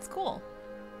beliefs. That's cool.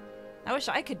 I wish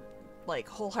I could, like,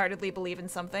 wholeheartedly believe in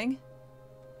something.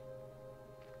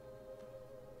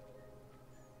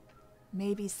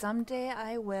 Maybe someday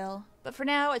I will, but for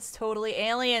now, it's totally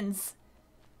aliens.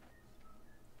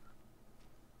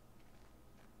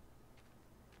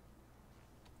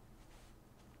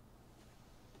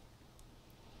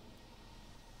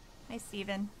 Hi,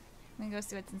 Steven. I'm gonna go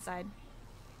see what's inside.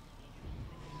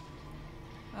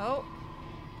 Oh.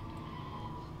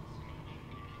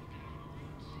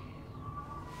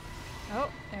 Oh,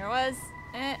 there it was.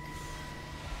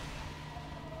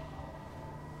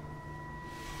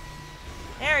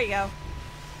 There we go.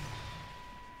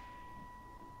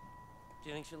 Do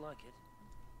you think she'll like it?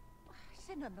 It's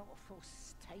in an awful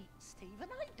state, Stephen.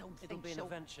 I don't It'll think be an she'll...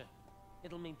 adventure.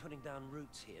 It'll mean putting down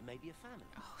roots here, maybe a family.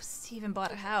 Oh, Steven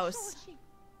bought a house. Sure she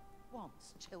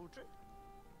wants children.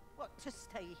 What, to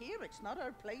stay here? It's not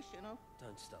her place, you know.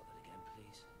 Don't start that again,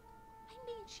 please. I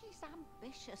mean, she's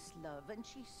ambitious, love, and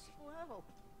she's, well,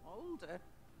 older.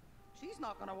 She's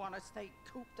not going to want to stay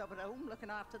cooped up at home looking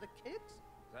after the kids.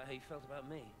 Is that how you felt about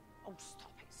me? Oh,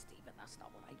 stop it, Stephen. That's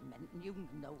not what I meant, and you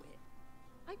know it.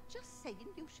 I'm just saying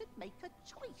you should make a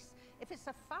choice. If it's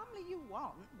a family you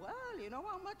want, well, you know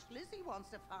how much Lizzie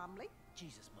wants a family.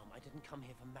 Jesus, Mum, I didn't come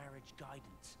here for marriage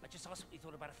guidance. I just asked what you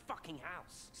thought about a fucking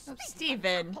house. Oh,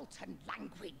 Steven. Appleton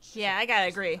language. Yeah, I gotta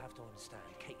agree. You have to understand,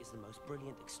 Kate is the most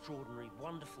brilliant, extraordinary,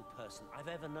 wonderful person I've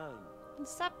ever known.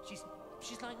 Stop.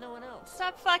 She's like no one else.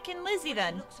 Stop fucking Lizzie,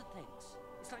 then. She looks at things.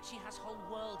 It's like she has whole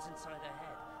worlds inside her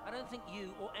head. I don't think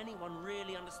you or anyone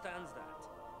really understands that.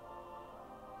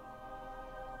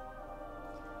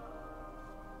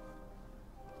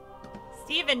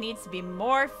 Steven needs to be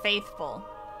more faithful.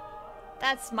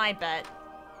 That's my bet.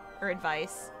 Or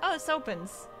advice. Oh, this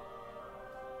opens.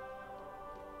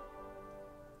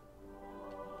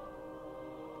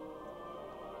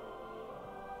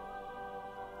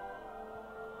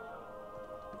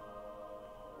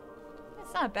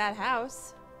 It's not a bad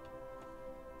house.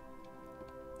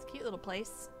 It's a cute little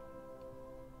place.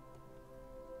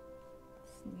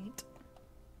 It's neat.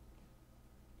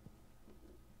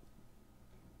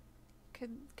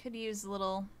 Could use a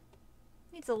little,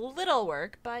 needs a little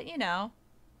work, but you know,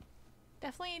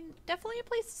 definitely a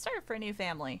place to start for a new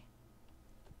family.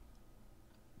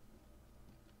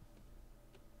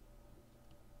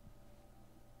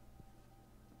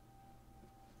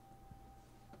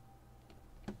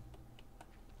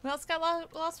 Who else got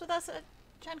lost with us at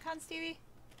Gen Con's TV?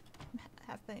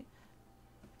 Half the.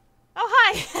 Oh,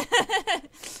 hi!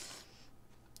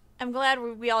 I'm glad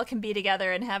we all can be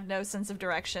together and have no sense of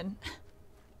direction.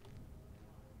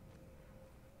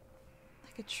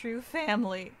 Like a true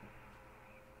family.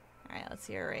 Alright, let's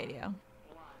hear a radio.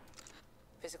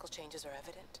 Physical changes are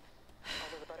evident.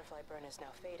 Although the butterfly burn is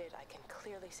now faded, I can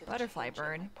clearly see the Butterfly change in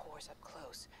burn? my pores up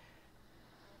close.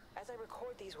 As I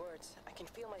record these words, I can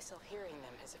feel myself hearing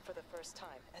them as if for the first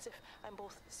time, as if I'm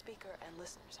both speaker and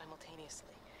listener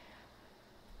simultaneously.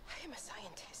 I am a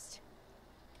scientist.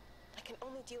 I can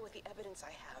only deal with the evidence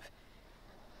I have.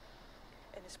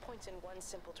 And this points in one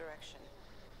simple direction.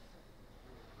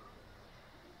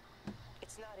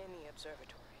 It's not in the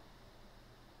observatory.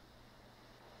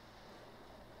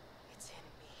 It's in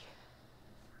me.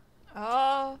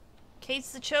 Oh,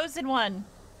 Kate's the chosen one.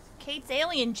 Kate's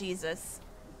alien Jesus.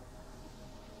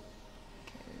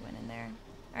 Okay, we went in there.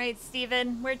 Alright,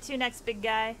 Steven, where to next, big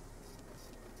guy?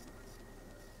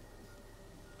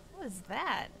 What was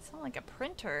that? It sounded like a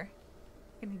printer.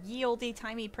 A ye olde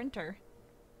timey printer.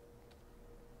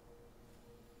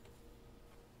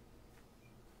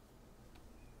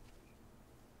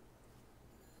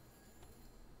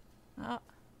 Oh.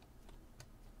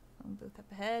 Phone booth up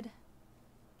ahead.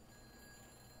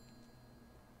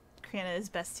 Kriana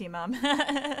is bestie mom. Kate,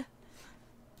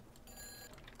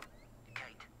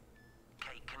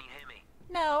 can you hear me?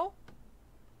 No.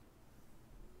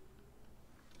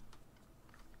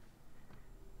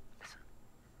 Listen,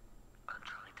 I'm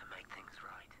trying to make things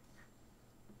right.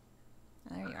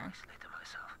 There you are. Honestly to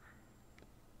myself,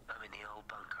 I'm in the old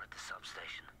bunker at the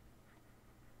substation.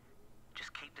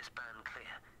 Just keep this band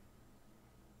clear.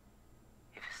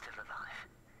 If it's still alive,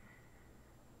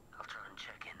 I'll try and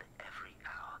check in every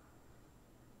hour.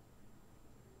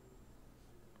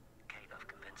 Kate, I've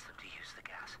convinced them to use the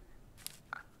gas.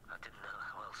 I didn't know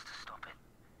how else to stop it.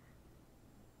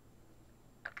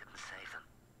 I couldn't save them.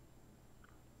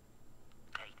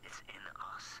 Kate, it's in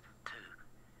us, too.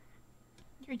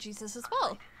 You're Jesus as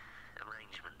well.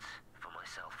 Arrangements for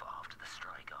myself after the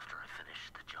strike, after I finish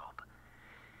the job.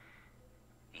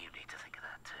 You need to think of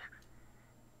that, too.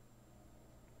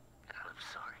 And I'm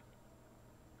sorry.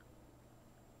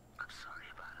 I'm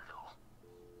sorry about it all.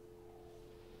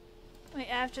 Wait,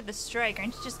 after the strike,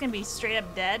 aren't you just gonna be straight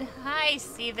up dead? Hi,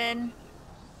 Steven.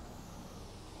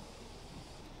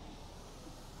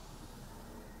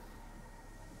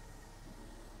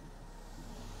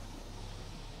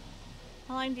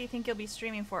 How long do you think you'll be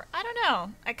streaming for? I don't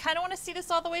know. I kind of want to see this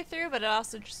all the way through, but it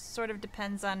also just sort of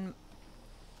depends on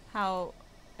how...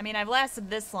 I mean, I've lasted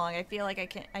this long. I feel like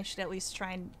I should at least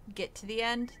try and get to the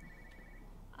end.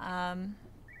 And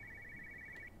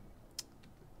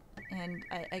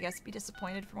I guess be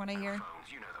disappointed from what I hear.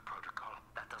 Phones, you know the protocol.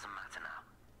 That doesn't matter now.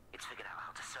 It's figured out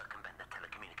how to circumvent the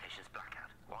telecommunications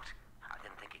blackout. What? I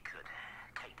didn't think it could.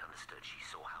 Kate understood. She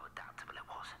saw how adaptable it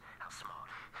was. How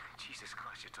smart. Jesus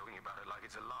Christ, you're talking about it like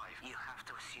it's alive. You have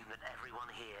to assume that everyone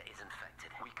here is infected.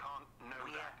 We can't know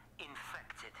We're that.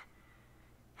 infected.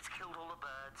 It's killed all the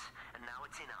birds, and now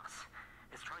it's in us.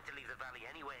 It's trying to leave the valley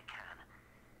any way it can.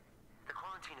 The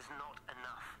quarantine is not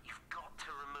enough. You've got to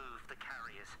remove the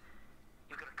carriers.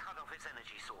 You've got to cut off its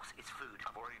energy source, its food.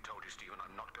 I've already told you, Stephen,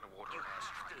 I'm not going to water You an have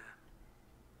airstrike. to.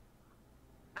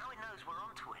 Now it knows we're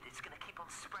onto it. It's going to keep on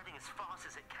spreading as fast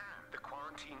as it can. The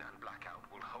quarantine and blackout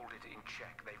will hold it in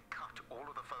check. They've cut all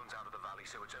of the phones out of the valley,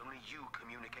 so it's only you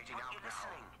communicating Aren't out you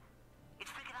listening?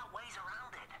 It's figured out ways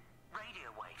around it.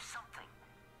 Radio waves, something.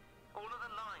 All of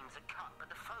the lines are cut, but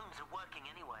the phones are working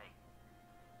anyway.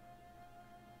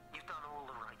 You've done all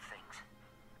the right things,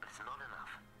 but it's not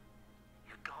enough.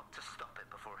 You've got to stop it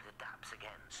before it adapts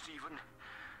again. Stephen,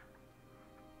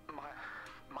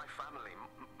 my family,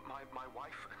 my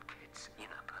wife and kids.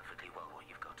 You know perfectly well what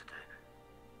you've got to do.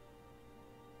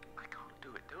 I can't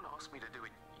do it. Don't ask me to do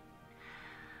it.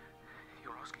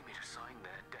 You're asking me to sign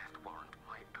their death warrant.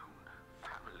 My own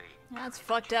family. That's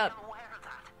fucked up. I'm aware of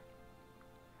that.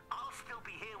 I'll still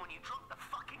be here when you drop the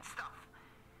fucking stuff.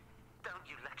 Don't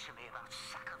you lecture me about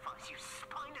sacrifice, you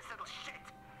spineless little shit.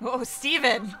 Whoa,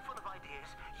 Steven. You're so full of ideas.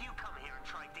 You come here and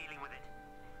try dealing with it.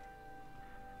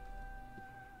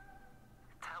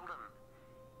 Tell them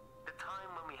the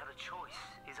time when we had a choice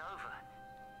is over.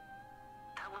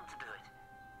 Tell them to do it.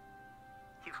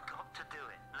 You've got to do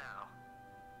it now.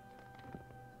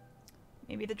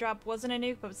 Maybe the drop wasn't a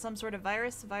nuke, but some sort of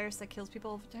virus. A virus that kills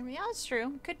people. I mean, yeah, it's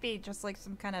true. Could be just like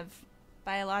some kind of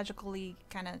biologically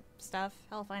kind of stuff.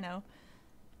 Hell if I know.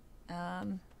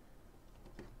 Should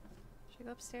I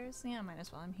go upstairs? Yeah, might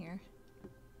as well. I'm here.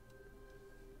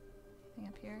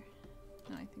 Anything up here?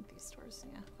 No, I think these doors.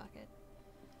 Yeah, fuck it.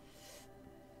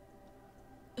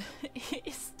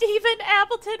 Stephen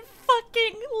Appleton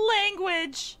fucking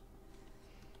language.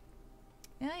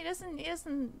 Yeah, he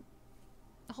doesn't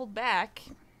hold back,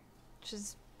 which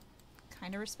is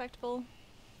kind of respectable.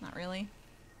 Not really.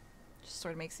 Just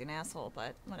sort of makes you an asshole,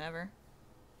 but whatever.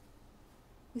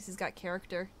 At least he's got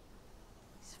character.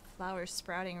 These flowers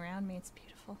sprouting around me, it's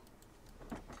beautiful.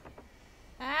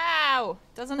 Ow!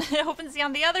 Doesn't it opens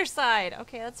on the other side.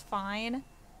 Okay, that's fine.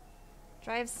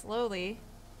 Drive slowly.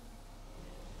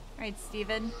 Alright,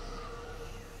 Steven.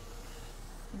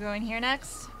 You going here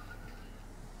next?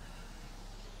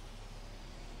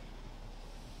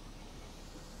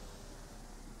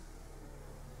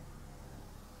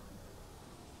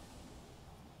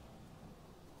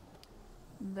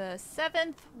 The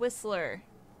Seventh Whistler.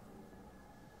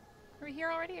 Are we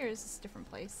here already, or is this a different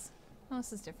place? Oh,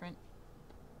 this is different.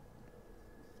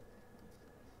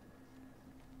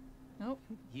 Nope.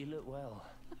 You look well.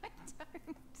 I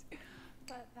don't.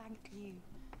 But thank you.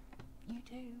 You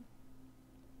do.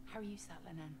 How are you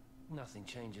settling in? Nothing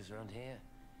changes around here.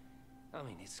 I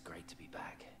mean, it's great to be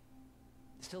back.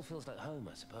 It still feels like home,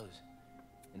 I suppose.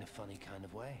 In a funny kind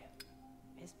of way.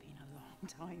 It's been a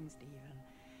long time, Stephen.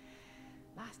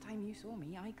 Last time you saw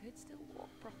me, I could still walk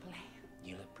properly.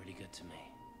 You look pretty good to me.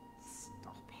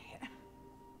 Stop it.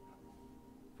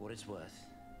 For what it's worth,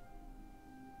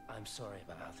 I'm sorry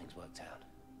about how things worked out.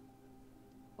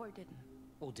 Or didn't.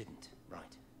 Or didn't,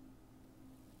 right.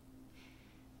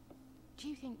 Do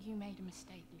you think you made a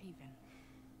mistake leaving?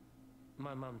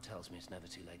 My mum tells me it's never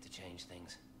too late to change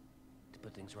things. To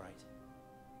put things right.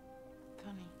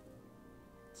 Funny.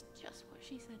 It's just what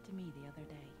she said to me the other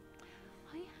day.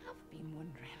 I have been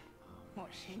wondering what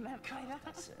she meant by that.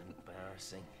 That's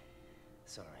embarrassing.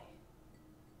 Sorry.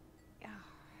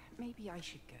 Maybe I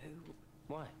should go.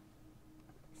 Why?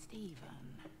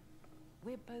 Stephen,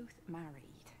 we're both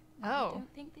married. Oh. I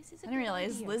don't think this is a I didn't good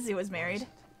realize idea. Lizzie was married.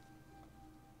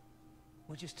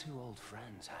 We're just two old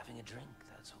friends having a drink,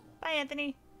 that's all. Bye,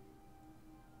 Anthony.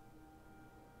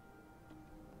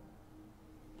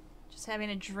 Just having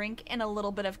a drink and a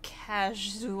little bit of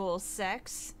casual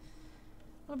sex.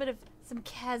 A little bit of some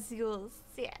casual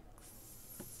sex.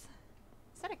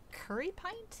 Is that a curry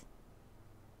pint?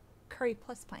 Curry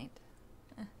plus pint.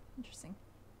 Interesting.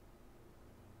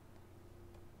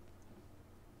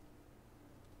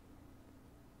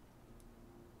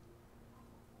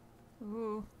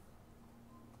 Ooh.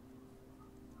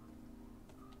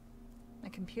 My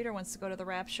computer wants to go to the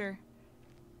Rapture.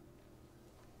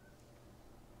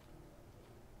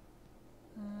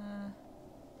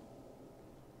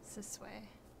 It's this way.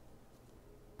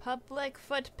 Public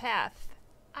footpath.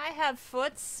 I have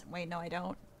foots. Wait, no, I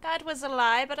don't. That was a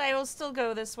lie, but I will still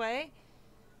go this way.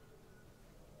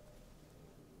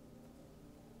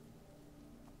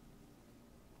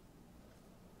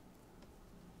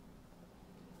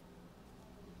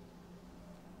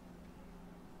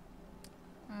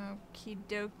 Okie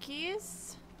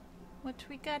dokies. What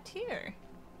we got here?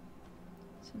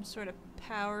 Some sort of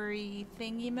powery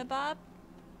thingy-mabob?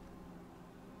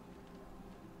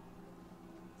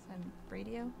 Is that a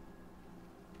radio?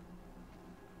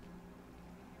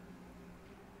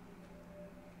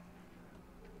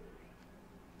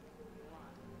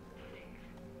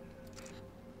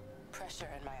 Pressure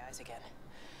in my eyes again.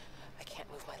 I can't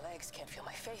move my legs, can't feel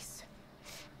my face.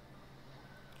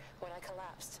 When I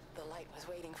collapsed, the light was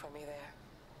waiting for me there.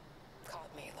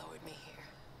 Caught me, lowered me here.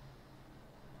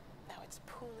 Now it's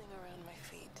pooling around my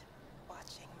feet,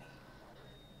 watching me.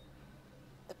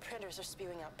 The printers are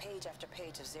spewing out page after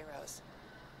page of zeros.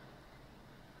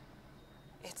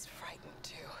 It's frightened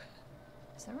too.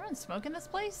 Is everyone smoking this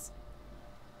place?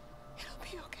 It'll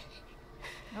be okay.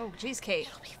 Oh, geez, Kate.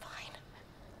 It'll be fine.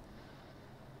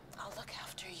 I'll look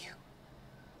after you.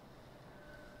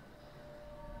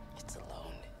 It's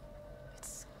alone.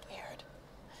 It's scared.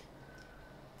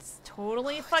 It's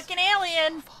totally a fucking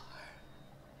alien.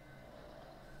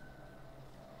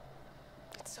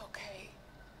 It's okay.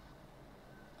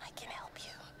 I can help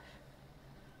you.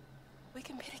 We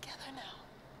can be together now.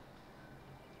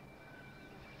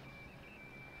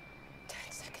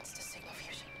 10 seconds to signal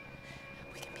fusion.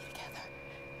 We can be together.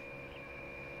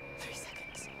 3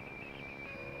 seconds.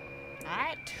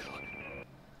 Alright.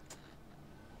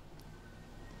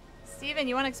 Steven,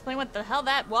 you want to explain what the hell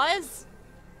that was?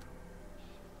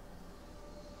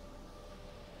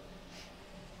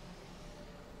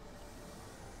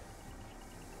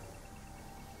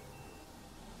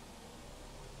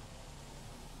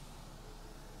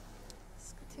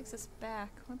 This takes us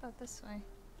back. What about this way?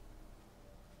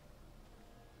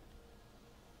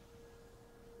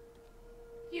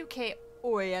 UK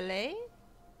oily.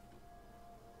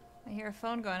 I hear a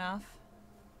phone going off.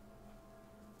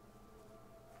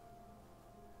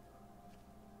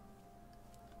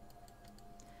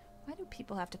 Why do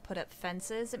people have to put up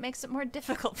fences? It makes it more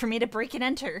difficult for me to break and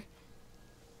enter.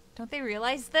 Don't they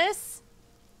realize this?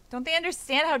 Don't they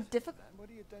understand how difficult... What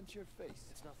do you done to your face?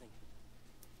 It's nothing.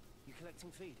 You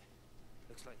collecting feed?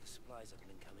 Looks like the supplies haven't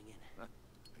been coming in.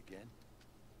 Again?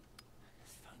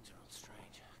 These phones are all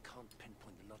strange. I can't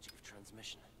pinpoint the logic of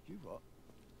transmission. You what?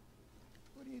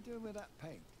 What are you doing with that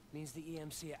paint? Means the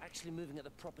EMC are actually moving at the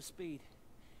proper speed.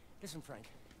 Listen, Frank.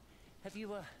 Have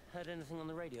you heard anything on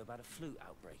the radio about a flu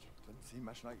outbreak? Doesn't seem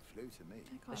much like flu to me.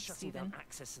 They're shutting down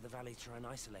access to the valley to try and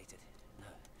isolate it. No,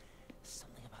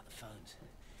 something about the phones.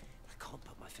 I can't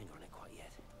put my finger on it quite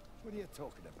yet. What are you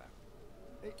talking about?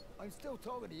 Hey, I'm still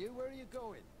talking to you. Where are you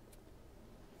going?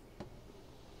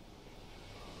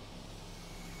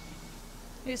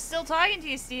 He was still talking to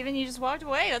you, Steven. You just walked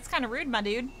away. That's kind of rude, my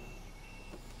dude.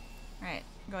 Alright,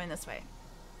 going this way.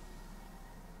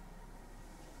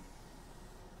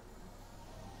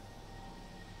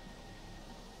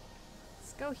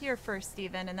 go here first,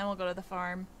 Steven, and then we'll go to the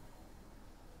farm.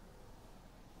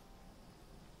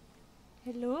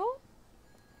 Hello?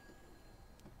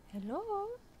 Hello?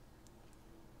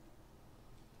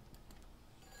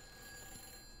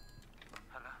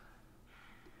 Hello?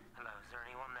 Hello, is there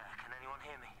anyone there? Can anyone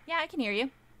hear me? Yeah, I can hear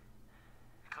you.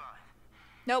 Clive?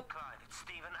 Nope. Clive, it's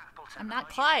Stephen Appleton. I'm not Are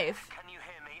you Clive. there? Can you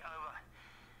hear me?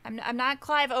 Over. I'm not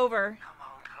Clive, over. Come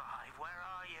on, Clive, where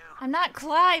are you? I'm not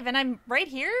Clive, and I'm right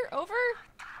here, over.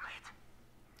 Damn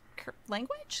it.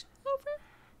 Language? Over?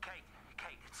 Kate,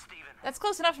 it's Stephen. That's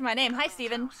close enough for my name. Hi,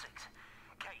 Steven.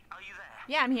 Kate, are you there?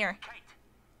 Yeah, I'm here. Kate.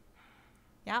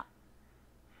 Yeah.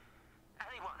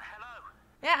 Anyone? Hello?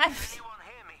 Yeah, I'm... Can anyone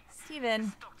hear me? Steven.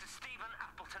 It's Dr. Stephen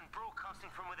Appleton broadcasting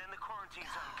from within the quarantine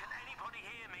zone. Can anybody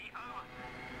hear me? Over.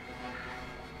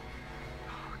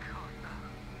 Oh, God, no.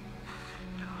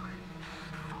 No.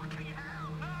 Fucking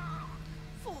hell, no!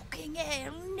 Fucking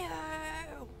hell,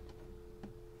 no!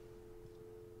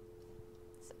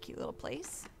 It's a cute little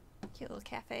place. Cute little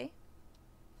cafe.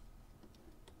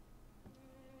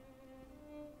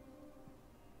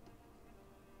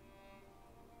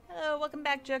 Hello, welcome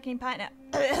back, Joking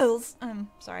Pineapples. I'm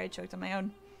sorry, I choked on my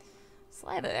own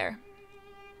saliva there.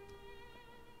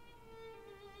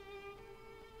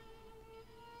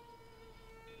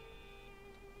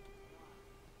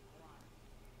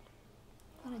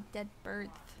 What a dead bird.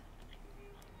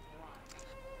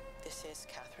 This is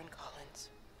Catherine Collins,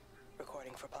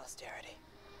 recording for posterity.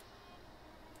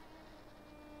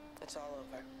 It's all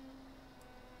over.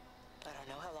 I don't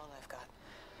know how long I've got.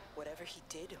 Whatever he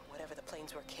did, whatever the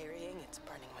planes were carrying, it's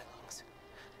burning my lungs.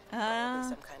 Probably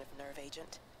some kind of nerve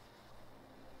agent.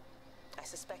 I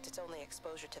suspect it's only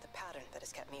exposure to the pattern that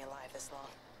has kept me alive this long.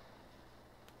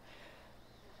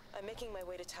 I'm making my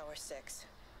way to Tower 6.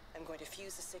 I'm going to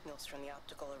fuse the signals from the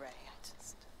optical array.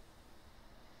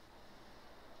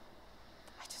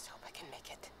 I just hope I can make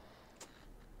it.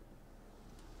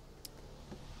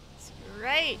 You're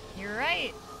right. You're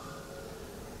right.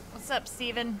 What's up,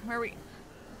 Steven? Where are we?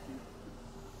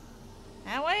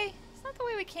 That way? It's not the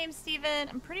way we came, Steven.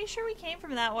 I'm pretty sure we came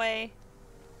from that way.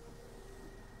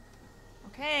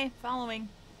 Okay, following.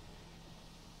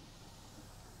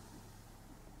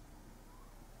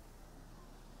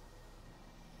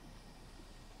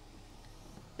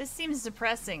 This seems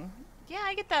depressing. Yeah,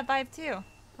 I get that vibe too.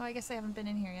 Oh, I guess I haven't been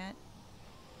in here yet.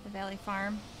 The Valley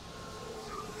Farm.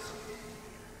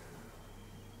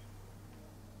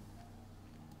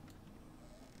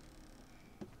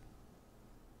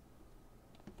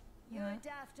 You're a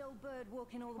daft old bird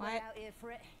walking all the way out here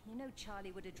for it. You know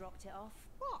Charlie would have dropped it off.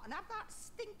 What, and have that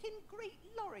stinking great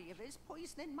lorry of his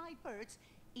poisoning my birds?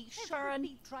 He shouldn't Sharon.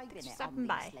 be driving Thanks it for stopping on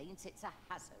by. these lanes. It's a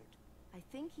hazard. I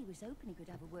think he was hoping he could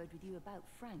have a word with you about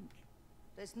Frank.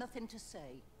 There's nothing to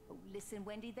say. Oh, listen,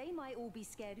 Wendy, they might all be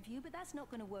scared of you, but that's not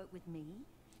going to work with me.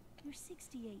 You're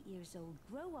 68 years old.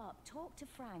 Grow up. Talk to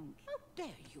Frank. How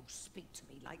dare you speak to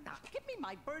me like that? Give me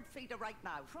my bird feeder right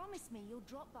now. Promise me you'll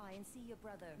drop by and see your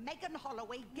brother. Megan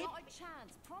Holloway, give Not a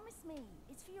chance. Promise me.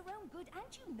 It's for your own good,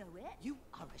 and you know it. You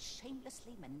are a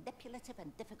shamelessly manipulative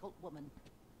and difficult woman.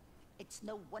 It's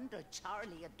no wonder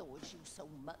Charlie adores you so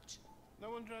much. No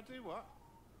wonder I do what?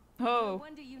 Oh. No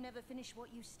wonder you never finish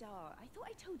what you start. I thought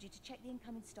I told you to check the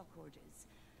incoming stock orders.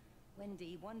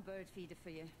 Wendy, one bird feeder for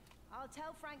you. I'll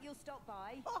tell Frank you'll stop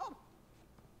by. Oh.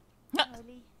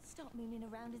 Charlie, stop mooning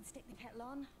around and stick the kettle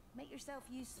on. Make yourself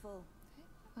useful.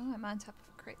 Oh, I'm on top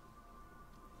of a crate.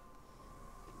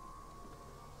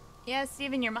 Yeah,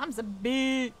 Steven, your mom's a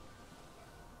bitch.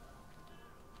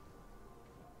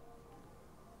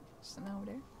 Something over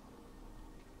there.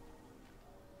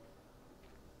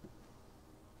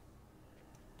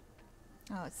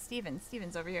 Oh, it's Steven.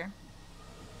 Steven's over here.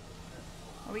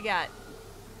 What we got?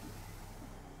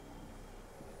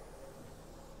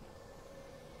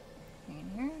 In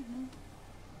here?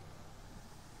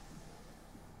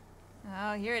 No.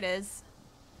 Oh, here it is.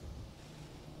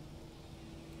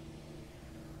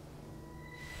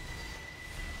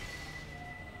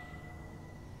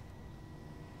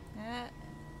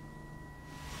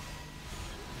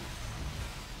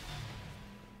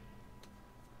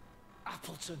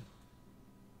 Appleton!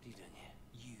 What are you doing here?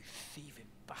 You thieving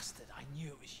bastard. I knew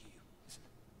it was you. Listen,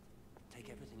 take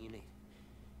everything you need.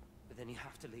 But then you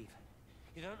have to leave.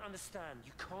 You don't understand.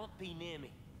 You can't be near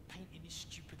me. Painting your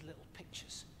stupid little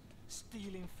pictures.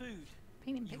 Stealing food.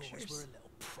 Painting You pictures. always were a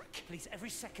little prick. Please, every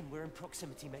second we're in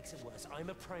proximity makes it worse. I'm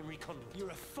a primary conduit. You're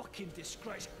a fucking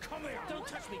disgrace. Come here! Don't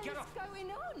touch me. Get off! What's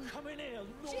going on? Come in here.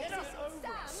 Knock Jesus, it over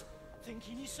Sam. us.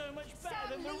 Thinking you're so much better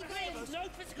Sam, than the leave rest him. of us. No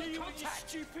physical you contact. and your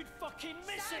stupid fucking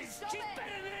missus. stop She's it.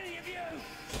 better than any of you.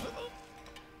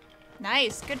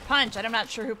 Nice. Good punch. I'm not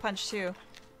sure who punched who.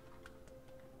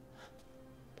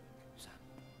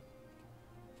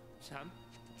 Sam?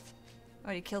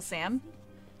 Oh, you kill Sam?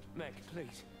 Meg,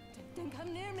 please. Don't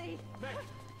come near me. Meg!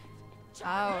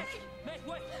 Oh. Meg,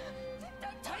 wait!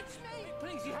 Don't touch me!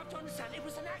 Please, you have to understand, it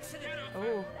was an accident!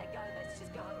 Oh. Let go, let's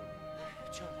just go.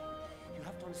 Charlie, you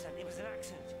have to understand, it was an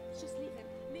accident. Just leave him.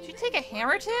 Did you take a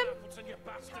hammer to him? What's on your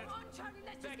bastard? Come on, Charlie,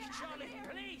 let's Meg, just get out of Charlie,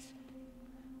 here. please!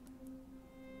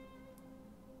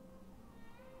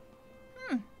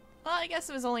 Well, I guess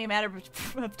it was only a matter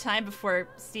of time before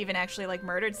Steven actually, like,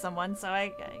 murdered someone, so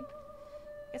I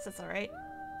guess that's alright.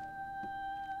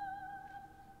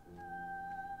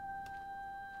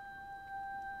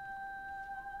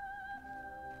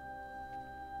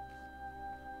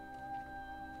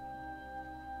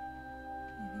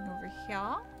 Anything over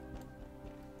here?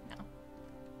 No.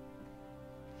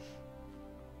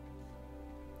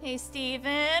 Hey,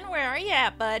 Steven, where are you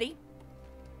at, buddy?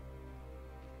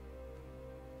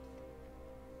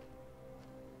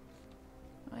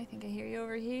 Oh, I think I hear you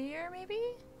over here, maybe?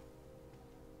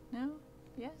 No?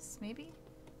 Yes, maybe?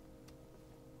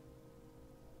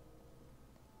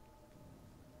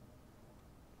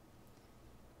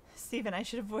 Steven, I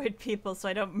should avoid people so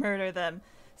I don't murder them.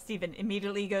 Steven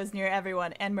immediately goes near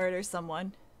everyone and murders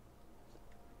someone.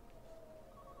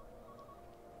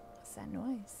 What's that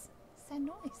noise? What's that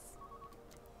noise?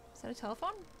 Is that a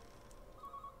telephone?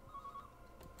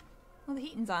 Oh, the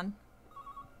heating's on.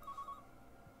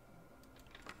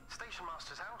 Station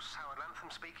Master's house, Howard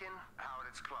Lantham speaking. Howard,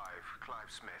 it's Clive.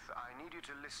 Clive Smith. I need you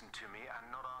to listen to me and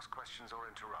not ask questions or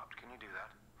interrupt. Can you do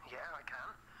that? Yeah, I can.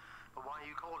 But why are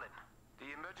you calling?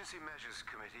 The Emergency Measures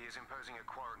Committee is imposing a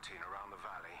quarantine around the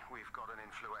valley. We've got an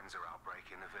influenza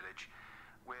outbreak in the village.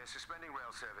 We're suspending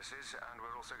rail services, and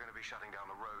we're also going to be shutting down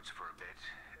the roads for a bit.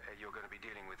 You're going to be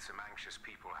dealing with some anxious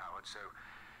people, Howard, so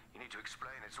you need to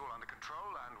explain it's all under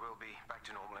control, and we'll be back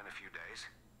to normal in a few days.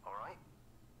 All right.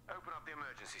 Open up the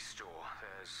emergency store.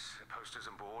 There's posters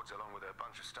and boards, along with a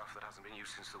bunch of stuff that hasn't been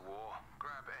used since the war.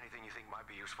 Grab anything you think might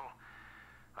be useful.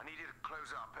 I need you to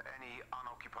close up any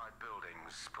unoccupied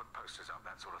buildings, put posters up,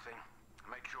 that sort of thing.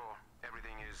 Make sure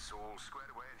everything is all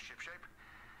squared away and shipshape.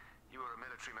 You are a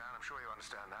military man, I'm sure you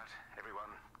understand that.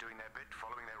 Everyone doing their bit,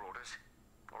 following their orders.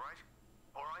 All right?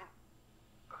 All right.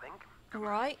 I think.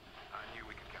 Right. I knew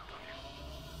we could count on you.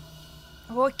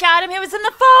 Oh, got him! He was in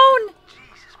the phone!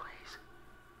 Jesus, Maze.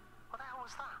 What the hell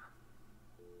was that?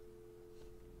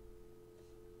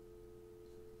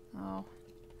 Oh,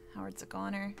 Howard's a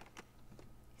goner.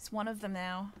 He's one of them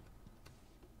now.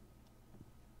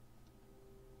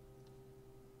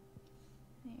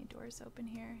 Any doors open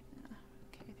here? No.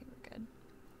 Okay, I think we're good.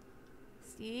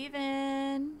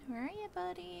 Steven, where are you,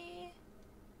 buddy?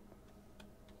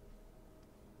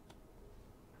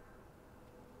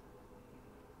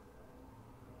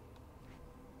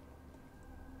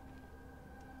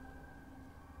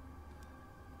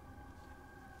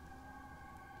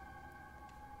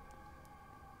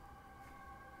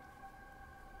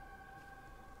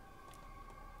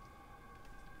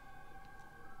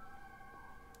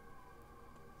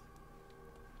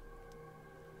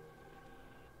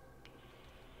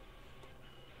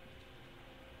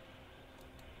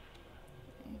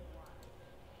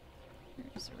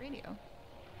 There's a radio.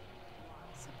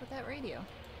 What's up with that radio?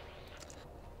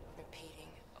 Repeating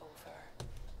over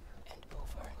and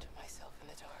over to myself in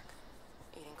the dark.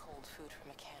 Eating cold food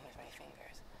from a can with my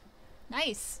fingers.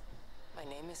 Nice. My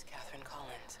name is Catherine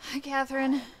Collins. Hi,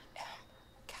 Catherine. I am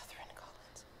Catherine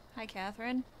Collins. Hi,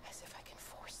 Catherine. As if I can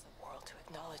force the world to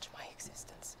acknowledge my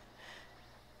existence.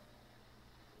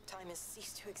 Time has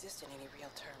ceased to exist in any real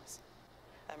terms.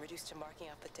 I'm reduced to marking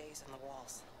out the days on the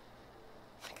walls.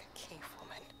 Like a cave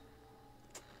woman.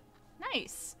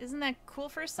 Nice. Isn't that cool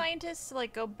for a scientist to,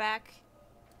 like, go back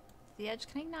to the edge?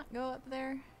 Can I not go up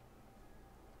there?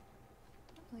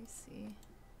 Can't really see.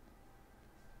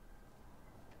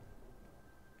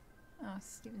 Oh,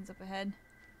 Steven's up ahead.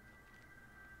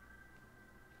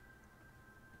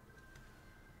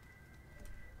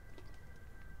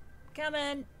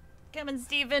 Coming! Coming,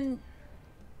 Steven!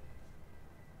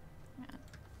 Yeah.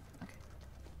 Okay.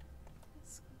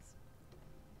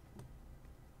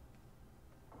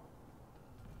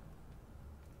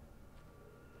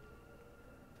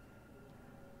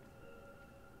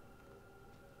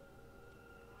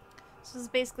 This is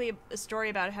basically a story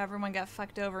about how everyone got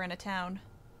fucked over in a town.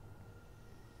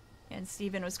 And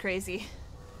Steven was crazy.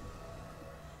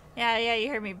 Yeah, you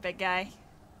heard me, big guy.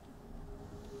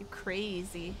 You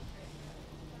crazy.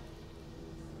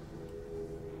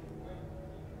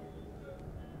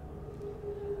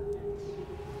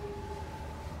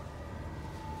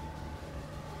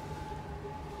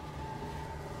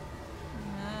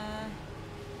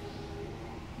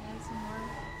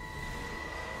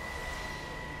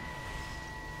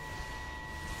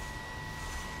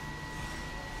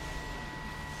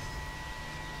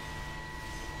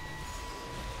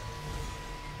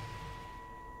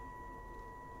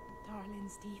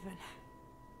 Stephen.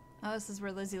 Oh, this is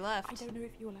where Lizzie left. I don't know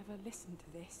if you'll ever listen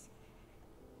to this.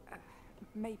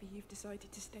 Maybe you've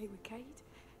decided to stay with Kate,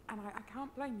 and I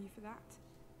can't blame you for that.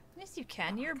 Yes, you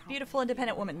can. You're a beautiful,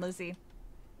 independent woman, Lizzie.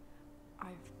 I've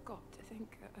got to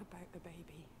think about the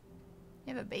baby.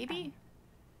 You have a baby?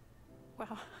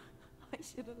 Well, I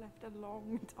should have left a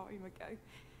long time ago.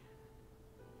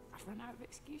 I've run out of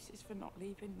excuses for not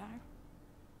leaving now.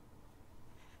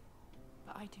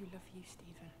 But I do love you,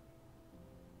 Stephen.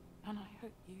 And I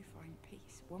hope you find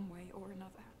peace one way or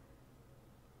another.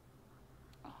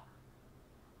 Oh,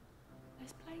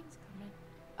 there's planes coming.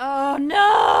 Oh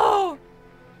no!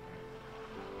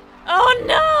 Oh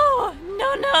no!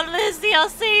 No, no, Lizzie, I'll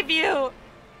save you!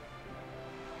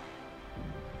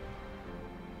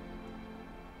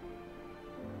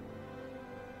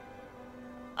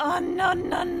 Oh no,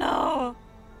 no, no!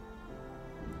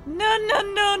 No, no,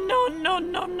 no, no, no,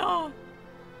 no, no!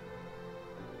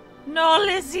 No,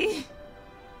 Lizzie!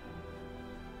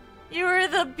 You are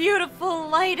the beautiful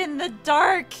light in the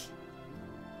dark!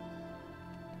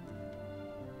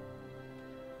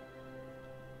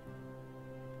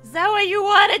 Is that what you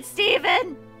wanted,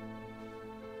 Stephen?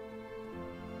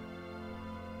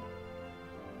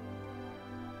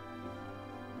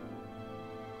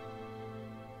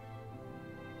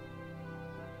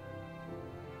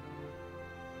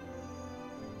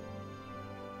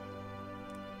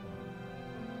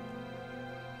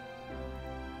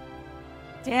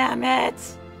 Damn it!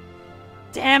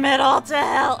 Damn it all to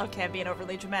hell! Okay, I'm being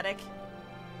overly dramatic.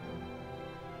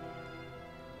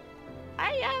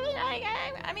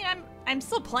 I mean, I'm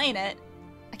still playing it.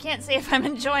 I can't say if I'm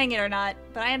enjoying it or not,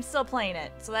 but I am still playing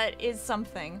it, so that is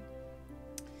something.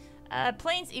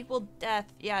 Planes equal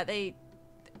death. Yeah,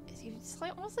 it's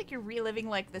almost like you're reliving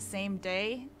like the same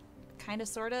day, kind of,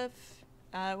 sort of.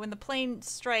 When the plane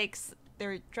strikes,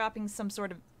 they're dropping some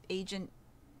sort of agent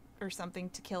or something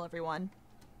to kill everyone.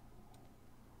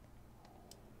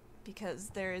 Because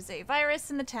there is a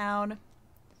virus in the town.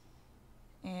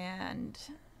 And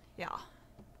yeah.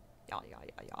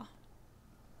 Yeah.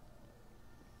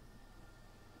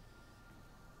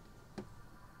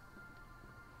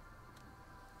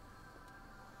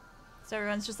 So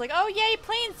everyone's just like, oh yay,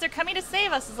 planes, they're coming to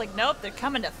save us. It's like, nope, they're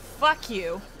coming to fuck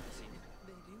you.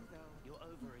 They do, though. You're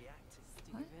overreacting,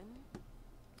 Stephen.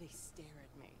 They stare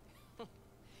at me.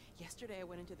 Yesterday I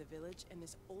went into the village and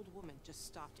this old woman just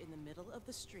stopped in the middle of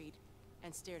the street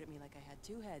and stared at me like I had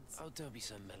two heads. Oh, don't be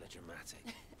so melodramatic.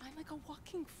 I'm like a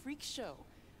walking freak show.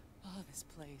 Oh, this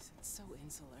place, it's so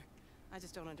insular. I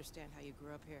just don't understand how you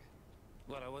grew up here.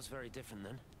 Well, I was very different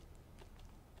then.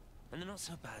 And they're not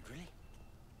so bad, really.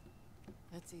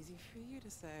 That's easy for you to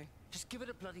say. Just give it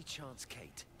a bloody chance,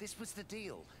 Kate. This was the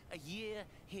deal. A year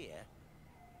here,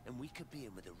 and we could be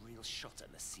in with a real shot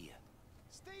at Nasir.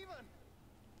 Stephen!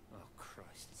 Oh,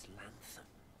 Christ, it's Lantham.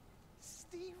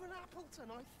 Stephen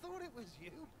Appleton, I thought it was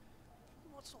you.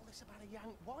 What's all this about a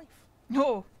young wife?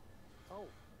 No. Oh.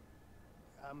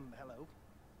 Hello.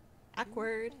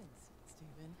 Awkward.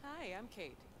 Stephen. Hi, I'm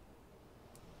Kate.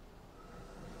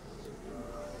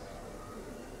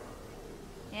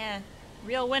 Yeah.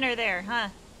 Real winner there, huh?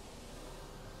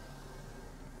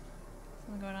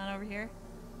 Something going on over here?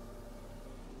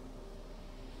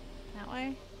 That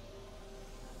way?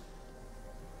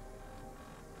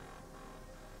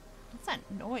 What's that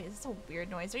noise? It's a weird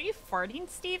noise. Are you farting,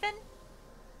 Stephen?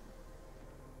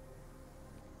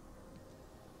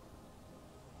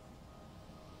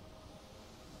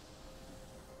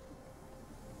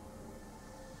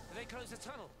 Did they close the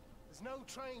tunnel? There's no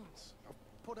trains. I've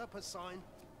put up a sign.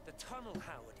 The tunnel,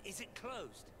 Howard. Is it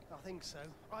closed? I think so.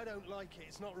 I don't like it.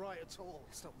 It's not right at all.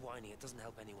 Stop whining. It doesn't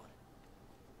help anyone.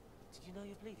 Did you know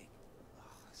you're bleeding?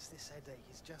 Oh, it's this headache.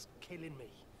 It's just killing me.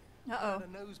 Uh-oh. I've had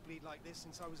a nosebleed like this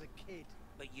since I was a kid.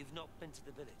 But you've not been to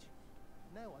the village?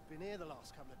 No, I've been here the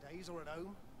last couple of days, or at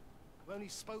home. I've only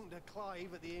spoken to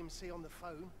Clive at the AMC on the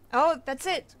phone. Oh, that's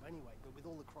it. Anyway, but with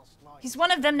all the crossed lines. He's one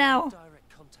of them now. No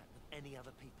direct contact with any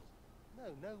other people?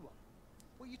 No, no one.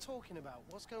 What are you talking about?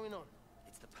 What's going on?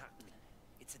 It's the pattern.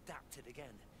 It's adapted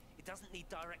again. It doesn't need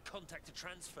direct contact to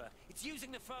transfer. It's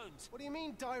using the phones. What do you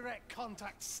mean direct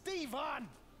contact? Stephen!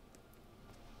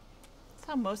 That's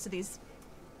how most of these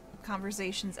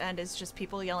conversations end, is just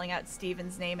people yelling out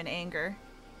Stephen's name in anger.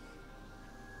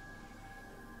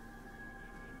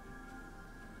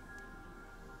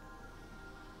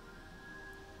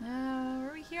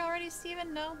 Were we here already,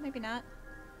 Stephen? No, maybe not.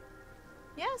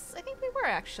 Yes, I think we were,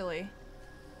 actually.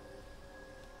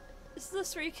 Is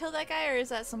this where you killed that guy, or is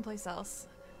that someplace else?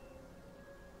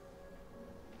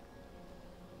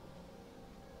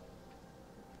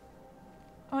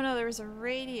 Oh no, there was a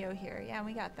radio here. Yeah,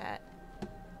 we got that.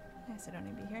 I guess I don't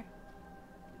need to be here.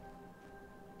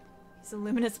 He's a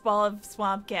luminous ball of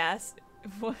swamp gas.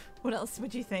 What else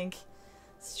would you think?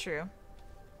 It's true.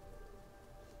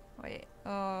 Wait.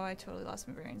 Oh, I totally lost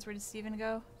my bearings. Where did Steven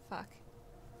go? Fuck.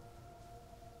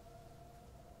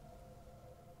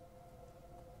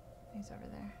 He's over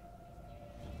there.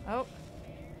 Oh.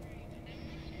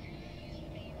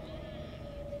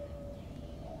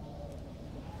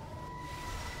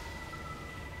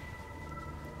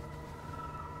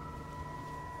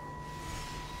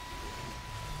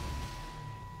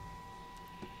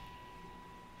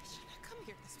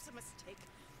 This was a mistake.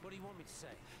 What do you want me to say?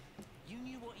 You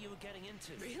knew what you were getting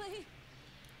into. Really?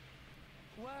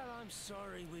 Well, I'm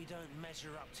sorry we don't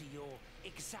measure up to your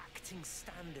exacting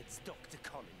standards, Dr.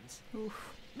 Collins.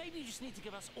 Oof. Maybe you just need to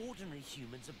give us ordinary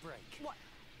humans a break. What?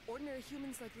 Ordinary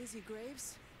humans like Lizzie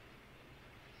Graves?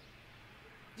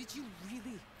 Did you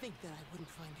really think that I wouldn't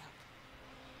find out?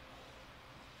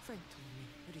 Frank told me.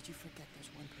 Or did you forget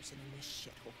there's one person in this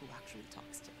shithole who actually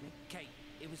talks to me? Kate,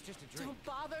 it was just a drink. Don't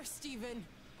bother, Stephen.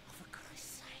 Oh, for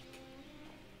Christ's sake.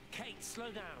 Kate, slow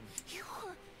down. You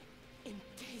were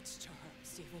engaged to her,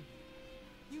 Stephen.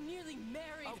 You nearly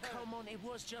married her. Oh, come on, it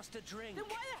was just a drink. Then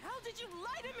why the hell did you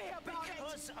lie to me about it?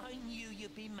 Because I knew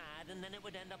you'd be mad and then it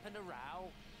would end up in a row.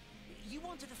 You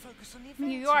wanted to focus on the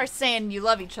event. You are saying you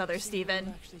love each other, Steven.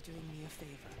 You're actually doing me a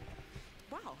favor.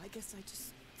 Wow, I guess I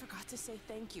just forgot to say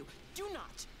thank you. Do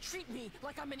not treat me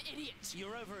like I'm an idiot.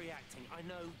 You're overreacting. I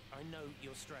know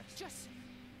you're stressed. Just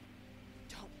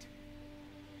don't.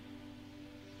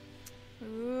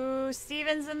 Ooh,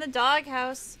 Steven's in the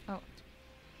doghouse. Oh. I'm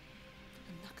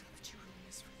not gonna let you ruin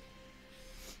this for me.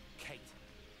 Kate.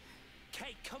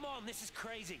 Kate, come on, this is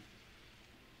crazy.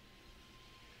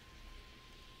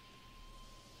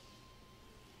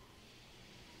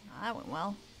 Oh, that went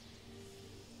well.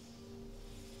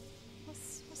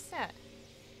 What's that?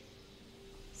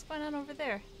 What's going on over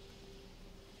there?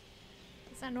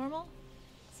 Is that normal?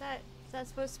 Is that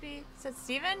supposed to be? Is that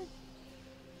Steven?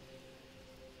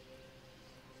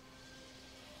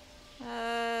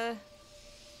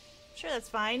 Sure, that's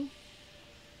fine.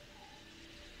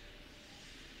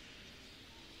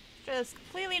 Sure, that's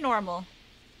completely normal.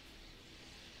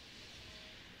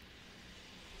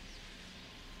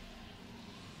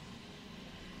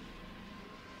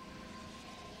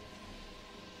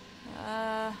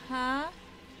 Uh-huh.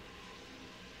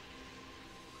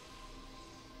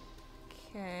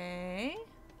 Okay.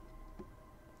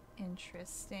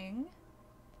 Interesting.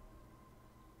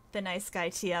 The nice guy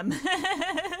TM.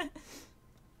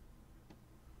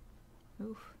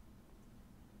 Oof.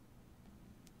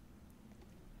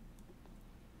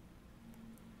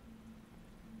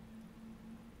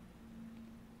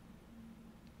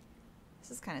 This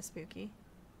is kind of spooky.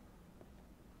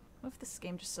 What if this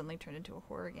game just suddenly turned into a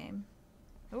horror game?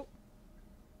 Oh.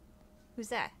 Who's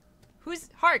that?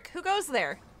 Hark, who goes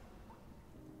there?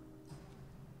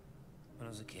 When I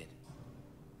was a kid,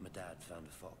 my dad found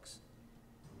a fox.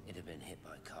 It had been hit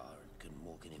by a car and couldn't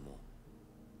walk anymore.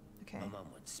 Okay. My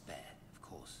mum went spare, of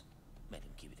course. Made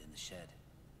him keep it in the shed.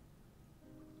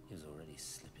 He was already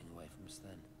slipping away from us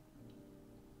then.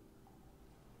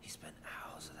 He spent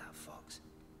hours with that fox,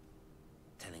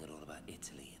 telling it all about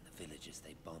Italy and the villages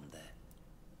they bombed there.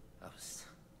 I was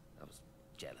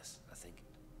jealous, I think.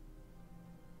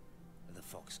 But the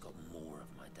fox got more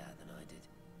of my dad than I did.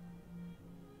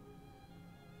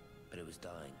 But it was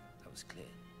dying, that was clear.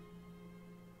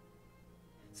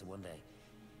 So one day,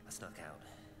 I snuck out,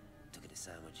 took it a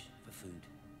sandwich for food.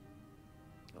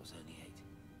 I was only 8.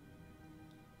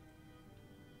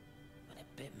 When it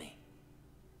bit me,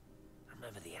 I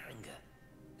remember the anger,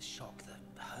 the shock,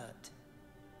 the hurt.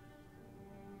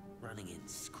 Running in,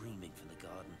 screaming from the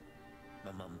garden.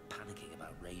 My mum panicking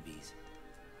about rabies.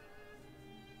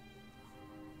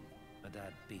 My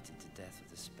dad beaten to death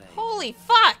with a spade. Holy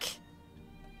fuck!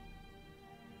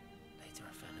 Later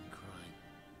I found him crying.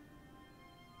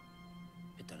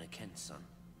 Madonna Kent's son.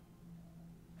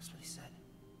 That's what he said.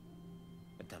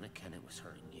 Madonna Kent, it was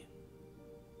hurting you.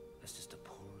 That's just a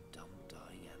poor, dumb,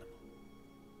 dying animal.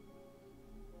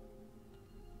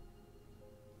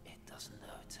 It doesn't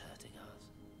know it's hurting us.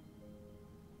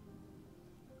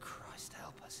 Christ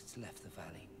help us, it's left the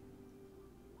valley.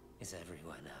 It's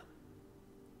everywhere now.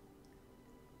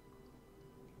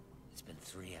 It's been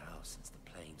 3 hours since the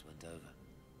planes went over.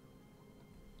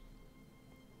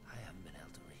 I haven't been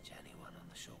able to reach anyone on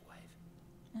the shortwave.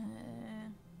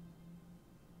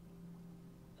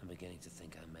 I'm beginning to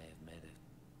think I may have made a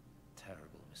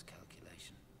terrible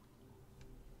miscalculation.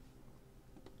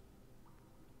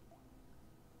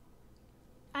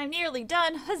 I'm nearly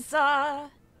done.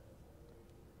 Huzzah!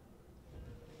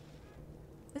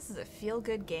 This is a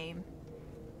feel-good game.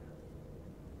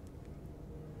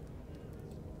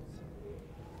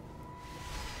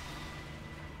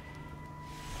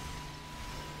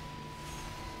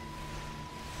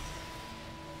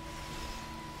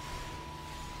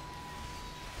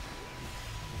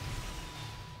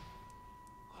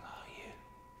 What are you?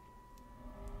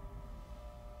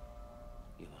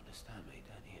 You understand me,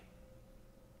 don't you?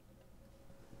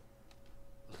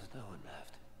 Well, there's no one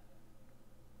left.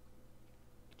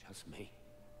 Just me.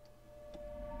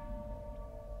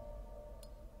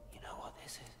 You know what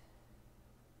this is?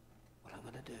 What I'm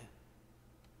gonna do?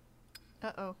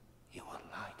 Uh-oh. You want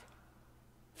light?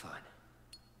 Fine.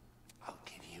 I'll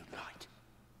give you light.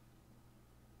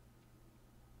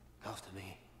 After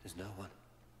me, there's no one.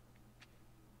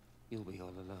 You'll be all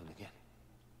alone again.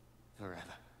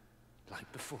 Forever. Like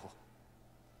before.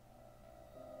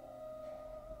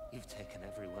 You've taken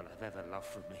everyone I've ever loved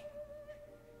from me.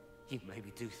 You made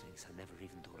me do things I never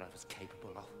even thought I was capable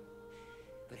of.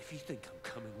 But if you think I'm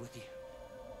coming with you...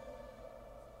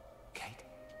 Kate?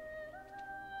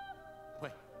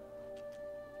 Wait.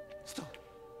 Stop.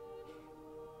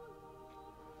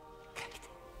 Kate.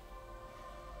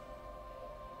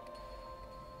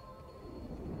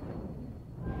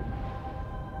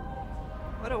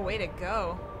 What a way to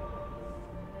go.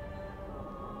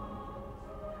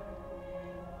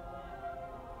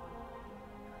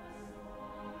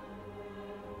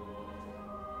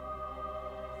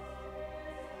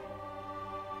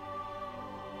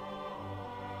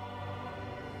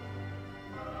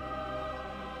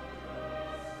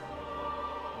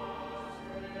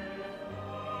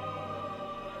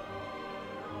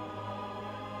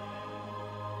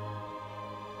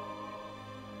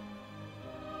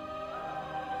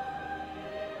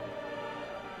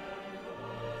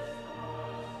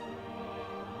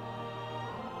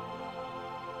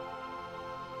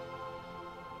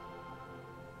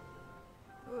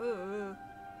 Ooh.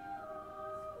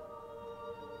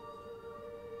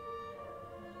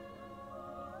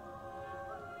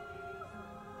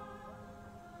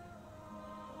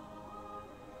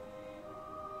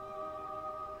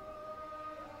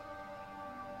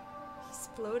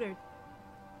 Exploded.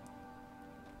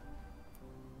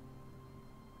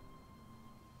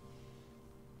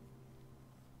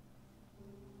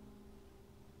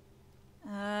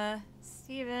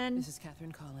 Steven. This is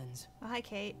Catherine Collins. Oh, hi,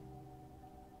 Kate.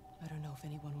 I don't know if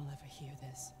anyone will ever hear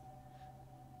this.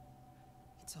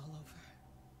 It's all over.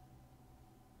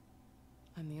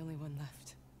 I'm the only one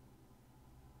left.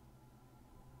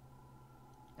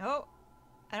 Oh,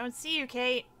 I don't see you,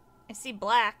 Kate. I see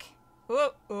black. Ooh,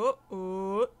 ooh,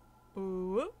 ooh,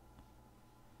 ooh.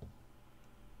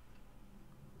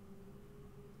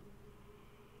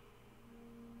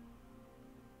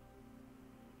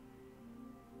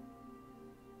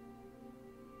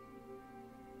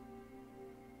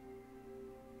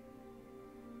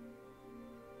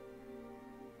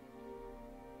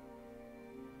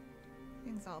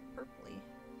 Things all purpley.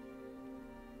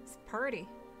 It's a party.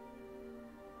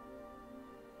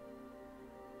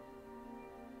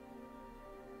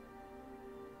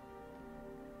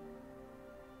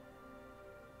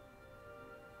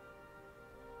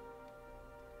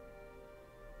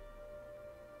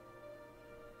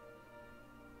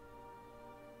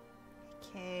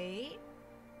 Okay.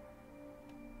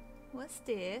 What's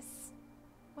this?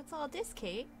 What's all this,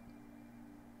 Kate?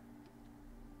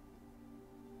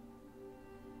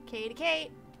 Katie,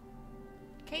 Kate.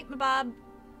 Kate, my bob.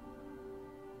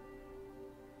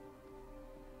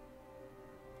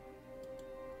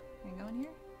 Can I go in here?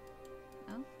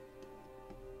 No?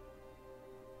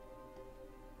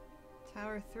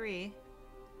 Tower 3.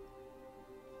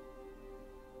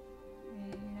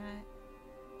 You're not...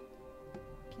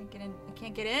 Can't get in. I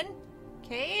can't get in?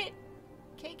 Kate?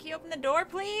 Kate, can you open the door,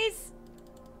 please?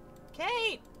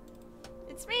 Kate!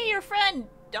 It's me, your friend.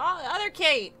 Other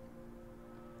Kate.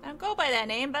 I don't go by that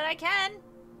name, but I can.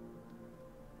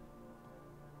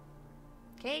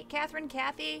 Kate, Catherine,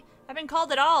 Kathy. I've been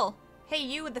called it all. Hey,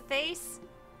 you with the face.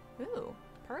 Ooh,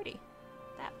 purty.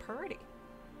 That purty.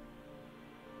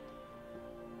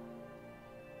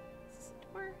 Is this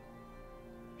a door?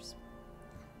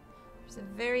 There's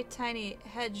a very tiny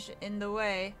hedge in the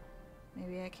way.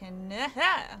 Maybe I can... No.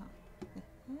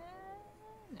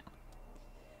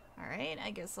 Alright,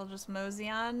 I guess I'll just mosey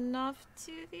on off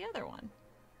to the other one.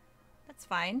 That's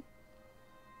fine.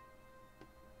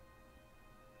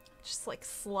 Just like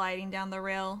sliding down the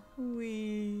rail.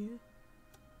 Whee.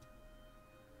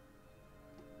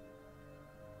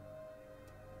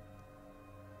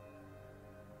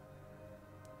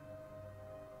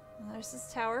 Well, there's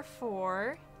this tower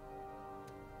 4.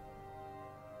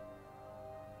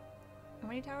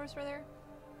 many towers were there?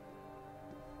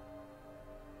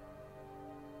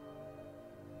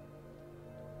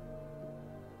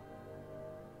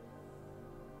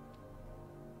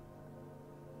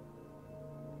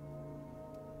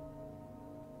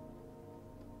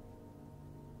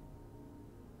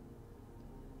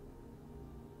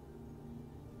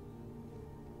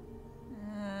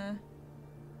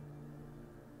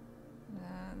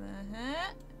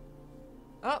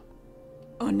 Oh!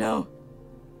 Oh no!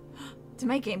 Did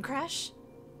my game crash?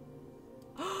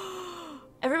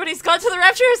 Everybody's gone to the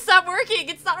Rapture! Stop working!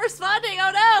 It's not responding!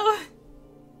 Oh no!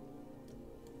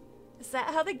 Is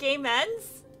that how the game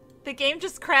ends? The game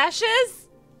just crashes?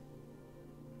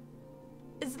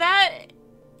 Is that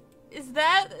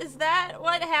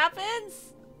what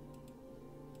happens?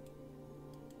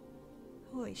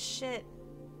 Holy shit.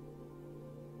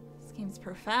 This game's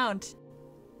profound.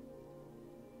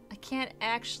 I can't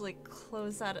actually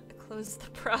close the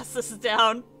process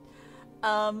down.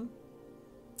 Oh,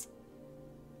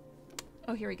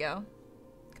 here we go.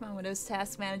 Come on, Windows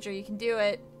Task Manager, you can do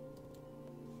it.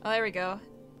 Oh, there we go.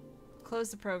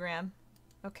 Close the program.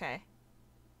 Okay.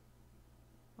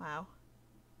 Wow.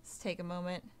 Let's take a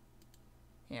moment.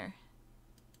 Here.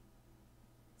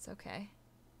 It's okay.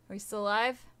 Are we still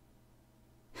alive?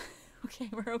 Okay,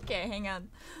 we're okay. Hang on.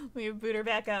 Let me boot her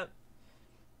back up.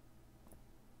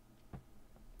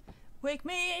 Wake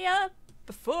me up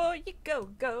before you go.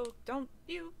 Don't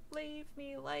you leave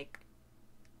me like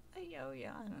a yo-yo.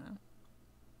 I don't know.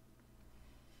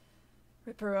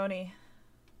 Ripperoni.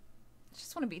 I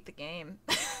just want to beat the game.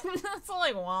 That's all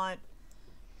I want.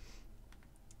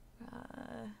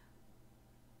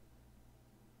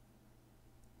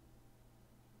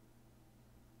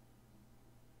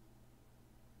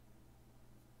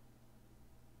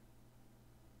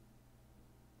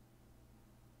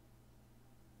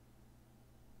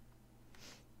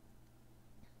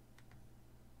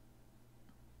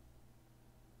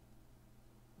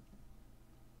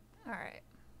 Alright.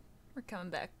 We're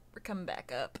coming back. We're coming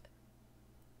back up.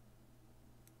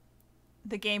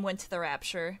 The game went to the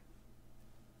Rapture.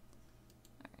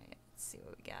 Alright, let's see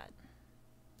what we got.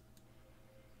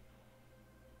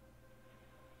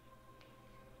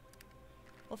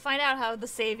 We'll find out how the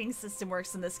saving system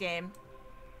works in this game.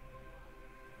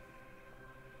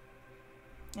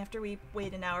 After we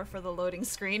wait an hour for the loading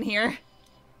screen here.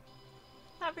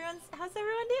 How's everyone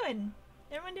doing?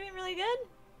 Everyone doing really good?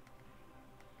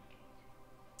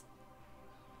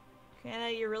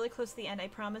 Anna, you're really close to the end. I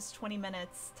promise 20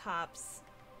 minutes tops.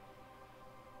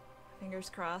 Fingers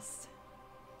crossed.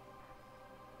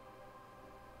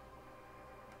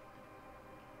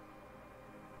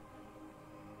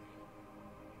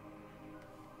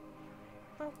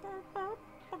 I'm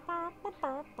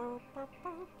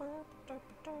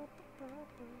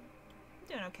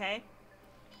doing okay.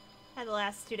 Had the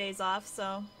last 2 days off,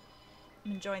 so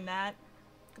I'm enjoying that.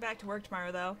 Go back to work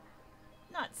tomorrow, though.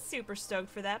 Not super stoked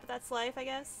for that, but that's life, I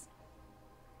guess.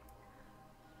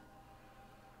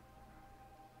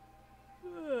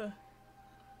 Ugh.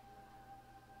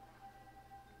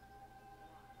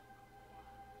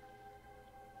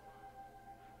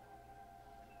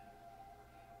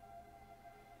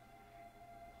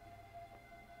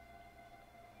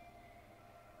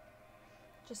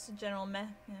 Just a general meh.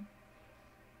 Yeah.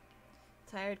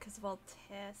 Tired because of all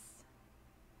tests.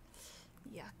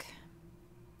 Yuck.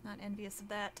 Not envious of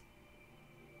that.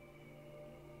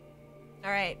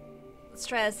 Alright. Let's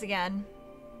try this again.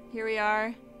 Here we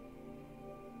are.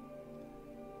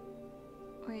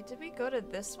 Wait, did we go to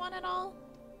this one at all?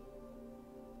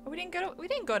 Oh, we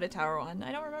didn't go to Tower 1.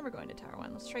 I don't remember going to Tower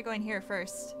 1. Let's try going here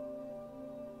first.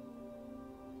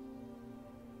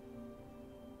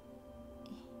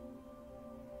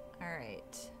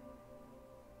 Alright.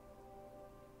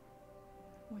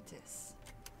 What is?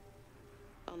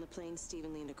 On the plane,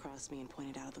 Stephen leaned across me and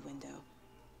pointed out the window.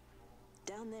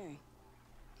 Down there,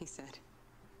 he said.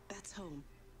 That's home.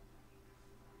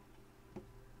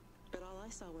 But all I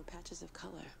saw were patches of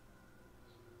color.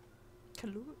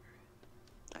 Color?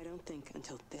 I don't think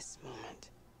until this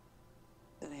moment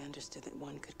that I understood that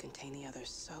one could contain the other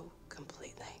so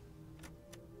completely.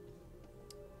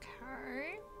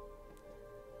 Okay.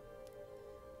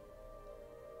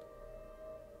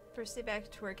 First day back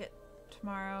to work at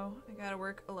tomorrow. I gotta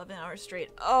work 11 hours straight.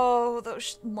 Oh,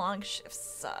 those long shifts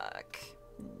suck.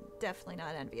 Definitely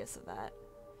not envious of that.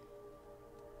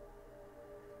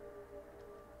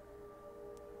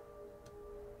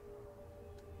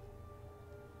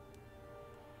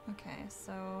 Okay,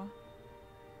 so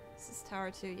this is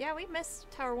Tower 2. Yeah, we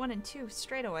missed Tower 1 and 2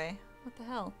 straight away. What the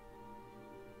hell?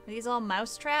 Are these all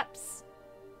mouse traps?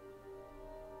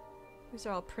 These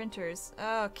are all printers.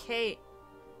 Oh, Kate.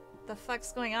 What the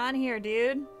fuck's going on here,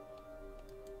 dude?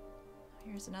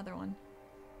 Here's another one.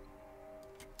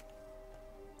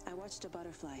 I watched a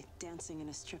butterfly dancing in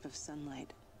a strip of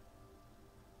sunlight.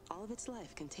 All of its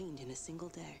life contained in a single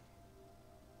day.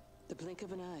 The blink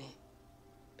of an eye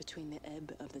between the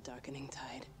ebb of the darkening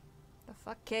tide. The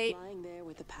fuck, Kate? Lying there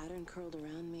with the pattern curled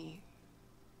around me,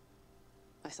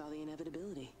 I saw the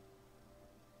inevitability.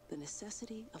 The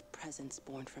necessity of presence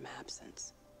born from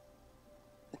absence.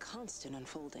 The constant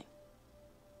unfolding.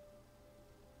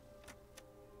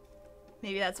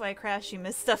 Maybe that's why I crashed. You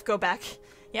missed stuff. Go back.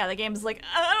 Yeah, the game's like,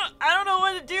 I don't know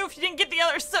what to do if you didn't get the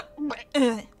other stuff.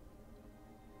 Alright.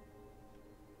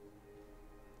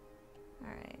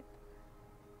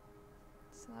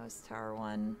 So that was Tower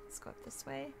 1. Let's go up this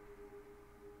way.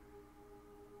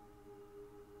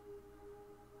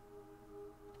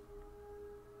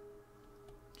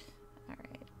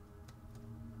 Alright.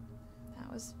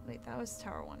 Wait, that was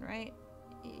Tower 1, right?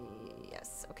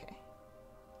 Yes, okay.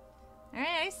 Alright,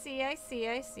 I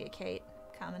see, Kate.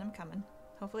 I'm coming.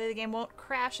 Hopefully the game won't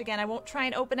crash again. I won't try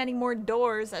and open any more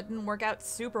doors. That didn't work out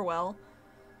super well.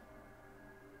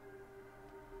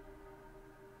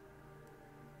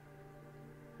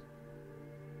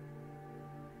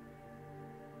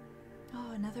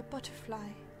 Oh, another butterfly.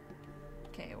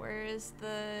 Okay, where is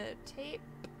the tape?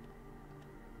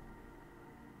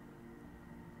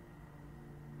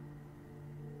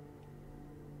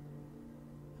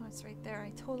 Oh, it's right there.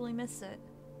 I totally missed it.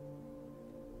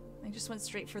 I just went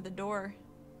straight for the door.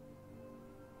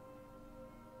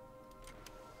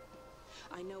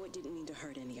 I know it didn't mean to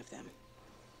hurt any of them.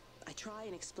 I try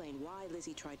and explain why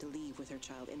Lizzie tried to leave with her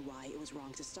child and why it was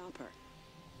wrong to stop her.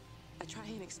 I try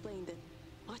and explain that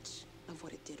much of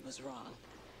what it did was wrong.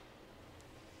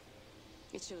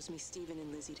 It shows me Stephen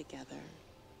and Lizzie together.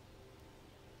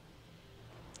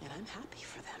 And I'm happy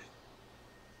for them.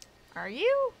 Are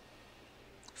you?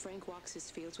 Frank walks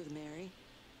his fields with Mary.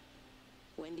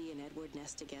 Wendy and Edward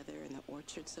nest together in the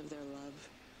orchards of their love.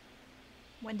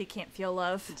 Wendy can't feel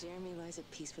love. Jeremy lies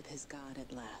at peace with his God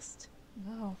at last.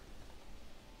 No.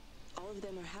 All of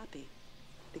them are happy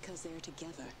because they're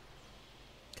together.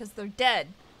 Because they're dead.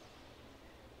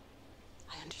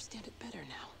 I understand it better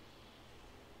now.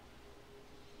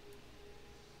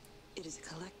 It is a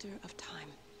collector of time.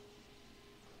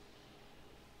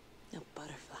 No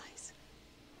butterflies.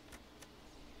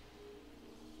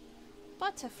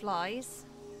 Butterflies?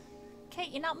 Kate,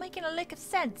 you're not making a lick of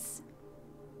sense.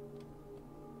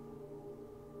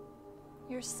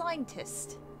 You're a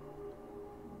scientist.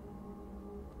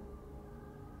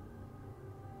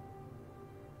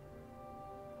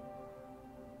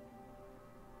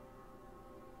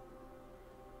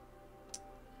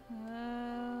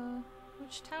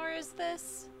 Which tower is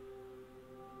this?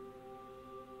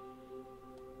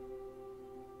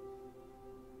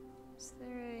 Is there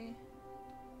a...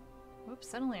 Oops,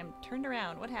 suddenly I'm turned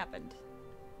around. What happened?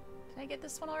 Did I get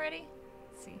this one already?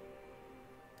 Let's see.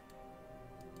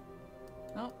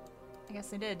 Oh, I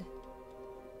guess I did.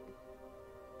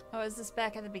 Oh, is this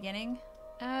back at the beginning?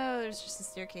 Oh, there's just a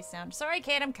staircase down. Sorry,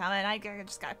 Kate, I'm coming. I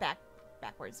just got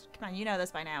backwards. Come on, you know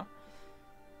this by now.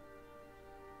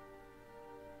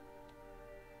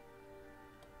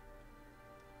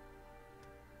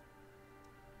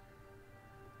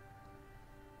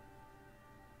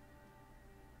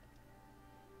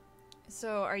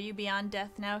 So, are you beyond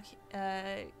death now,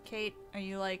 Kate? Are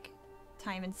you like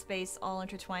time and space all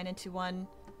intertwined into one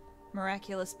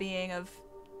miraculous being of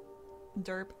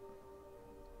derp?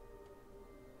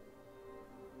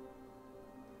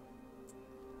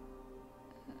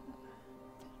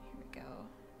 Here we go.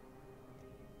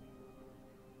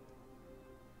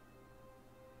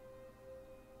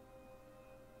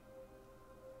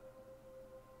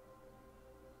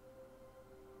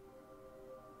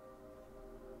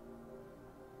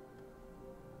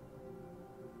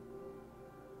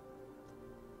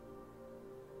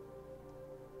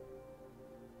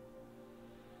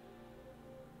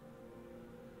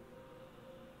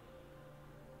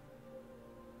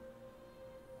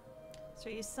 So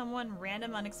are you someone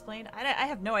random, unexplained? I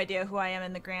have no idea who I am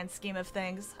in the grand scheme of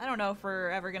things. I don't know if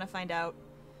we're ever gonna find out.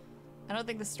 I don't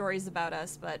think the story's about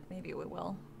us, but maybe we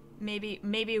will.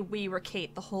 Maybe we were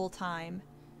Kate the whole time.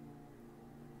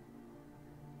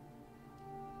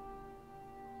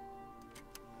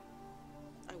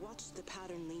 I watched the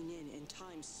pattern lean in and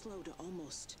time slow to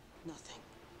almost nothing.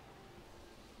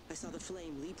 I saw the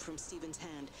flame leap from Stephen's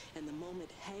hand and the moment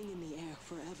hang in the air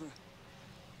forever.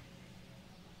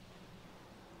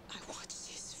 I watched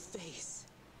his face.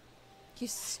 You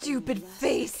stupid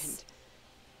face!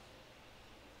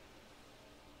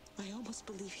 Second, I almost almost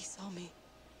believe he saw me.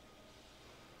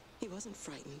 He wasn't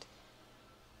frightened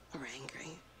or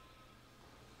angry.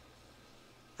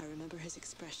 I remember his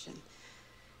expression,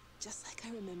 just like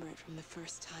I remember it from the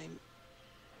first time,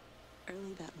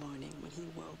 early that morning when he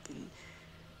woke and,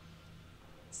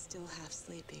 still half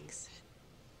sleeping, said,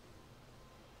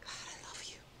 "God, I love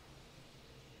you."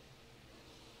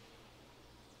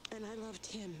 And I loved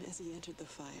him as he entered the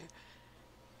fire.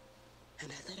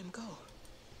 And I let him go,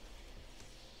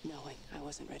 knowing I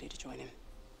wasn't ready to join him.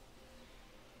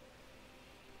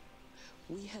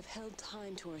 We have held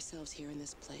time to ourselves here in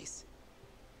this place.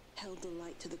 Held the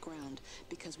light to the ground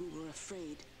because we were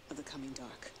afraid of the coming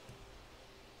dark.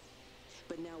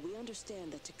 But now we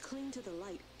understand that to cling to the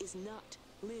light is not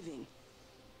living.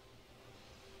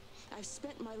 I've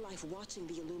spent my life watching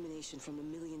the illumination from a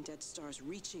million dead stars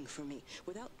reaching for me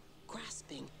without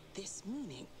grasping this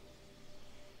meaning.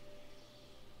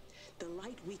 The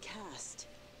light we cast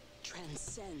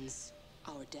transcends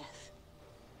our death.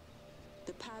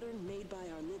 The pattern made by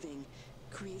our living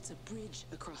creates a bridge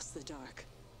across the dark.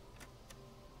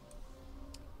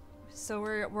 So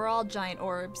we're all giant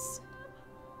orbs.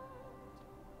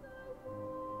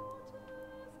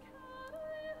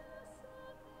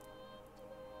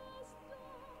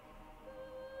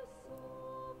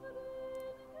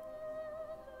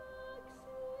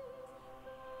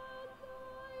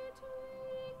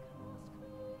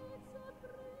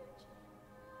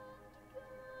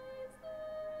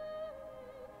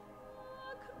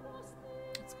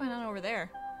 What's going on over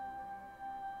there?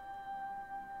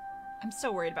 I'm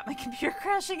so worried about my computer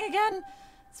crashing again.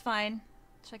 It's fine.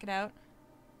 Check it out.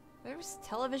 There's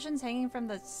televisions hanging from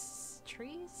the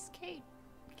trees? Kate?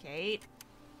 Kate?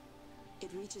 It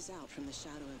reaches out from the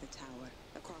shadow of the tower,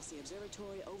 across the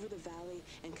observatory, over the valley,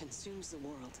 and consumes the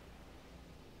world.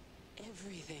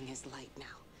 Everything is light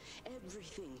now.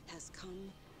 Everything has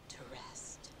come to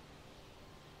rest.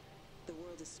 The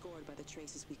world is scored by the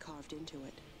traces we carved into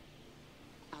it.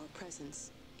 Our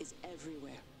presence is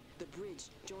everywhere. The bridge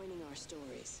joining our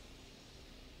stories.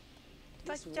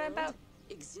 This world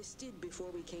existed before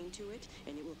we came to it,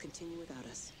 and it will continue without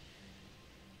us.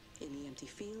 In the empty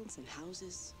fields and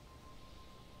houses,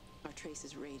 our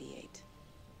traces radiate,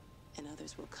 and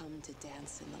others will come to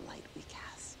dance in the light we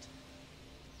cast.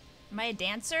 Am I a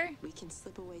dancer? We can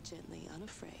slip away gently,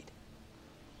 unafraid,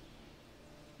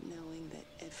 knowing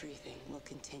that everything will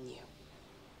continue.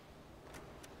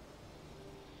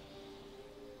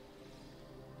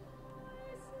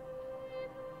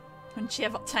 Wouldn't she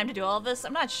have time to do all of this?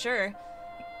 I'm not sure.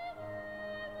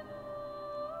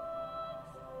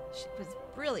 She was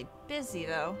really busy,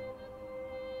 though.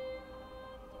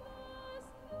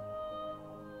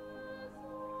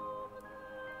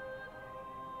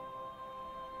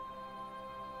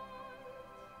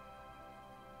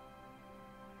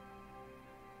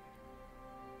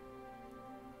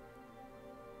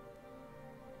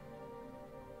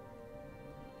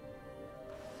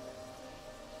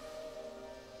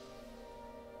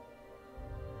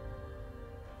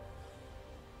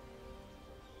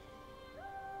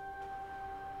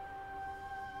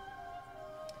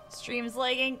 Stream's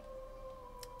lagging.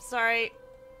 Sorry.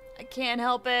 I can't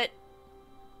help it.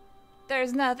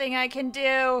 There's nothing I can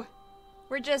do.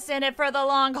 We're just in it for the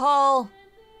long haul.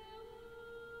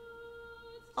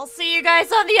 I'll see you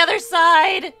guys on the other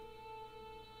side.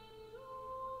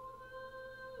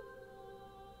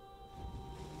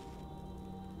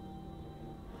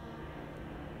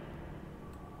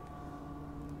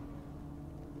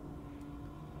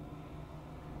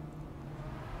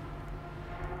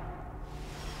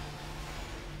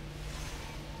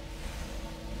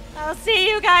 I'll see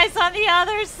you guys on the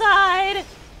other side.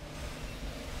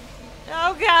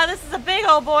 Oh god, this is a big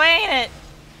old boy, ain't it?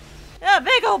 A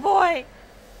big old boy.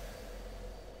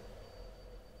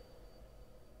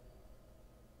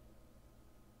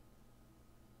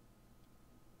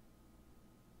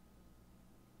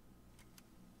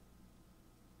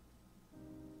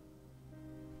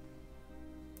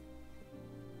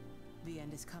 The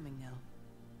end is coming now.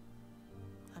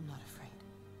 I'm not afraid.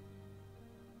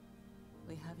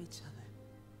 We have each other.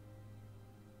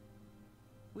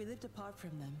 We lived apart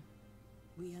from them.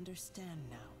 We understand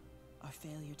now our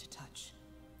failure to touch,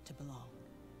 to belong.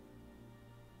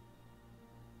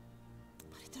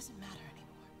 But it doesn't matter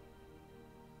anymore.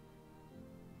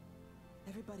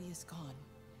 Everybody is gone,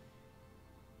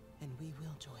 and we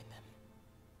will join them.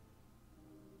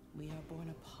 We are born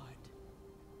apart,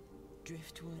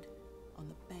 driftwood on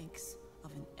the banks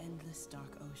of an endless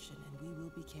dark ocean, and we will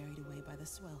be carried away by the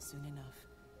swell soon enough.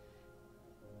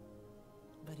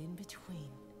 But in between,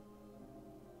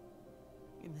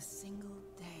 in the single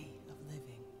day of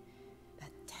living,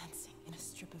 that dancing in a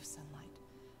strip of sunlight,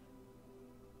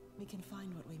 we can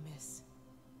find what we miss.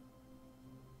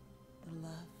 The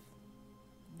love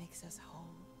that makes us whole.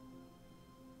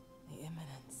 The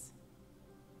imminence.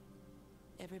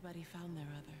 Everybody found their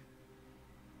other.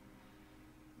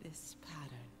 This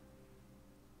pattern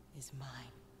is mine.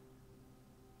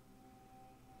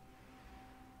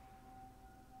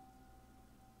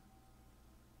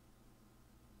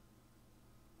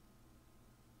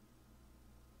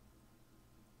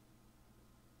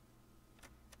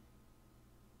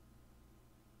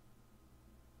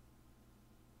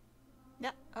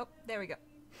 Yep. Oh, there we go.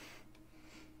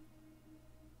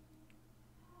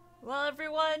 Well,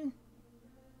 everyone,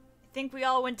 I think we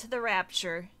all went to the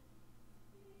Rapture.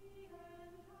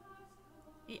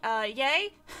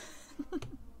 Yay?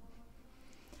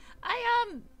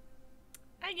 I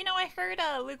heard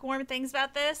lukewarm things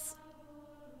about this.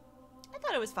 I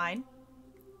thought it was fine.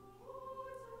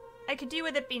 I could do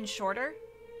with it being shorter.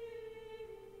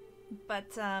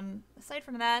 But, aside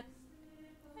from that,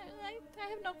 I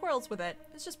have no quarrels with it.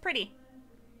 It's just pretty.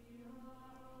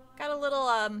 Got a little,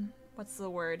 what's the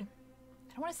word?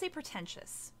 I don't want to say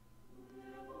pretentious.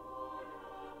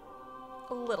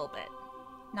 A little bit.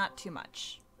 Not too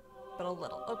much. But a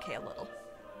little. Okay, a little.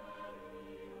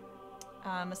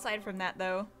 Aside from that,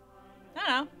 though, I don't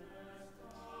know.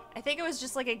 I think it was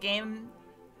just like a game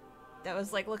that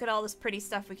was like, look at all this pretty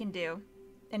stuff we can do.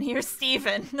 And here's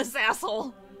Steven, this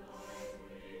asshole.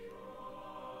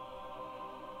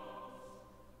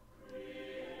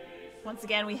 Once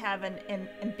again, we have an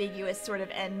ambiguous sort of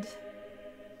end.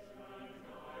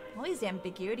 All these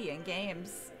ambiguity in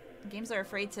games. Games are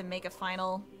afraid to make a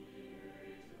final...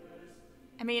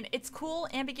 I mean, it's cool.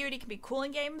 Ambiguity can be cool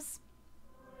in games.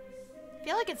 I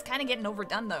feel like it's kind of getting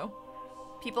overdone, though.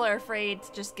 People are afraid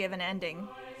to just give an ending.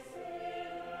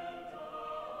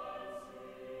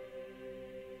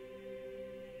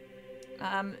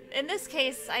 In this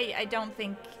case, I don't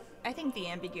think... I think the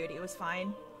ambiguity was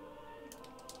fine.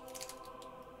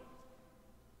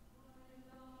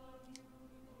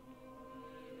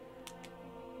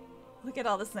 Look at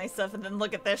all this nice stuff, and then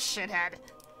look at this shithead.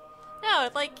 No,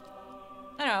 like,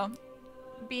 I don't know.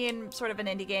 Being sort of an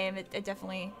indie game, it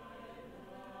definitely...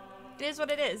 It is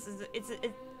what it is.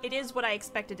 It is what I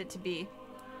expected it to be.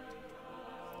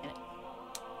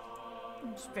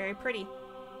 And it's very pretty.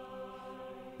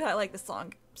 But I like this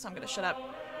song, so I'm gonna shut up.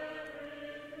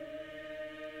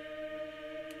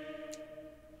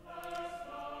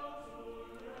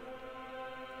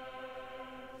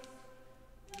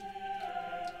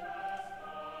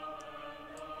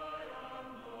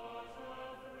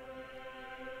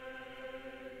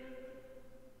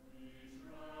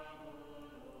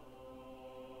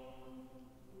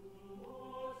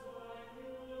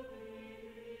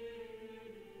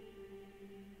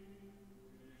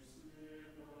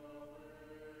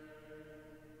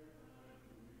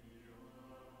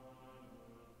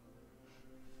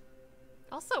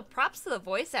 Also, props to the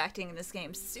voice acting in this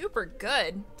game. Super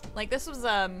good. Like, this was,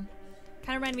 kind of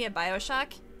reminded me of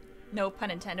BioShock. No pun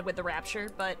intended with the Rapture,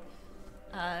 but,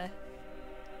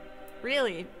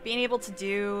 really, being able to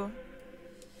do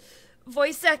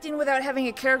voice acting without having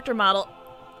a character model,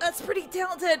 that's pretty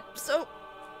talented. So,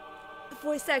 the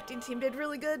voice acting team did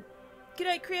really good. Good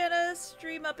night, Kriana.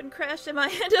 Stream up and crashed in my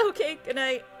head. Okay, good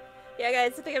night. Yeah,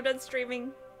 guys, I think I'm done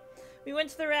streaming. We went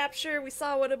to the Rapture. We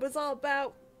saw what it was all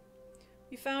about.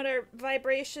 We found our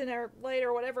vibration, our light,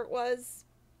 or whatever it was.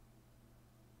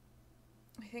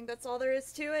 I think that's all there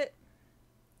is to it.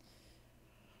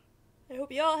 I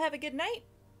hope you all have a good night.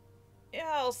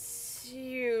 I'll see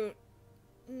you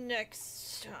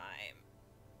next time.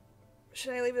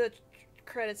 Should I leave the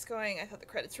credits going? I thought the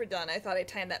credits were done. I thought I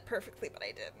timed that perfectly, but I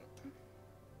didn't.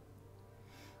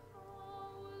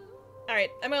 Alright,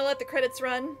 I'm gonna let the credits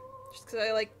run, just because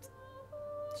I like to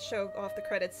show off the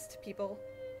credits to people.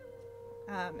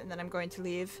 And then I'm going to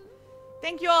leave.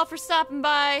 Thank you all for stopping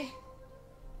by.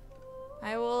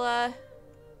 I will, I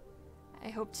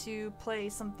hope to play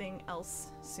something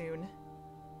else soon.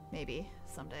 Maybe,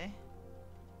 someday.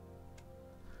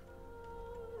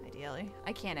 Ideally.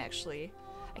 I can't actually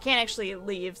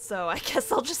leave, so I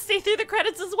guess I'll just stay through the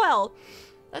credits as well.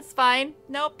 That's fine.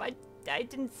 Nope, I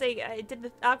didn't say, I did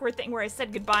the awkward thing where I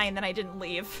said goodbye and then I didn't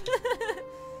leave.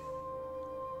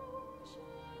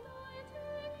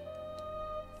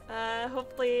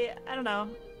 Hopefully, I don't know.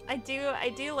 I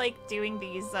do like doing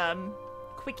these,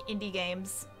 quick indie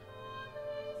games.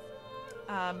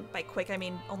 By quick, I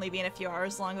mean only being a few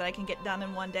hours long that I can get done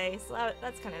in one day. So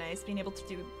that's kind of nice, being able to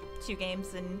do 2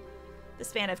 games in the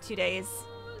span of 2 days.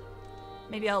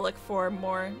 Maybe I'll look for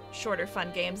more shorter,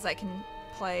 fun games I can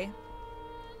play.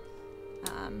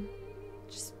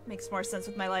 Just makes more sense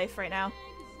with my life right now.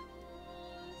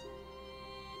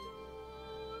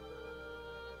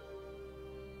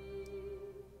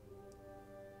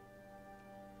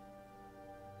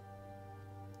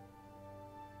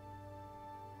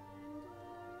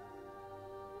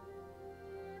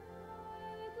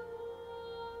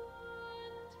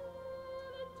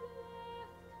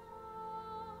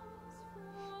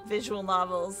 Visual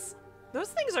novels. Those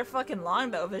things are fucking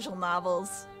long though, visual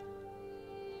novels.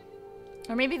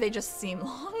 Or maybe they just seem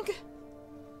long.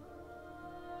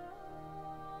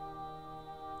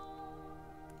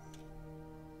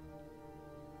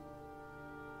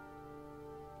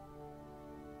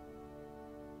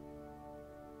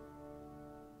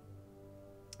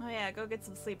 Oh yeah, go get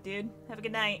some sleep, dude. Have a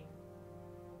good night.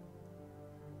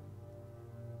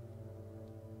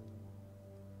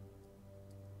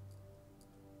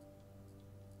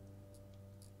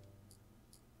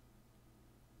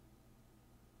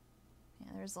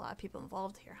 There's a lot of people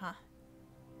involved here, huh?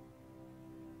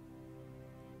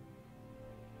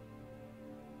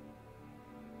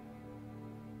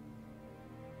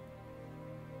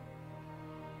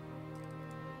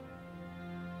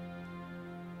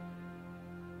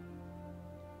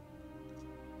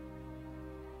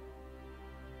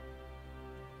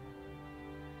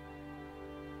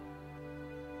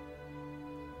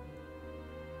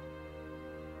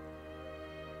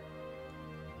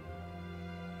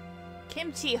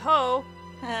 Kimchi Ho.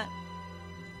 A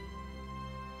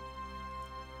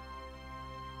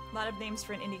lot of names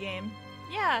for an indie game.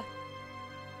 Yeah.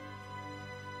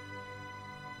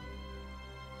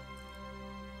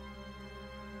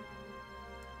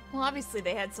 Well, obviously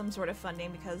they had some sort of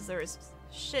funding because there was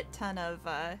a shit ton of,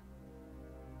 I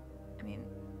mean,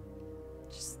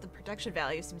 just the production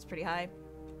value seems pretty high.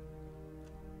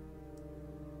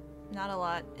 Not a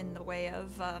lot in the way of,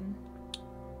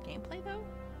 gameplay though?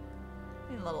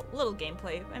 I mean, little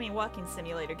gameplay. I mean, walking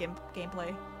simulator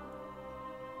gameplay.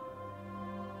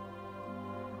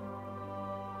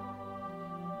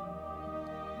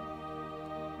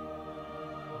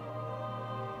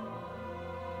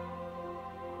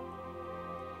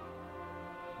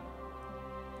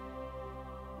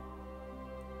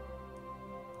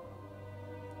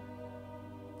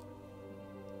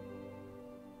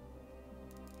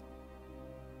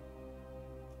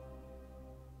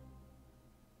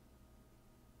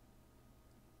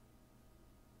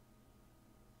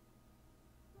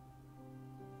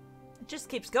 It just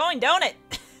keeps going, don't it?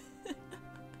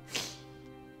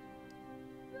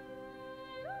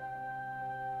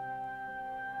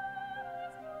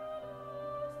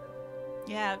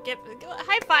 Yeah,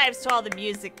 high fives to all the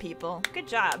music people. Good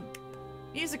job.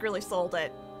 Music really sold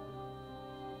it.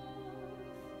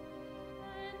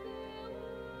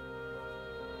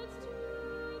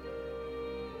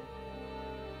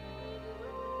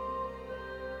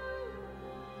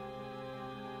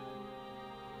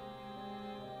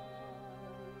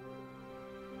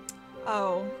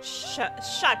 Oh,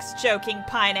 shucks, joking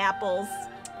pineapples.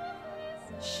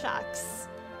 Shucks.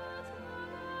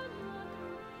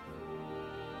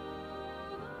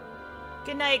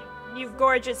 Good night, you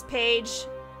gorgeous page.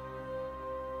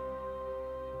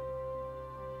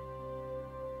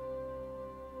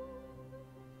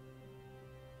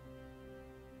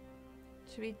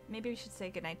 Maybe we should say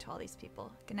goodnight to all these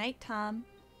people. Good night, Tom.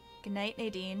 Good night,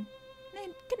 Nadine.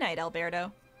 Good night,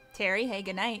 Alberto. Terry, hey,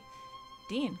 good night.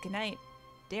 Dean, good night.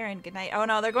 Darren, good night. Oh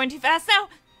no, they're going too fast now.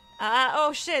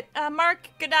 Oh shit. Mark,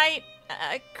 good night.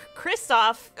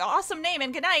 Christoph, awesome name,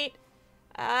 and good night.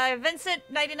 Vincent,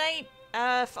 nighty night.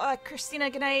 Christina,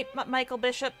 good night. Michael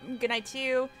Bishop, good night to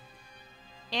you.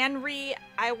 Anri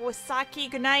Iwasaki,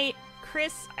 good night.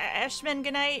 Chris Ashman,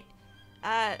 good night.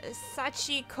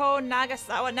 Sachiko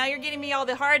Nagasawa, now you're getting me all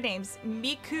the hard names.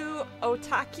 Miku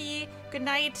Otaki, good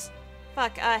night.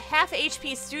 Fuck, half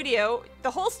HP Studio,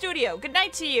 the whole studio, good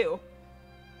night to you.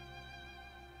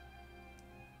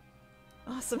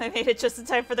 Awesome, I made it just in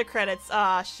time for the credits.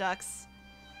 Aw, shucks.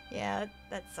 Yeah,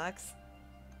 that sucks.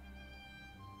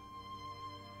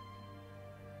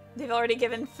 They've already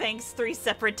given thanks 3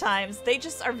 separate times. They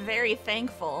just are very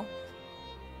thankful.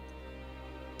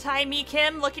 Ty Me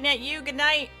Kim, looking at you, good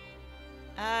night.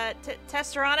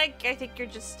 Testeronic, I think you're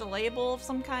just a label of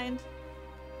some kind.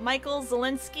 Michael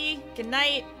Zelinsky, good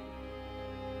night.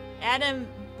 Adam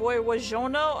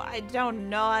Boywajono, I don't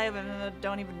know, I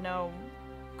don't even know.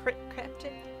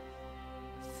 Cryptic.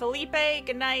 Felipe,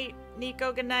 good night.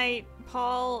 Nico, good night.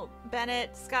 Paul,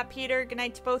 Bennett, Scott Peter, good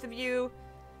night to both of you.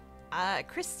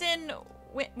 Kristen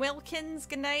Wilkins,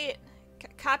 good night.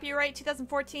 Copyright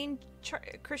 2014,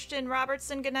 Christian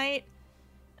Robertson, good night.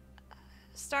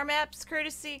 Star Maps,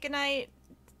 Courtesy, good night.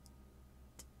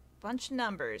 Bunch of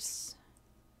numbers.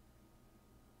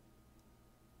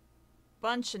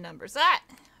 Bunch of numbers. Ah!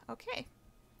 Okay.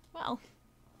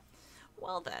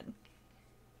 Well then.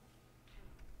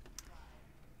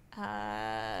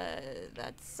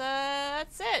 That's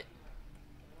it.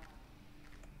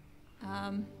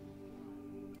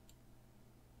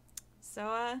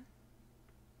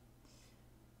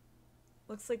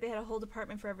 Looks like they had a whole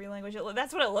department for every language.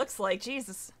 That's what it looks like.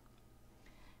 Jesus.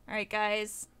 Alright,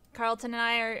 guys. Carlton and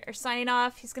I are signing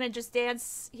off. He's gonna just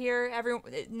dance here.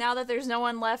 Now that there's no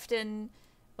one left in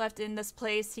this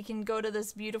place, he can go to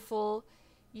this beautiful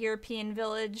European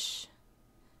village.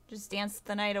 Just dance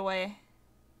the night away.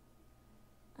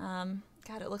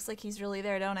 God, it looks like he's really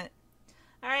there, don't it?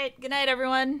 Alright, good night,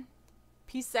 everyone.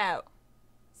 Peace out.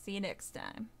 See you next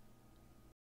time.